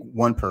 I think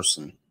one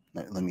person,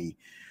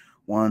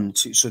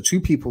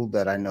 two people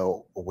that I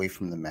know away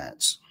from the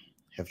mats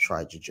have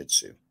tried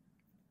jiu-jitsu.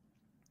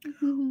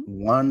 Mm-hmm.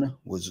 One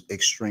was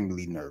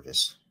extremely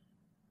nervous.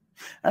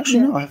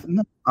 Actually,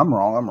 no, I'm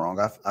wrong.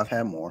 I've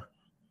had more,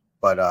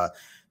 but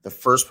the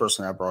first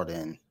person I brought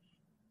in,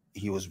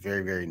 he was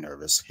very, very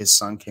nervous. His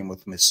son came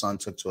with him. His son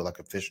took to it like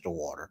a fish to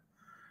water.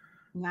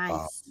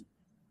 Nice.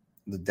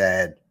 The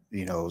dad,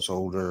 is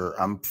older.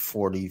 I'm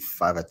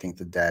 45. I think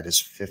the dad is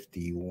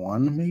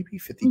 51, maybe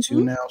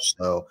 52 now.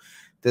 So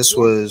this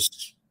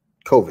was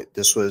COVID.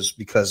 This was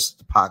because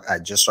I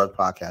just started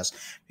podcast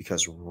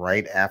because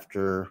right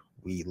after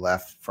we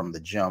left from the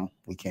gym,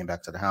 we came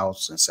back to the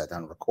house and sat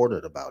down and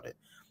recorded about it.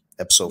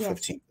 Episode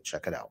 15.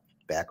 Check it out.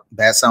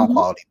 Bad sound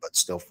quality, but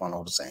still fun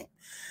all the same.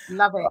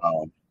 Love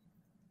it.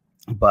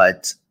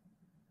 But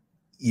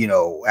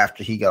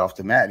after he got off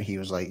the mat, he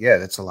was like, yeah,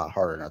 that's a lot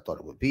harder than I thought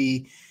it would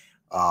be.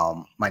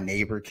 My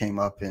neighbor came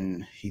up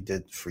and he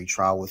did free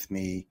trial with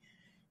me.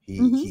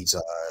 He's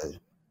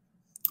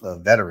a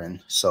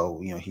veteran,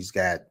 so he's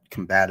got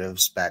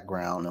combatives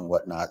background and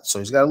whatnot, so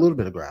he's got a little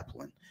bit of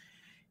grappling.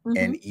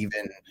 And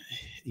even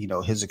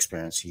his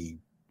experience, he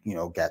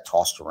got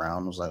tossed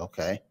around. Was like,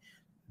 okay,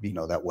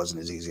 that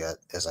wasn't as easy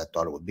as I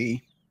thought it would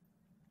be.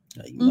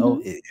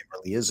 It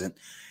really isn't.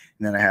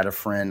 And then I had a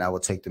friend, I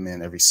would take them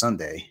in every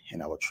Sunday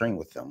and I would train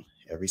with them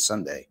every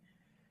Sunday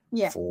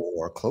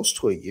for close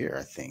to a year,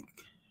 I think.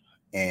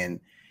 And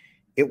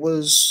it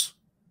was,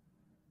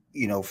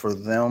 for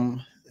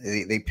them,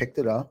 they picked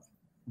it up,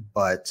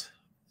 but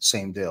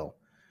same deal.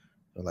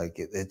 Like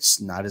it's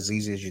not as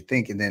easy as you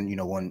think. And then,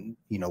 when,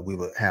 we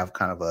would have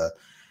kind of a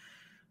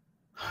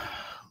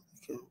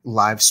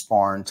live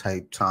sparring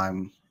type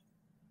time,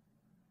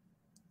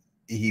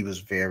 he was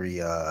very,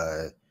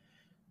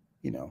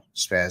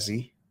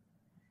 spazzy.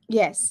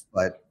 Yes.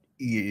 But,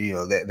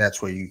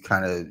 that's where you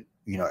kind of,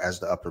 as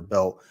the upper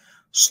belt,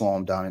 slow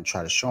him down and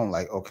try to show him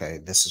like, okay,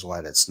 this is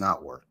why that's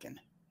not working.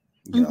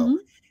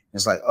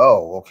 It's like,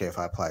 oh, okay, if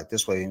I apply it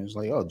this way, and it's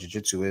like, oh,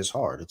 jiu-jitsu is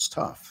hard. It's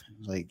tough.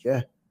 It's like,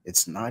 yeah,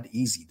 it's not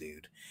easy,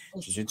 dude.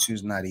 Jiu-jitsu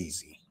is not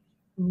easy.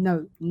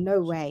 No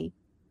way.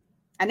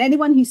 And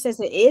anyone who says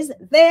it is,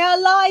 they are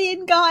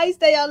lying, guys.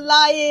 They are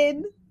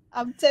lying.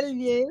 I'm telling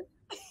you.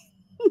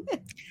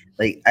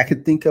 Like, I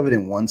could think of it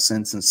in one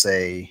sense and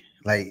say,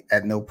 like,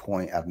 at no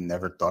point I've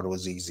never thought it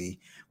was easy.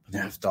 But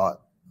then I've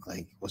thought,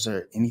 like, was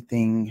there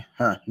anything?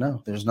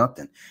 No, there's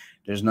nothing.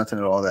 There's nothing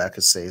at all that I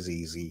could say is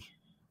easy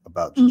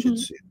about Hmm.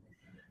 jujitsu.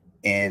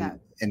 And No.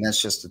 and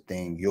that's just the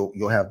thing.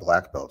 You'll have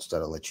black belts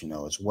that'll let you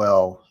know as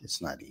well.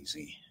 It's not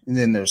easy. And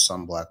then there's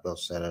some black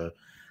belts that are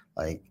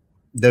like,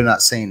 they're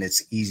not saying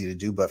it's easy to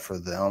do, but for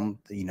them,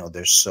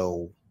 they're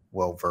so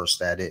well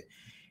versed at it.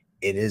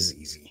 It is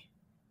easy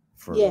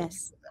for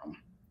Yes. them.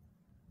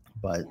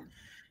 But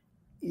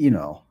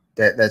Yeah.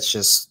 that's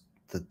just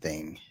the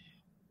thing.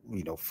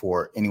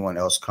 For anyone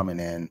else coming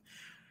in,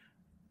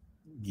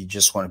 you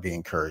just want to be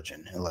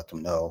encouraging and let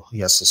them know,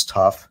 yes, it's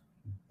tough,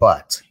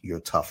 but you're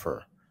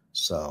tougher.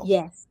 So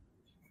Yes.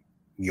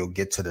 you'll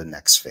get to the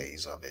next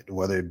phase of it,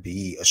 whether it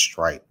be a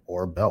stripe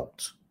or a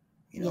belt,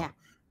 you know, Yeah.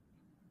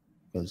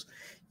 because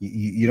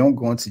you don't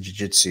go into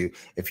jujitsu.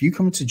 If you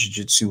come into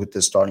jujitsu with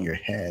this thought in your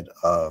head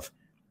of,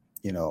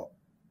 you know,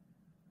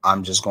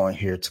 I'm just going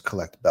here to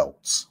collect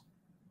belts,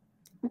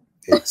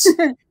 it's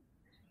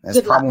that's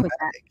Good luck with that.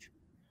 problematic.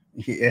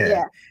 Yeah.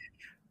 Yeah.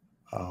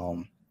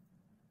 Um,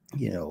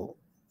 you know,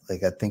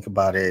 like I think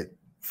about it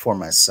for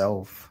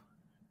myself.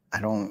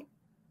 I don't,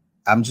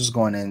 I'm just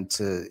going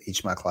into each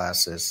of my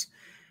classes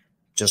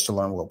just to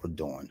learn what we're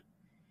doing.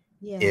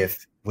 Yeah.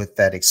 If with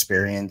that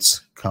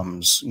experience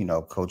comes,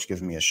 coach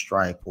giving me a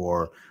stripe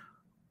or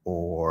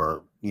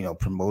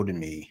promoting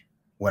me.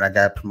 When I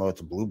got promoted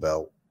to blue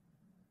belt,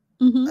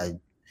 Hmm. I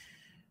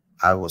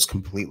I was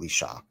completely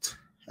shocked.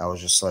 I was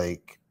just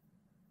like,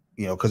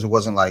 because it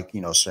wasn't like,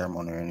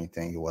 ceremony or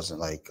anything. It wasn't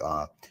like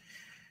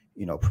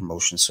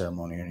promotion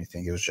ceremony or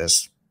anything. It was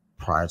just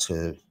prior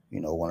to,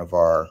 one of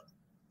our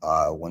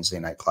Wednesday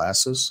night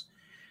classes.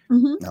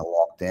 Hmm. And I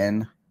walked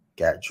in,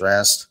 got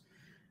dressed,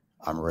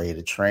 I'm ready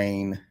to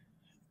train.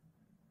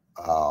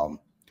 Um,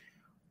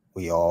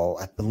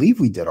 I believe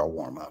we did our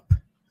warm up.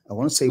 I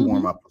want to say Hmm.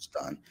 warm up was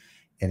done.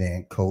 And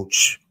then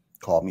coach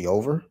called me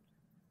over,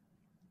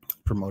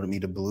 promoted me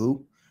to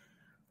blue.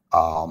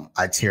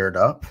 I teared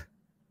up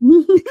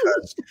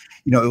because,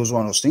 it was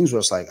one of those things where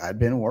it's like, I'd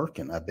been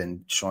working, I've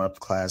been showing up to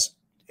class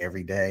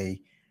every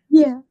day.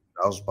 Yeah.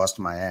 I was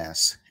busting my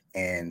ass.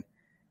 And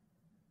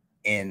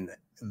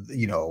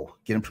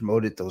getting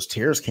promoted, those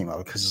tears came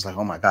out because it's like,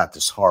 oh my God,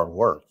 this hard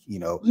work,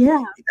 Yeah.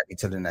 it got me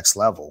to the next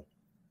level.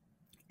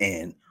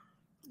 And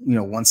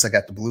once I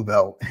got the blue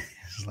belt,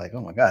 it's like,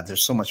 oh my God,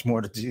 there's so much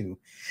more to do.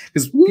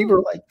 Because people Yeah.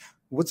 are like,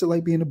 what's it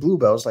like being a blue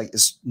belt? It's like,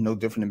 it's no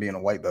different than being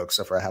a white belt,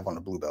 except for I have on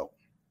a blue belt.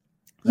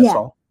 That's Yeah.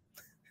 all.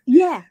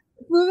 Yeah.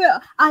 For real.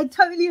 I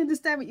totally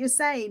understand what you're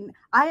saying.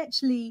 I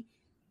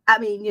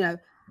mean,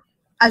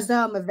 as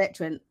though I'm a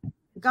veteran,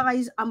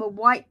 guys, I'm a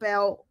white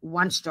belt,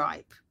 one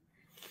stripe.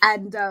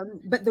 And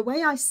but the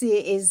way I see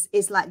it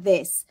is like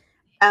this,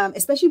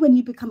 especially when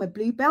you become a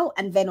blue belt,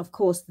 and then of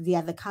course the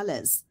other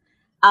colors.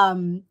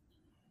 Um,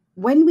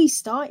 when we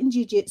start in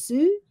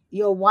jiu-jitsu,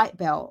 you're a white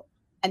belt,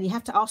 and you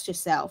have to ask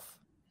yourself,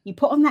 you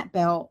put on that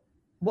belt,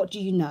 what do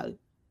you know?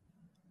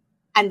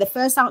 And the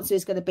first answer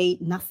is going to be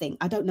nothing.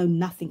 I don't know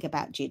nothing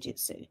about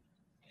jiu-jitsu.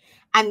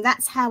 And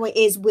that's how it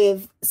is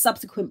with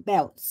subsequent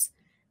belts.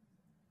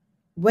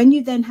 When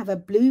you then have a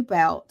blue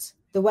belt,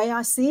 the way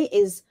I see it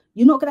is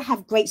you're not going to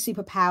have great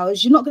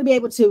superpowers. You're not going to be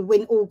able to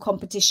win all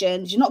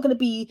competitions. You're not going to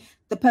be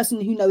the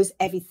person who knows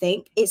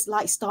everything. It's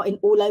like starting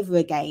all over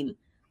again.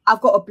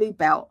 I've got a blue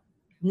belt.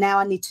 Now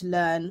I need to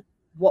learn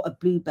what a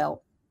blue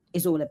belt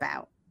is all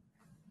about.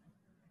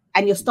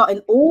 And you're starting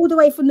all the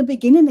way from the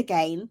beginning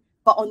again,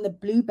 but on the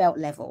blue belt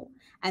level.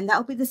 And that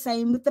will be the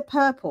same with the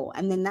purple.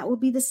 And then that will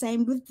be the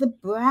same with the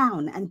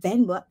brown. And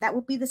then what that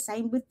will be the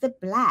same with the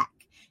black,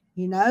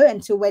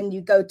 until when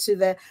you go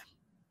to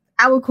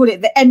I would call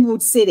it the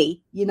Emerald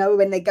City,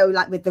 when they go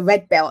like with the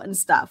red belt and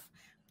stuff.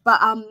 But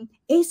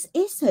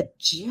it's a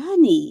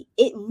journey.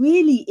 It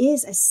really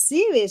is a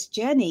serious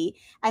journey.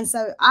 And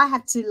so I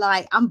have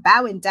to I'm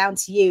bowing down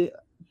to you.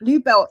 Blue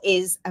belt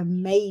is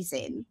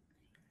amazing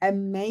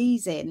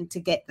to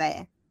get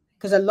there,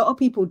 because a lot of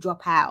people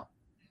drop out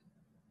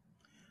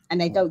and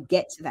they Well, don't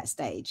get to that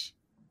stage.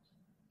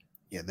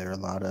 yeah, there are a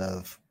lot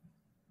of,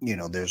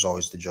 there's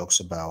always the jokes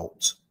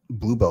about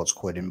blue belts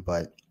quitting,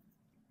 but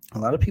a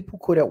lot of people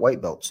quit at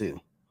white belt too.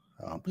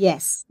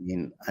 Yes.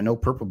 I know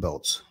purple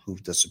belts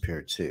who've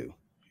disappeared too.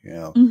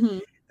 Hmm.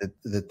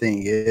 The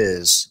thing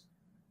is,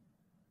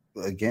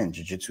 again,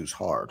 jujitsu is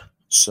hard.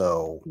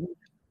 So,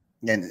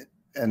 and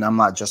I'm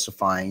not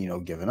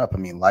justifying, giving up. I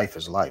mean, life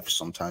is life.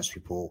 Sometimes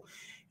people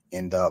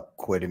end up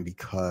quitting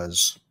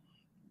because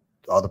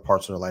other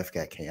parts of their life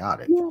got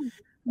chaotic. Yeah.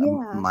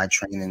 Yeah. My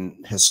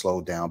training has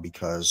slowed down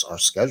because our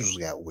schedules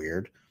got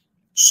weird.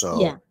 Yeah.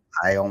 So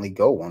I only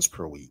go once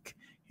per week.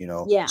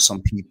 Yeah.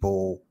 Some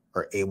people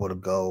are able to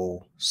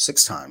go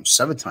 6 times,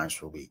 7 times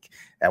per week.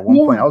 At one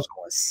point, Yeah. I was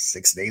going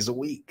 6 days a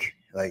week.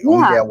 Like,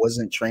 only day Yeah. I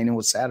wasn't training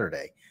was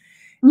Saturday.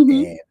 Hmm.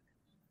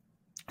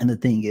 And the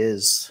thing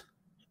is,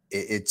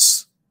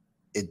 it's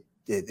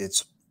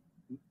it's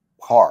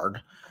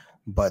hard,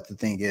 but the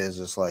thing is,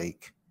 it's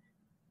like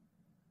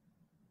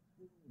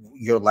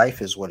your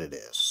life is what it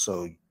is.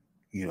 So,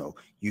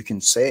 you can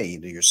say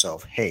to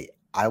yourself, hey,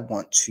 I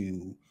want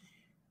to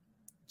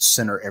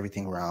center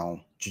everything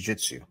around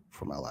jujitsu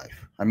for my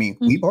life. I mean,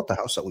 we Hmm. bought the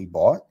house that we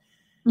bought.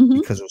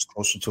 Mhm. because it was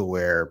closer to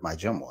where my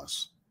gym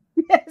was.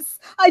 Yes,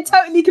 I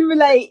totally can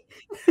relate.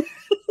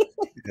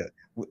 Yeah.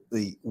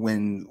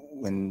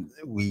 When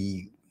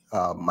we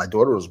my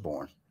daughter was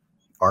born,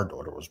 our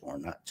daughter was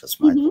born, not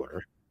just my Mhm, daughter.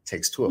 It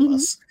takes two of mhm.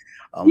 us.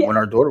 Yeah. When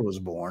our daughter was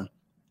born,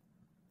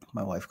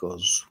 my wife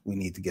goes, "We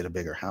need to get a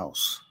bigger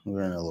house." We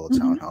were in a little Mhm.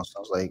 townhouse. I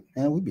was like,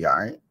 "Man, we'll be all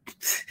right.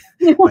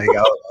 Yeah. Like,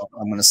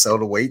 I'm going to sell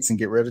the weights and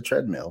get rid of the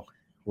treadmill.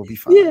 We'll be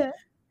fine." Yeah.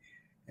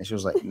 And she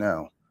was like,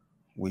 "No,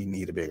 we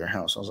need a bigger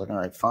house." I was like, "All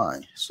right,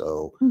 fine."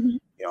 So, Mhm.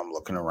 I'm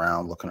looking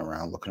around, looking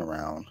around, looking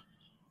around.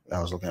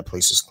 I was looking at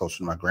places closer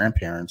to my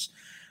grandparents,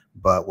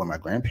 but where my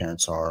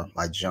grandparents are,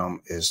 my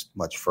gym is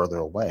much further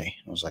away.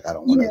 I was like, I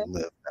don't want to Yeah.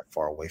 live that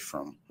far away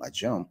from my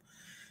gym.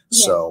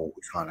 Yeah. So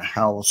we found a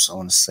house. I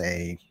want to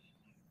say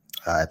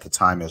at the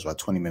time it was about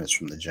 20 minutes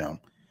from the gym.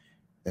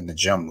 Then the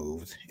gym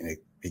moved and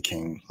it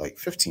became like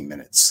 15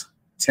 minutes,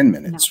 10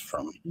 minutes Nice.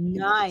 from, the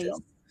Nice.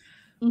 gym.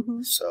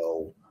 Mhm.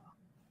 So,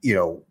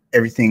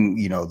 everything,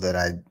 that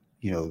I,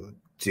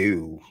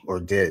 do or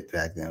did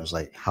back then, I was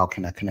like, how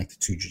can I connect it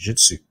to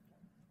jujitsu?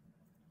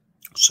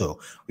 So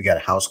we got a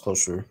house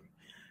closer.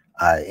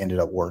 I ended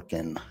up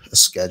working a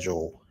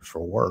schedule for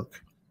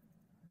work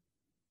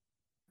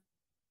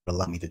that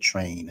allowed me to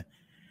train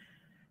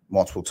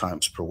multiple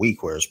times per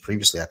week, whereas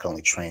previously I could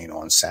only train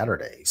on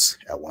Saturdays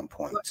at one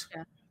point.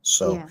 Gotcha.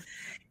 So, Yeah.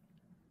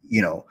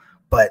 you know,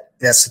 but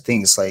that's the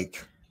thing. It's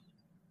like,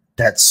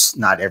 that's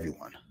not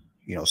everyone.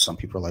 Some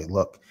people are like,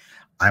 look,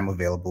 I'm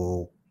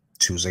available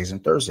Tuesdays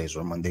and Thursdays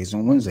or Mondays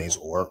and Wednesdays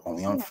or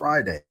only on Yeah.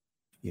 Friday,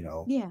 you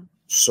know. Yeah.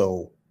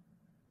 So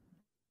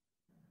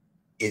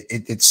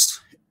it's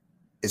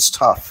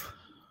tough.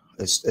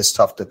 It's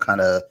tough to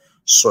kind of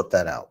sort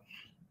that out.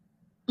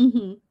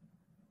 Mhm.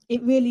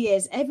 It really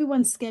is.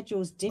 Everyone's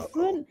schedule is Uh-oh.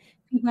 different.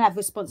 People have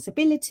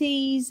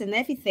responsibilities and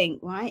everything,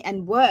 right?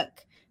 And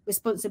work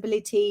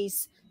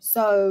responsibilities.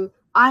 So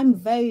I'm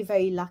very,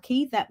 very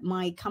lucky that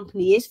my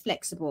company is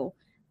flexible.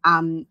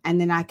 And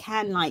then I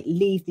can like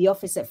leave the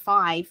office at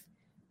 5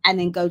 and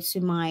then go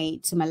to my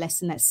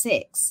lesson at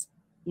 6.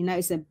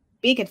 It's a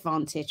big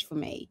advantage for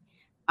me.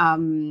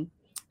 Um,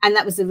 and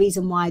that was the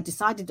reason why I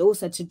decided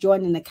also to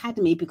join an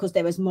academy, because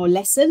there was more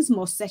lessons,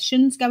 more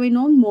sessions going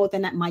on, more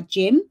than at my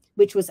gym,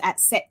 which was at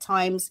set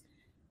times,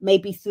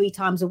 maybe 3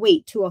 times a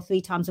week, 2 or 3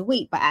 times a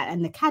week. But at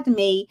an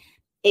academy,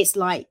 it's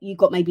like you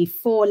got maybe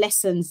 4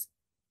 lessons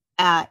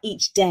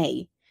each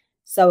day.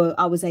 So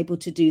I was able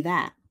to do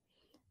that,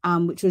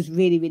 which was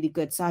really, really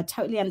good. So I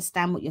totally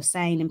understand what you're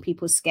saying, and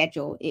people's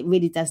schedule. It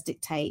really does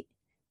dictate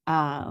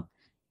uh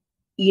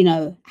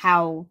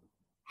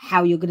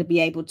how you're going to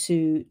be able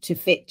to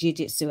fit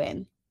jiu-jitsu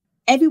in.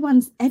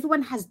 Everyone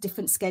has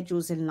different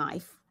schedules in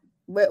life.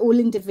 We're all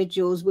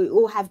individuals. We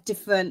all have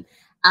different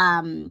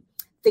um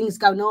things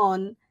going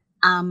on.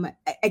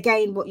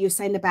 Again, what you're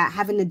saying about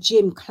having a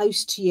gym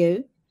close to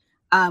you,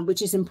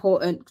 which is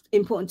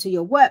important to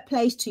your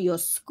workplace, to your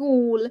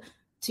school,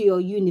 to your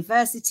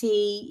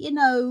university,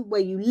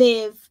 where you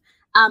live.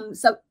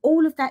 So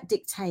all of that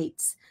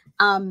dictates.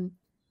 um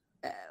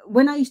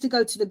when I used to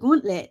go to the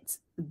Gauntlet,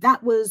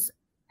 that was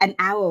an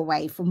hour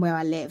away from where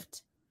I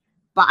lived.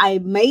 But I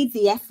made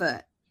the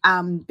effort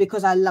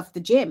because I loved the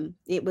gym.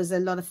 It was a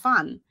lot of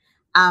fun.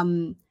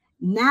 Um,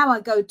 Now I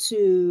go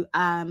to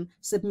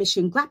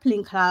Submission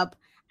Grappling Club,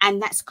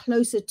 and that's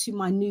closer to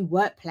my new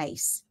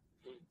workplace.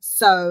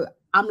 So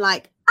I'm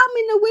like, I'm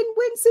in a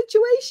win-win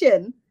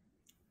situation.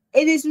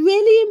 It is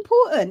really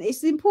important.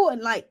 It's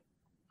important. Like,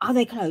 are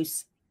they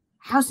close?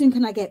 How soon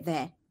can I get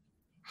there?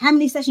 How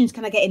many sessions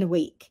can I get in a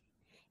week?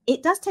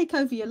 It does take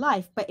over your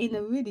life, but in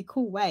a really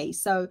cool way.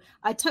 So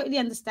I totally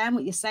understand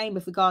what you're saying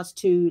with regards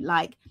to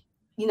like,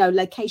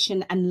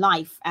 location and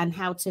life and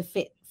how to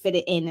fit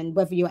it in, and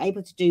whether you're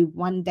able to do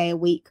 1 day a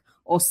week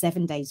or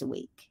 7 days a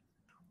week.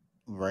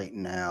 Right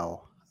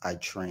now, I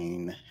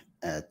train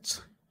at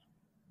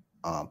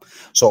Um,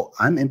 so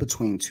I'm in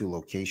between two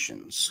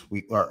locations.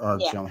 Our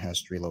Yeah. gym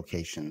has three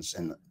locations,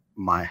 and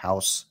my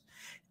house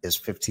is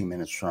 15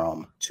 minutes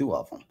from two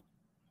of them.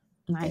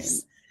 And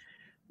Nice.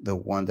 the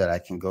one that I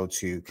can go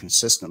to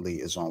consistently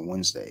is on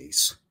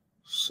Wednesdays,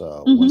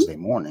 so Hmm. Wednesday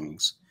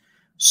mornings.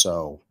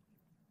 So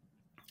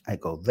I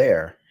go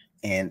there,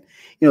 and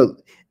you know,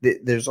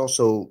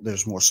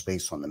 there's more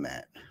space on the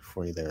mat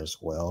for you there as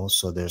well.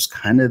 So there's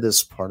kind of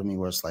this part of me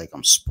where it's like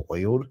I'm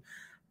spoiled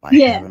by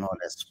Yeah. having all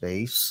that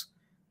space.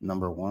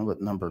 Number one,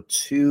 but number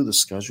two, the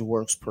schedule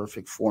works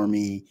perfect for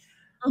me.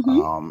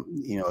 Hmm.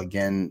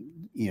 Again,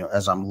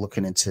 as I'm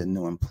looking into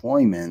new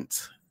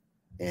employment,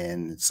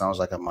 and it sounds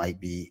like I might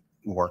be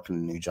working a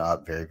new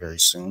job very, very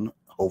soon.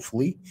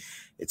 Hopefully,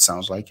 it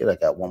sounds like it. I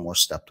got one more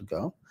step to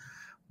go,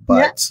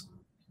 Yeah. but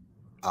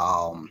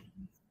um,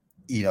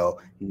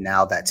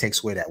 now that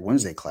takes away that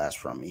Wednesday class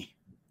from me,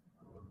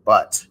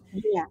 but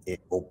Yeah.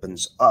 it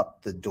opens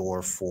up the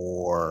door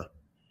for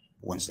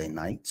Wednesday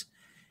night,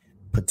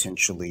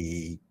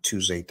 potentially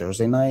Tuesday,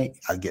 Thursday night.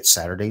 I get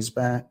Saturdays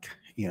back,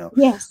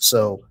 Yes.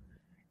 so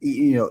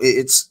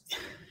it's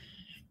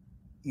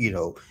you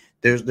know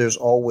there's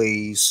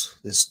always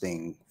this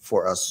thing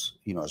for us,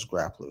 as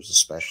grapplers,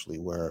 especially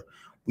where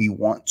we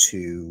want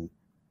to,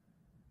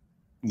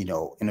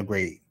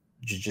 integrate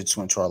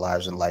jiu-jitsu into our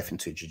lives and life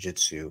into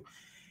jiu-jitsu,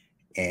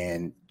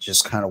 and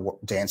just kind of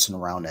dancing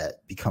around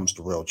that becomes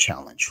the real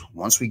challenge.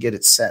 Once we get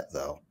it set,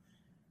 though,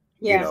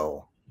 Yeah.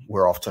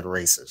 We're off to the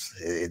races.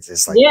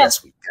 It's like, Yeah.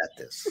 yes, we got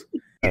this.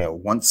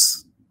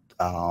 Once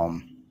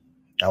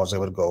I was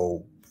able to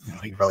go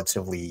like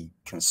relatively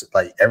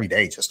like every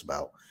day, just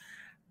about.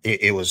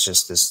 It was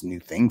just this new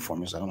thing for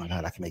me. It's like, oh my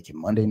God, I can make it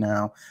Monday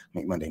now,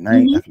 make Monday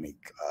night, I can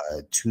make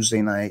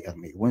Tuesday night, I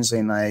can make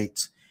Wednesday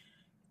night.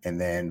 And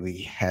then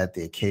we had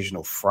the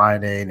occasional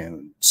Friday, and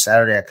then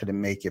Saturday I couldn't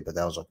make it, but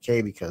that was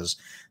okay because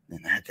then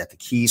I got the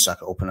key so I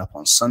could open up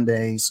on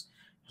Sundays.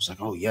 I was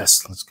like, oh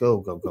yes, let's go,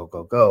 go, go,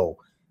 go, go.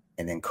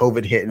 And then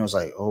COVID hit, and it was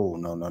like, oh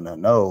no, no, no,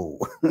 no.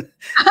 And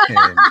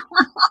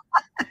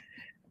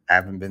I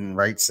haven't been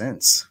right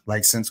since.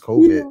 Like since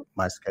COVID,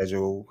 my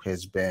schedule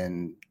has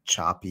been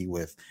choppy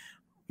with,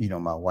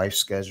 my wife's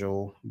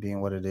schedule being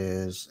what it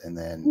is, and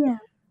then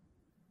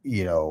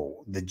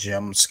the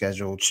gym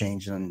schedule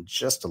changing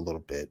just a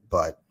little bit,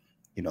 but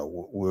we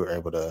were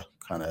able to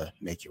kind of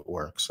make it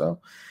work. So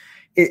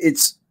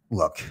it's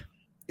look,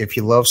 if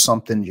you love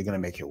something, you're gonna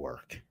make it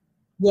work.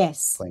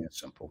 Yes, plain and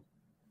simple.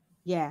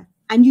 Yeah,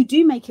 and you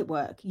do make it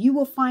work. You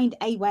will find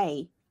a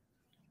way,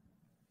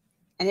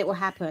 and it will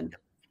happen.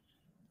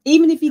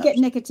 Even if you get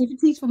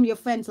negativities from your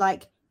friends,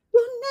 like,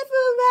 you're never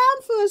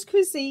around for us,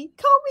 Chrissy.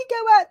 Can't we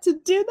go out to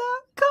dinner?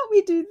 Can't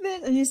we do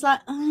this? And it's like,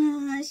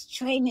 it's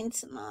training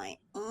tonight.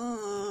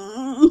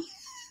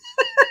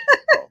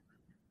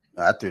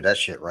 I threw that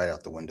shit right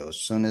out the window as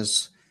soon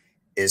as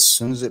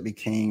it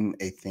became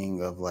a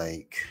thing of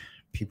like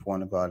people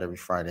want to go out every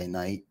Friday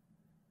night.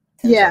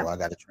 And so I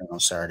got to train on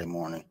Saturday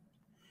morning.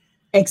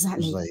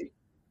 Exactly. It was like,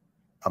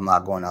 I'm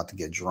not going out to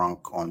get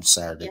drunk on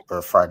Saturday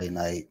or Friday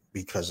night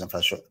because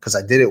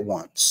I did it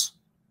once.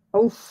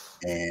 Oof.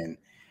 And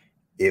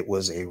it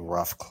was a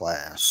rough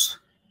class.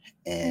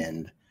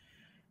 And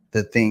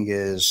the thing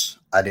is,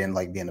 I didn't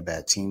like being a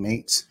bad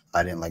teammate.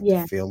 I didn't like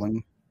the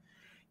feeling.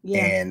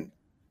 Yeah. And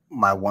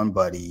my one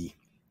buddy,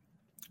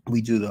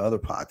 we do the other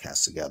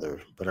podcast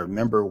together, but I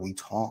remember we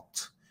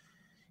talked.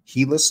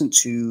 He listened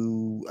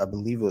to, I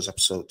believe it was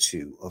episode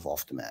 2 of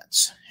Off the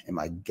Mats. And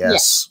my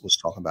guest was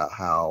talking about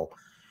how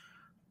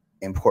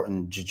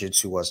important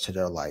jiu-jitsu was to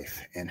their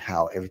life and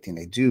how everything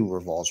they do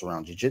revolves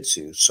around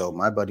jiu-jitsu. So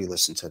my buddy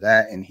listened to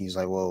that and he's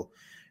like, well,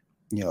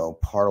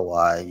 part of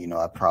why,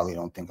 I probably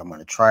don't think I'm going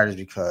to try it is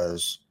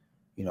because,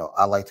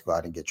 I like to go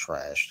out and get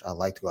trashed. I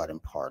like to go out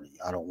and party.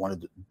 I don't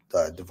want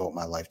to devote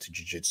my life to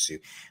jiu-jitsu.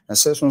 And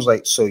so this one's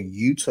like, so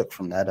you took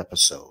from that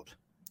episode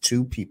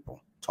 2 people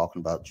talking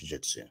about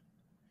jiu-jitsu.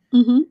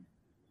 Mm-hmm.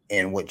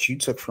 And what you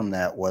took from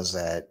that was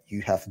that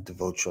you have to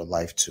devote your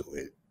life to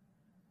it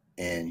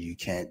and you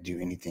can't do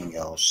anything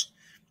else.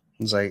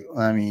 It's like,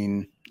 I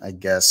mean, I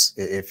guess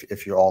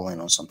if you're all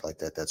in on something like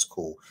that, that's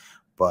cool,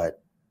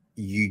 but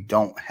you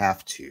don't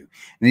have to. And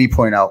then he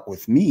pointed out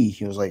with me,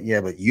 he was like,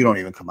 yeah, but you don't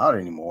even come out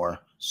anymore.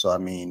 So, I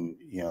mean,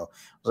 I was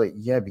like,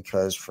 yeah,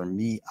 because for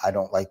me, I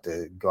don't like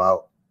to go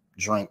out,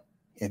 drink,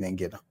 and then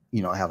get,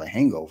 have a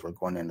hangover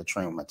going in to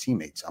train with my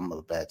teammates. I'm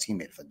a bad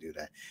teammate if I do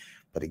that.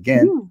 But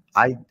again,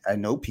 I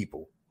know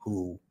people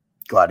who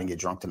go out and get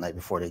drunk the night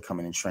before they come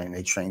in and train.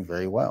 They train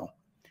very well.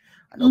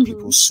 I know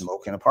people who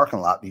smoke in a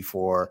parking lot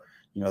before,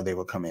 they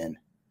would come in.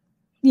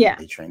 Yeah.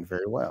 They train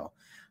very well.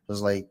 It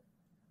was like,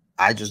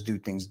 I just do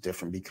things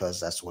different because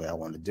that's the way I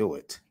want to do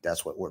it.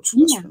 That's what works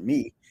best for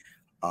me.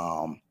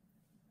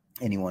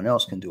 Anyone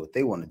else can do what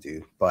they want to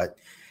do. But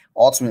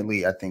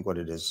ultimately, I think what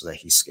it is that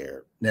he's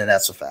scared. Now,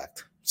 that's a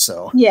fact.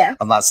 So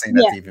I'm not saying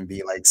that to even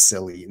be like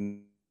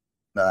silly.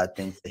 No, I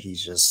think that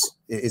he's just,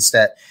 it's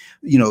that,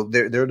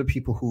 there are the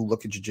people who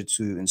look at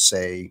jiu-jitsu and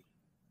say,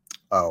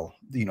 oh,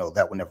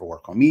 that would never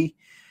work on me.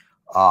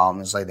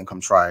 It's like, then come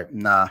try it.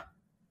 Nah.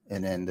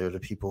 And then there are the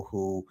people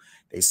who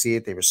they see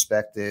it, they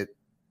respect it,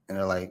 and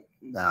they're like,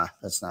 nah,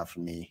 that's not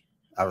for me.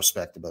 I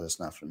respect it, but it's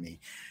not for me.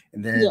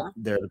 And then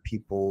there are the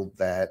people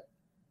that,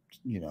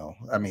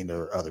 I mean,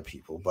 there are other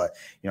people, but,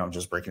 I'm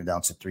just breaking it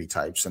down to 3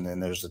 types. And then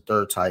there's the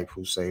third type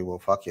who say, well,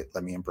 fuck it.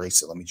 Let me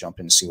embrace it. Let me jump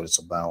in and see what it's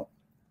about.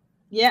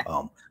 Yeah.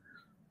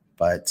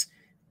 But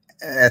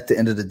at the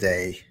end of the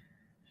day,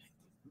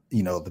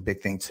 the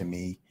big thing to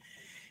me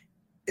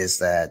is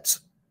that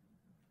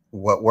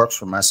what works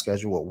for my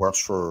schedule, what works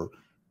for,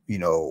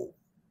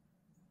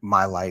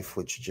 my life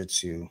with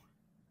jiu-jitsu,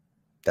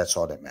 that's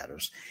all that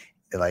matters.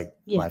 Like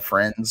my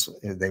friends,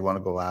 if they want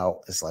to go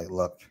out, it's like,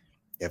 look,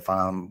 if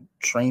I'm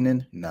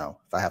training, no.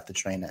 If I have to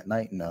train at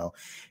night, no.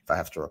 If I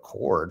have to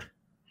record,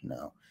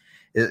 no.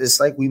 It's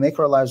like we make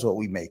our lives what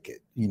we make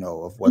it,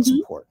 of what's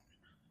important.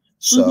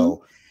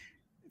 So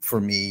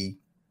for me,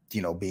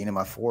 being in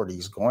my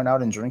 40s, going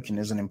out and drinking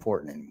isn't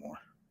important anymore.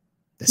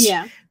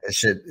 That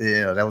shit,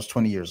 that was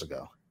 20 years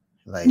ago.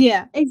 Like,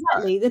 yeah,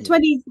 exactly. The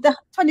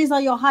 20s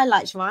are your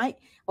highlights, right?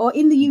 Or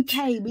in the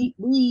UK,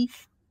 we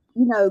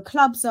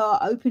clubs are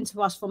open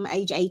to us from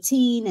age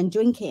 18 and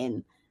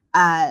drinking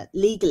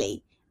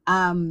legally.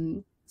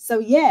 So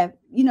yeah,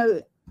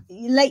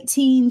 late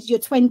teens, your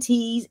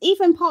 20s,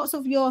 even parts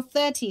of your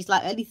 30s,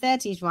 like early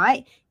 30s,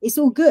 right? It's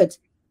all good.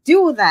 Do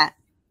all that.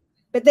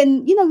 But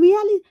then, you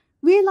know,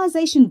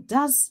 realization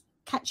does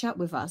catch up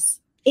with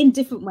us in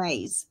different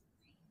ways.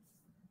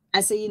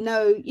 And so,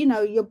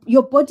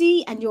 your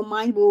body and your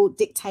mind will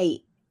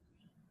dictate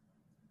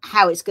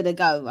how it's going to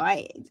go,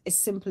 right? As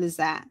simple as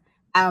that.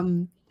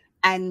 And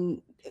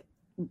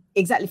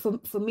exactly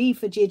for me,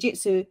 for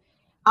jiu-jitsu,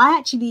 I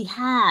actually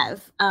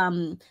have,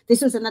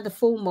 this was another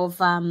form of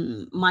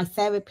my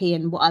therapy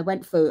and what I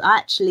went through. I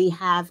actually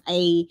have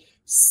a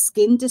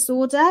skin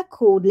disorder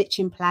called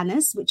lichen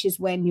planus, which is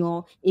when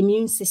your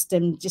immune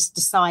system just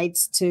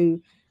decides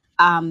to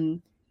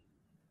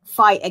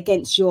fight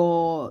against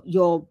your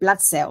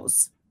blood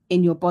cells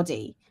in your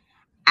body.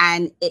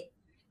 And it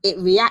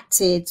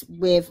reacted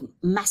with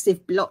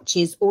massive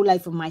blotches all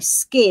over my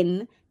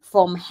skin,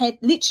 from head,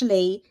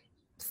 literally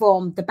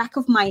from the back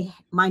of my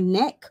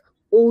neck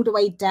all the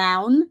way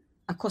down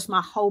across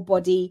my whole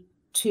body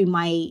to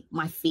my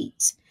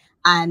feet.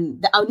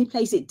 And the only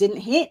place it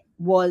didn't hit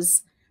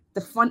was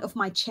the front of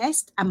my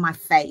chest and my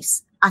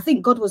face. I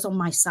think God was on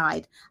my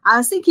side. I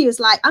was thinking, he was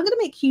like, I'm going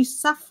to make you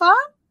suffer,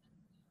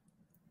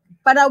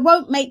 but I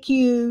won't make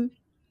you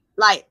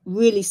like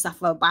really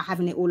suffer by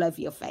having it all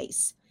over your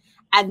face.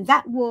 And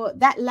that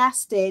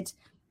lasted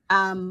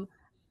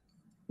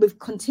with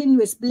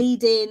continuous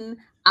bleeding,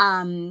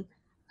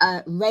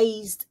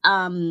 raised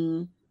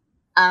kind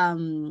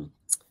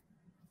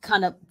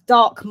of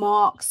dark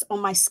marks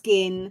on my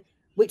skin,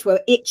 which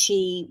were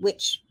itchy,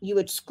 which you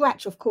would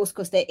scratch, of course,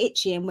 because they're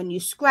itchy. And when you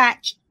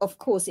scratch, of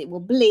course, it will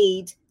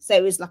bleed. So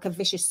it was like a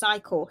vicious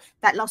cycle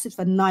that lasted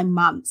for 9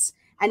 months.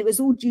 And it was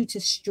all due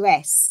to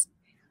stress.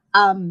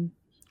 And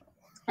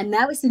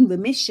now it's in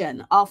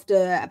remission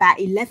after about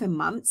 11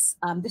 months.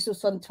 This was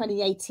from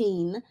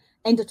 2018,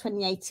 end of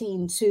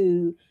 2018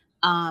 to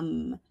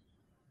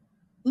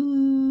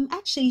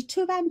actually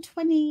to around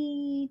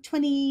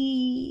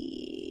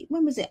 2020,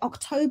 when was it?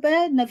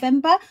 October,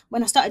 November,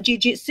 when I started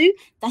jiu-jitsu.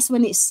 That's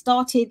when it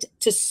started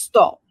to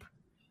stop.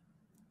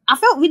 I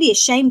felt really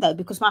ashamed though,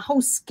 because my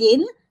whole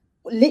skin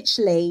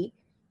literally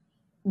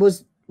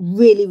was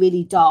really,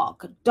 really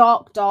dark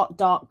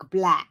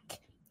black.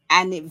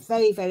 And it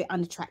very, very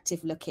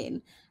unattractive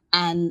looking.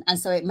 And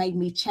so it made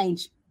me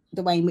change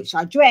the way in which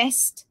I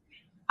dressed,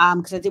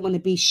 because I didn't want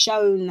to be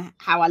shown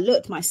how I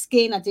looked, my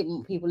skin. I didn't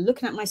want people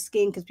looking at my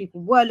skin, because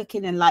people were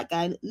looking and like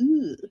going,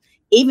 ooh.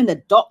 Even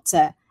the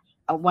doctor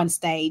at one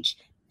stage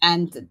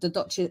and the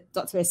doctor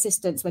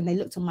assistants, when they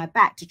looked on my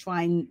back to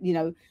try and,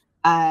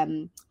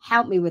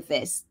 help me with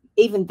this,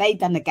 even they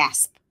done a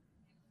gasp.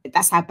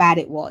 That's how bad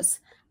it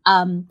was.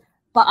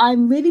 But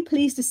I'm really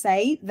pleased to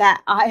say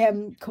that I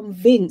am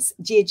convinced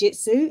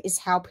jiu-jitsu is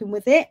helping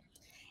with it.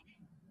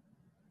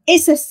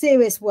 It's a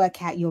serious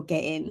workout you're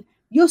getting.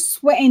 You're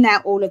sweating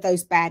out all of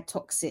those bad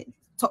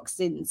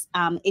toxins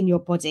in your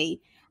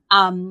body.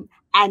 And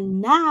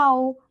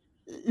now,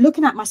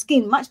 looking at my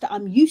skin, much that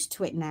I'm used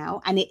to it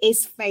now, and it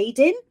is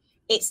fading.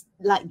 It's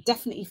like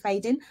definitely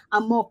fading.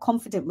 I'm more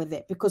confident with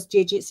it because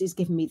jiu-jitsu is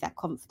giving me that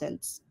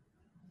confidence.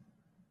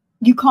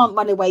 You can't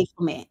run away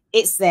from it.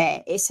 It's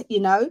there. It's,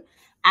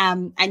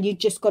 and you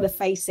just got to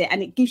face it.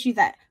 And it gives you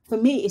that, for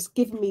me, it's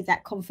given me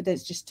that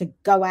confidence just to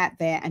go out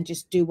there and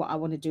just do what I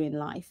want to do in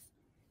life.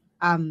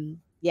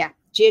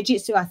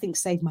 Jiu-jitsu, I think,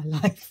 saved my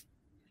life.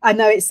 I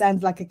know it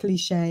sounds like a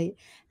cliche,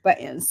 but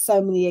in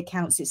so many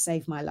accounts, it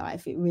saved my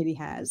life. It really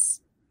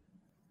has.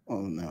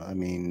 Oh, no, I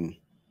mean,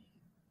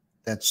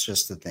 that's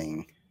just the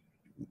thing.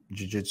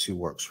 Jiu-jitsu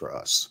works for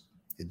us.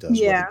 It does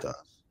what it does.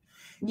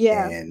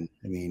 Yeah. And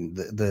I mean,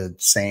 the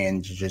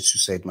saying jiu-jitsu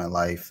saved my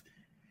life,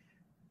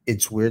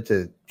 it's weird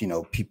that,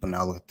 people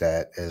now look at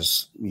that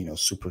as,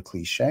 super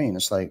cliche. And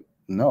it's like,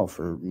 no,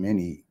 for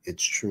many,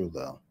 it's true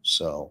though.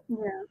 So,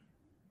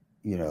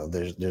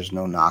 there's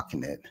no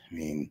knocking it. I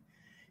mean,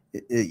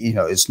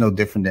 it's no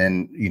different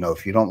than,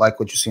 if you don't like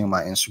what you see on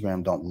my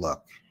Instagram, don't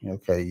look.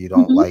 Okay. You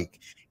don't like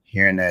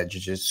hearing that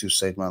jiu-jitsu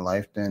saved my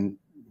life, then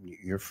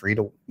you're free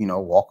to,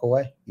 walk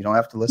away. You don't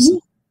have to listen.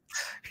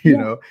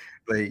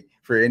 Like,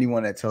 for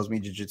anyone that tells me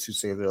jiu-jitsu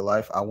saved their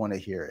life, I want to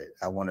hear it.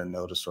 I want to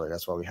know the story.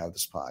 That's why we have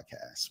this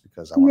podcast,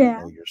 because I want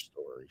to know your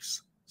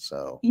stories.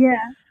 So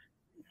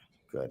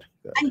good.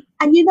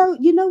 And you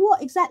know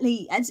what,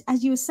 exactly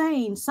as you were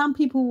saying, some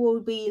people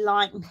will be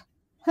like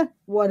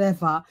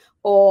whatever,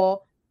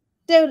 or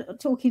they're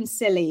talking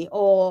silly,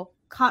 or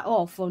cut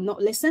off, or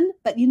not listen.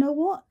 But you know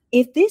what,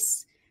 if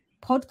this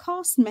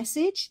podcast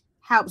message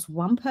helps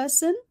one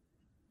person,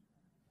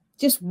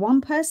 just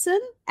one person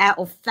out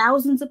of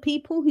thousands of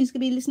people who's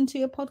going to be listening to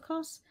your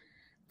podcast,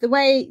 the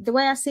way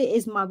I see it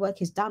is my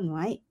work is done,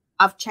 right?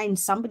 I've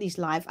changed somebody's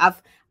life.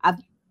 I've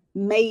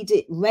made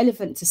it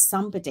relevant to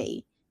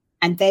somebody,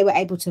 and they were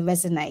able to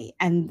resonate.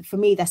 And for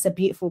me, that's a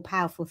beautiful,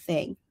 powerful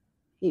thing.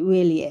 It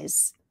really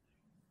is.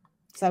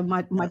 So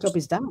my job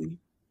is done.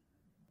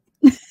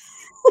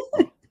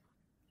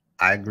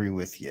 I agree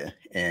with you.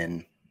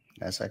 And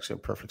that's actually a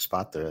perfect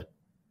spot to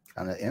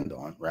kind of end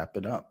on, wrap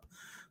it up.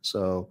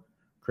 So,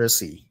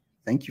 Chrissy,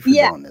 thank you for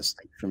Yeah. doing this.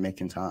 Thank you for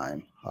making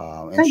time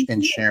Thank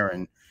and you.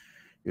 sharing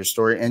your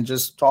story and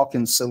just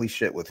talking silly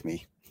shit with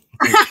me.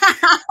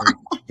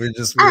 We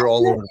were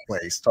all over the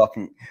place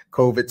talking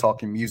COVID,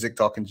 talking music,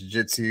 talking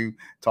jiu-jitsu,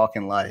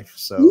 talking life.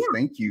 So Yeah.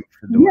 thank you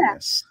for doing Yeah.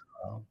 this.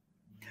 Um,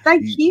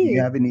 Thank do you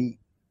you. have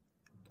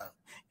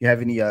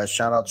any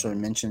shout outs or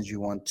mentions you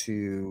want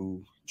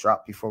to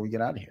drop before we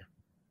get out of here?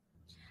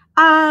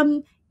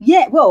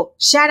 Yeah, well,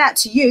 shout out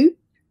to you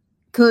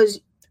because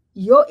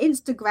your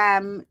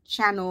Instagram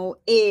channel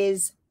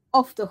is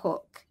off the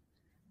hook.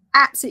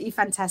 Absolutely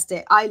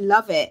fantastic. I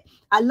love it.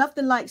 I love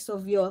the likes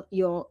of your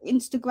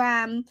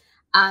Instagram.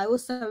 I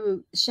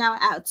also shout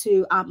out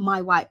to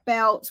my white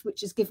belt,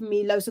 which has given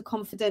me loads of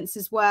confidence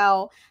as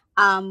well,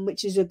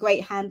 which is a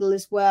great handle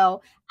as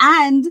well.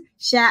 And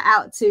shout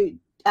out to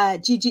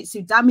Jiu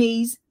Jitsu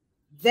Dummies.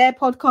 Their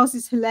podcast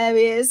is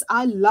hilarious.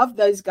 I love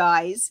those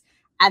guys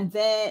and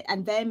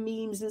their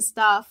memes and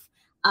stuff.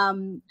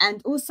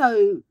 And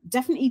also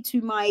definitely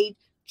to my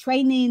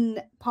training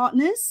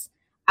partners,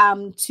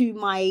 to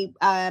my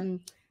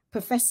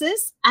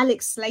professors,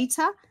 Alex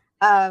Slater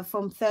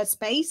from Third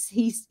Space.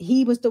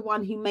 He was the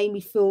one who made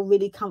me feel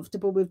really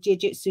comfortable with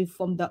jiu-jitsu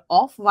from the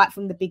off, right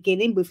from the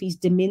beginning, with his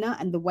demeanor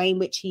and the way in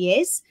which he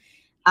is.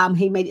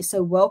 He made it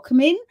so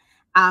welcoming.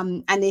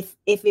 And if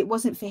it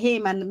wasn't for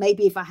him, and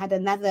maybe if I had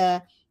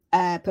another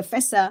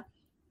professor,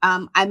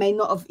 I may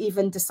not have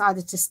even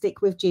decided to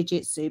stick with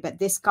jiu-jitsu, but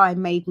this guy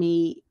made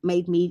me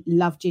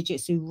love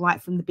jiu-jitsu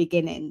right from the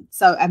beginning.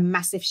 So a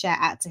massive shout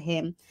out to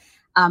him.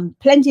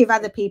 Plenty of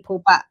other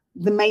people, but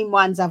the main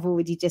ones I've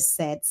already just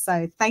said.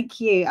 So thank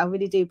you. I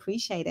really do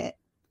appreciate it.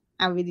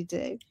 I really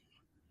do.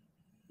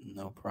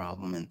 No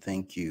problem, and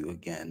thank you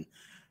again.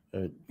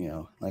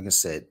 Like I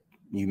said,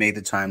 you made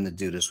the time to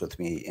do this with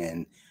me,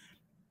 and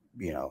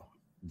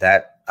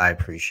that I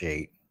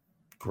appreciate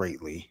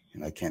greatly,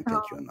 and I can't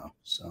thank you enough.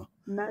 So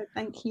no,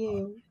 thank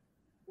you.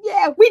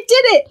 Yeah, we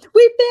did it.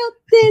 We built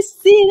this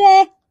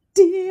city.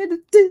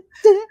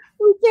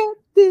 We built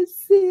this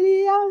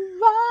city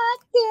on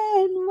rock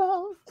and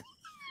roll.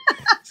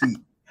 see,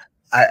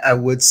 I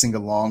would sing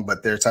along,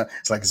 but there's time.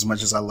 It's like as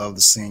much as I love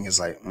to sing, it's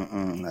like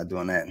not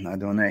doing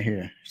that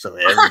here. So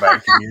everybody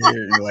can hear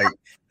it. And you're like,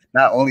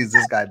 not only is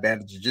this guy bad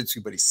at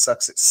jiu-jitsu, but he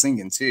sucks at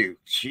singing too.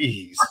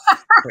 Jeez,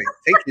 like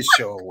take his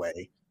show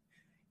away.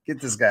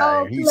 Get this guy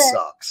out of here. He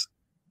sucks.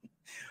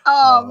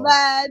 Oh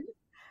man.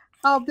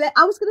 Oh, bless.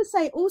 I was going to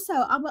say also,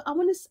 I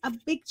want a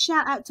big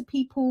shout out to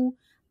people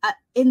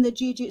in the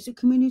jiu-jitsu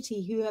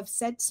community who have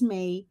said to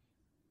me,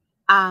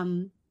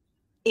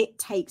 it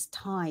takes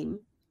time.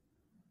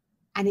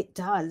 And it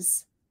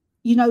does.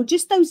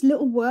 Just those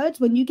little words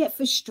when you get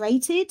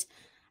frustrated,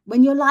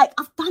 when you're like,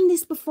 I've done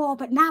this before,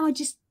 but now I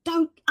just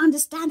don't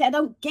understand it. I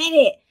don't get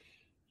it.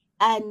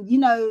 And,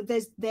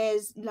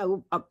 there's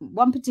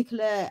one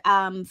particular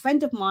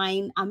friend of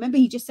mine, I remember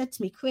he just said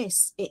to me,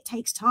 Chris, it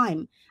takes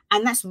time.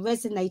 And that's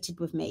resonated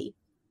with me.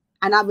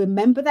 And I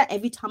remember that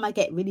every time I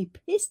get really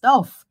pissed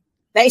off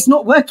that it's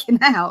not working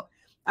out,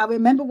 I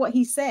remember what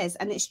he says.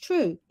 And it's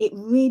true. It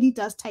really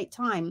does take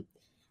time.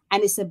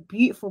 And it's a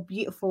beautiful,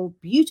 beautiful,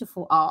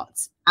 beautiful art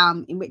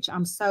in which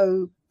I'm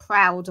so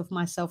proud of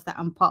myself that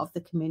I'm part of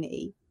the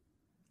community.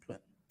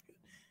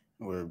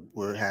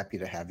 We're happy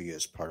to have you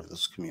as part of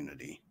this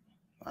community.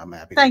 I'm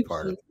happy to be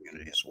part of the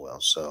community as well.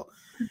 So,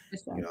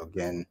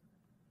 again,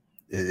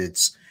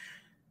 it's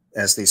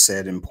as they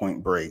said in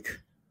Point Break,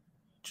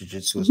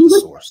 jiu-jitsu is the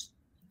source.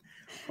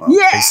 Well,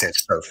 they said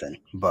surfing,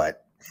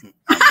 but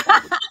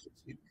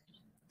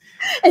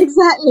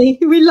exactly.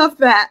 We love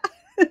that.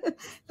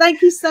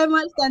 Thank you so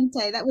much,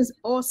 Dante. That was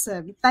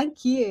awesome.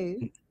 Thank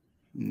you.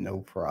 No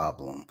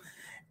problem.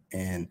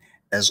 And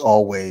as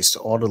always, to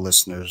all the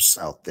listeners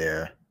out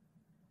there,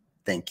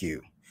 thank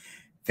you.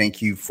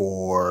 Thank you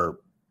for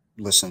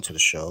listening to the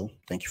show.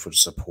 Thank you for the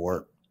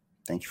support.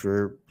 Thank you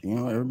for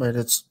everybody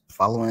that's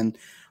following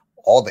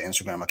all the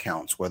Instagram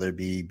accounts, whether it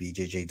be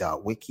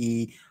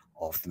bjj.wiki,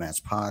 Off the Mats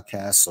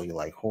Podcast, So You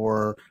Like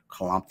Horror,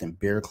 Colompton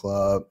Beer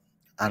Club.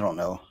 I don't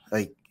know.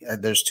 Like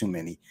there's too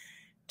many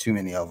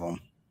of them.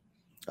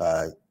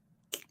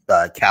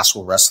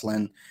 Castle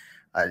Wrestling,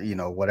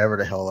 whatever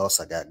the hell else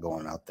I got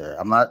going out there.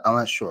 I'm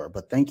not sure,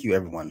 but thank you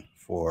everyone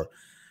for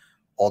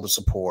all the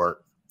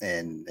support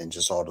and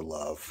just all the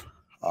love.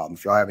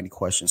 If y'all have any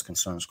questions,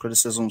 concerns,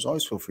 criticisms,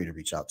 always feel free to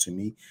reach out to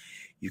me.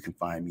 You can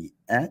find me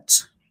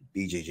at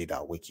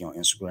bjj.wiki on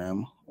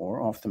Instagram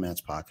or Off the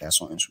Mats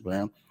Podcast on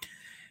Instagram.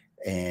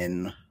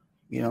 And,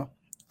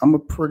 I'm a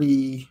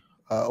pretty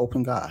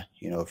open guy.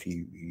 If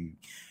you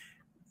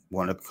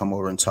want to come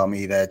over and tell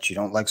me that you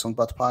don't like something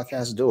about the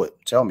podcast, do it.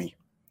 Tell me.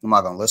 I'm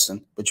not going to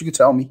listen, but you can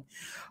tell me.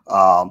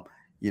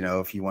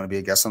 If you want to be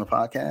a guest on the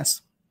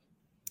podcast,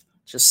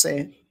 just say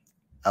it.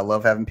 I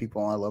love having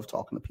people on. I love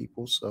talking to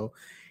people. So,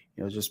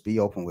 just be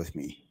open with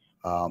me.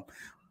 I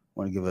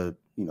want to give a,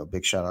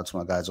 big shout out to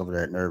my guys over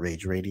there at Nerd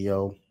Rage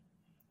Radio,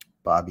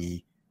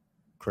 Bobby,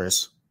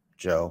 Chris,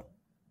 Joe,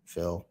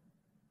 Phil,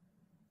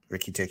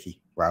 Ricky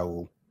Ticky,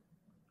 Raul.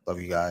 Love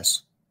you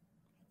guys.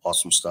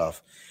 Awesome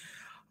stuff.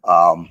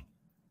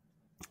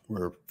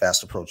 We're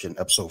fast approaching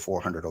episode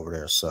 400 over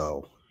there.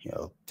 So,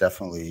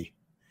 definitely,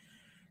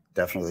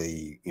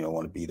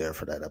 want to be there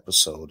for that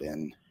episode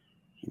and,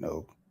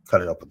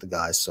 cut it up with the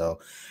guys. So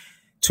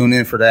tune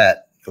in for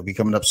that. It'll be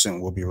coming up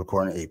soon. We'll be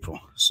recording in April.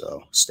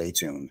 So stay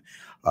tuned.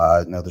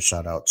 Another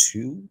shout out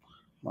to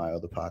my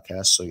other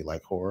podcast, So You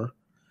Like Horror.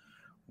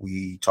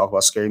 We talk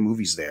about scary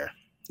movies there.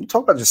 We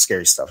talk about just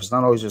scary stuff. It's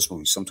not always just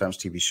movies. Sometimes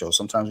TV shows.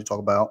 Sometimes we talk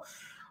about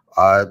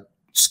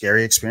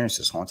scary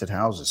experiences, haunted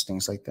houses,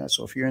 things like that.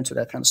 So if you're into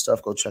that kind of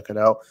stuff, go check it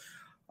out.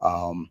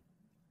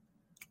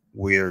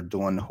 We're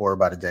doing horror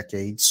by the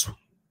decades,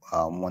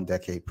 1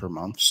 decade per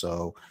month.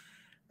 So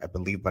I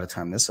believe by the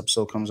time this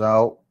episode comes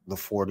out, the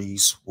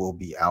 40s will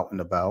be out and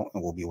about,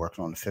 and we'll be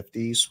working on the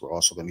 50s. We're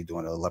also going to be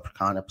doing a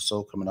Leprechaun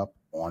episode coming up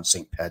on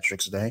St.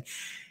 Patrick's Day.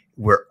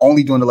 We're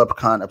only doing the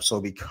Leprechaun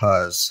episode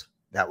because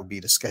that would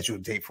be the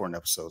scheduled date for an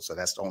episode. So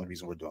that's the only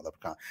reason we're doing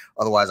Leprechaun.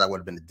 Otherwise, I would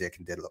have been a dick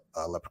and did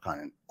Leprechaun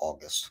in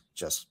August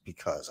just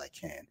because I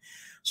can.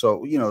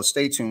 So,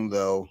 stay tuned,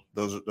 though.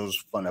 Those are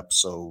fun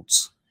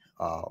episodes.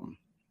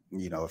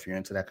 If you're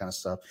into that kind of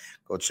stuff,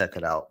 go check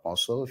it out.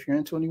 Also, if you're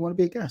into it and you want to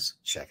be a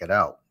guest, check it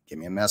out. Give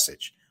me a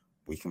message.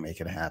 We can make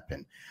it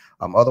happen.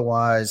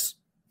 Otherwise,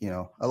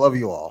 I love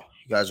you all.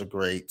 You guys are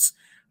great.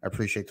 I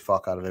appreciate the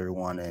fuck out of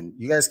everyone. And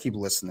you guys keep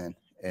listening.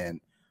 And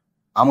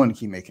I'm going to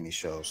keep making these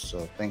shows.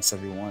 So thanks,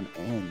 everyone.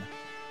 And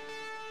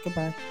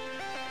goodbye.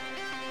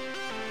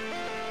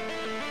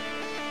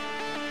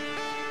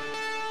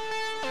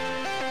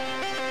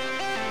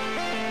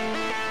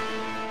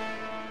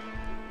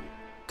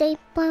 They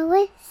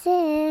with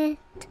it.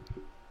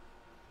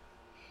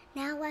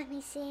 Now let me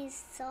sing a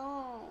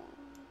song.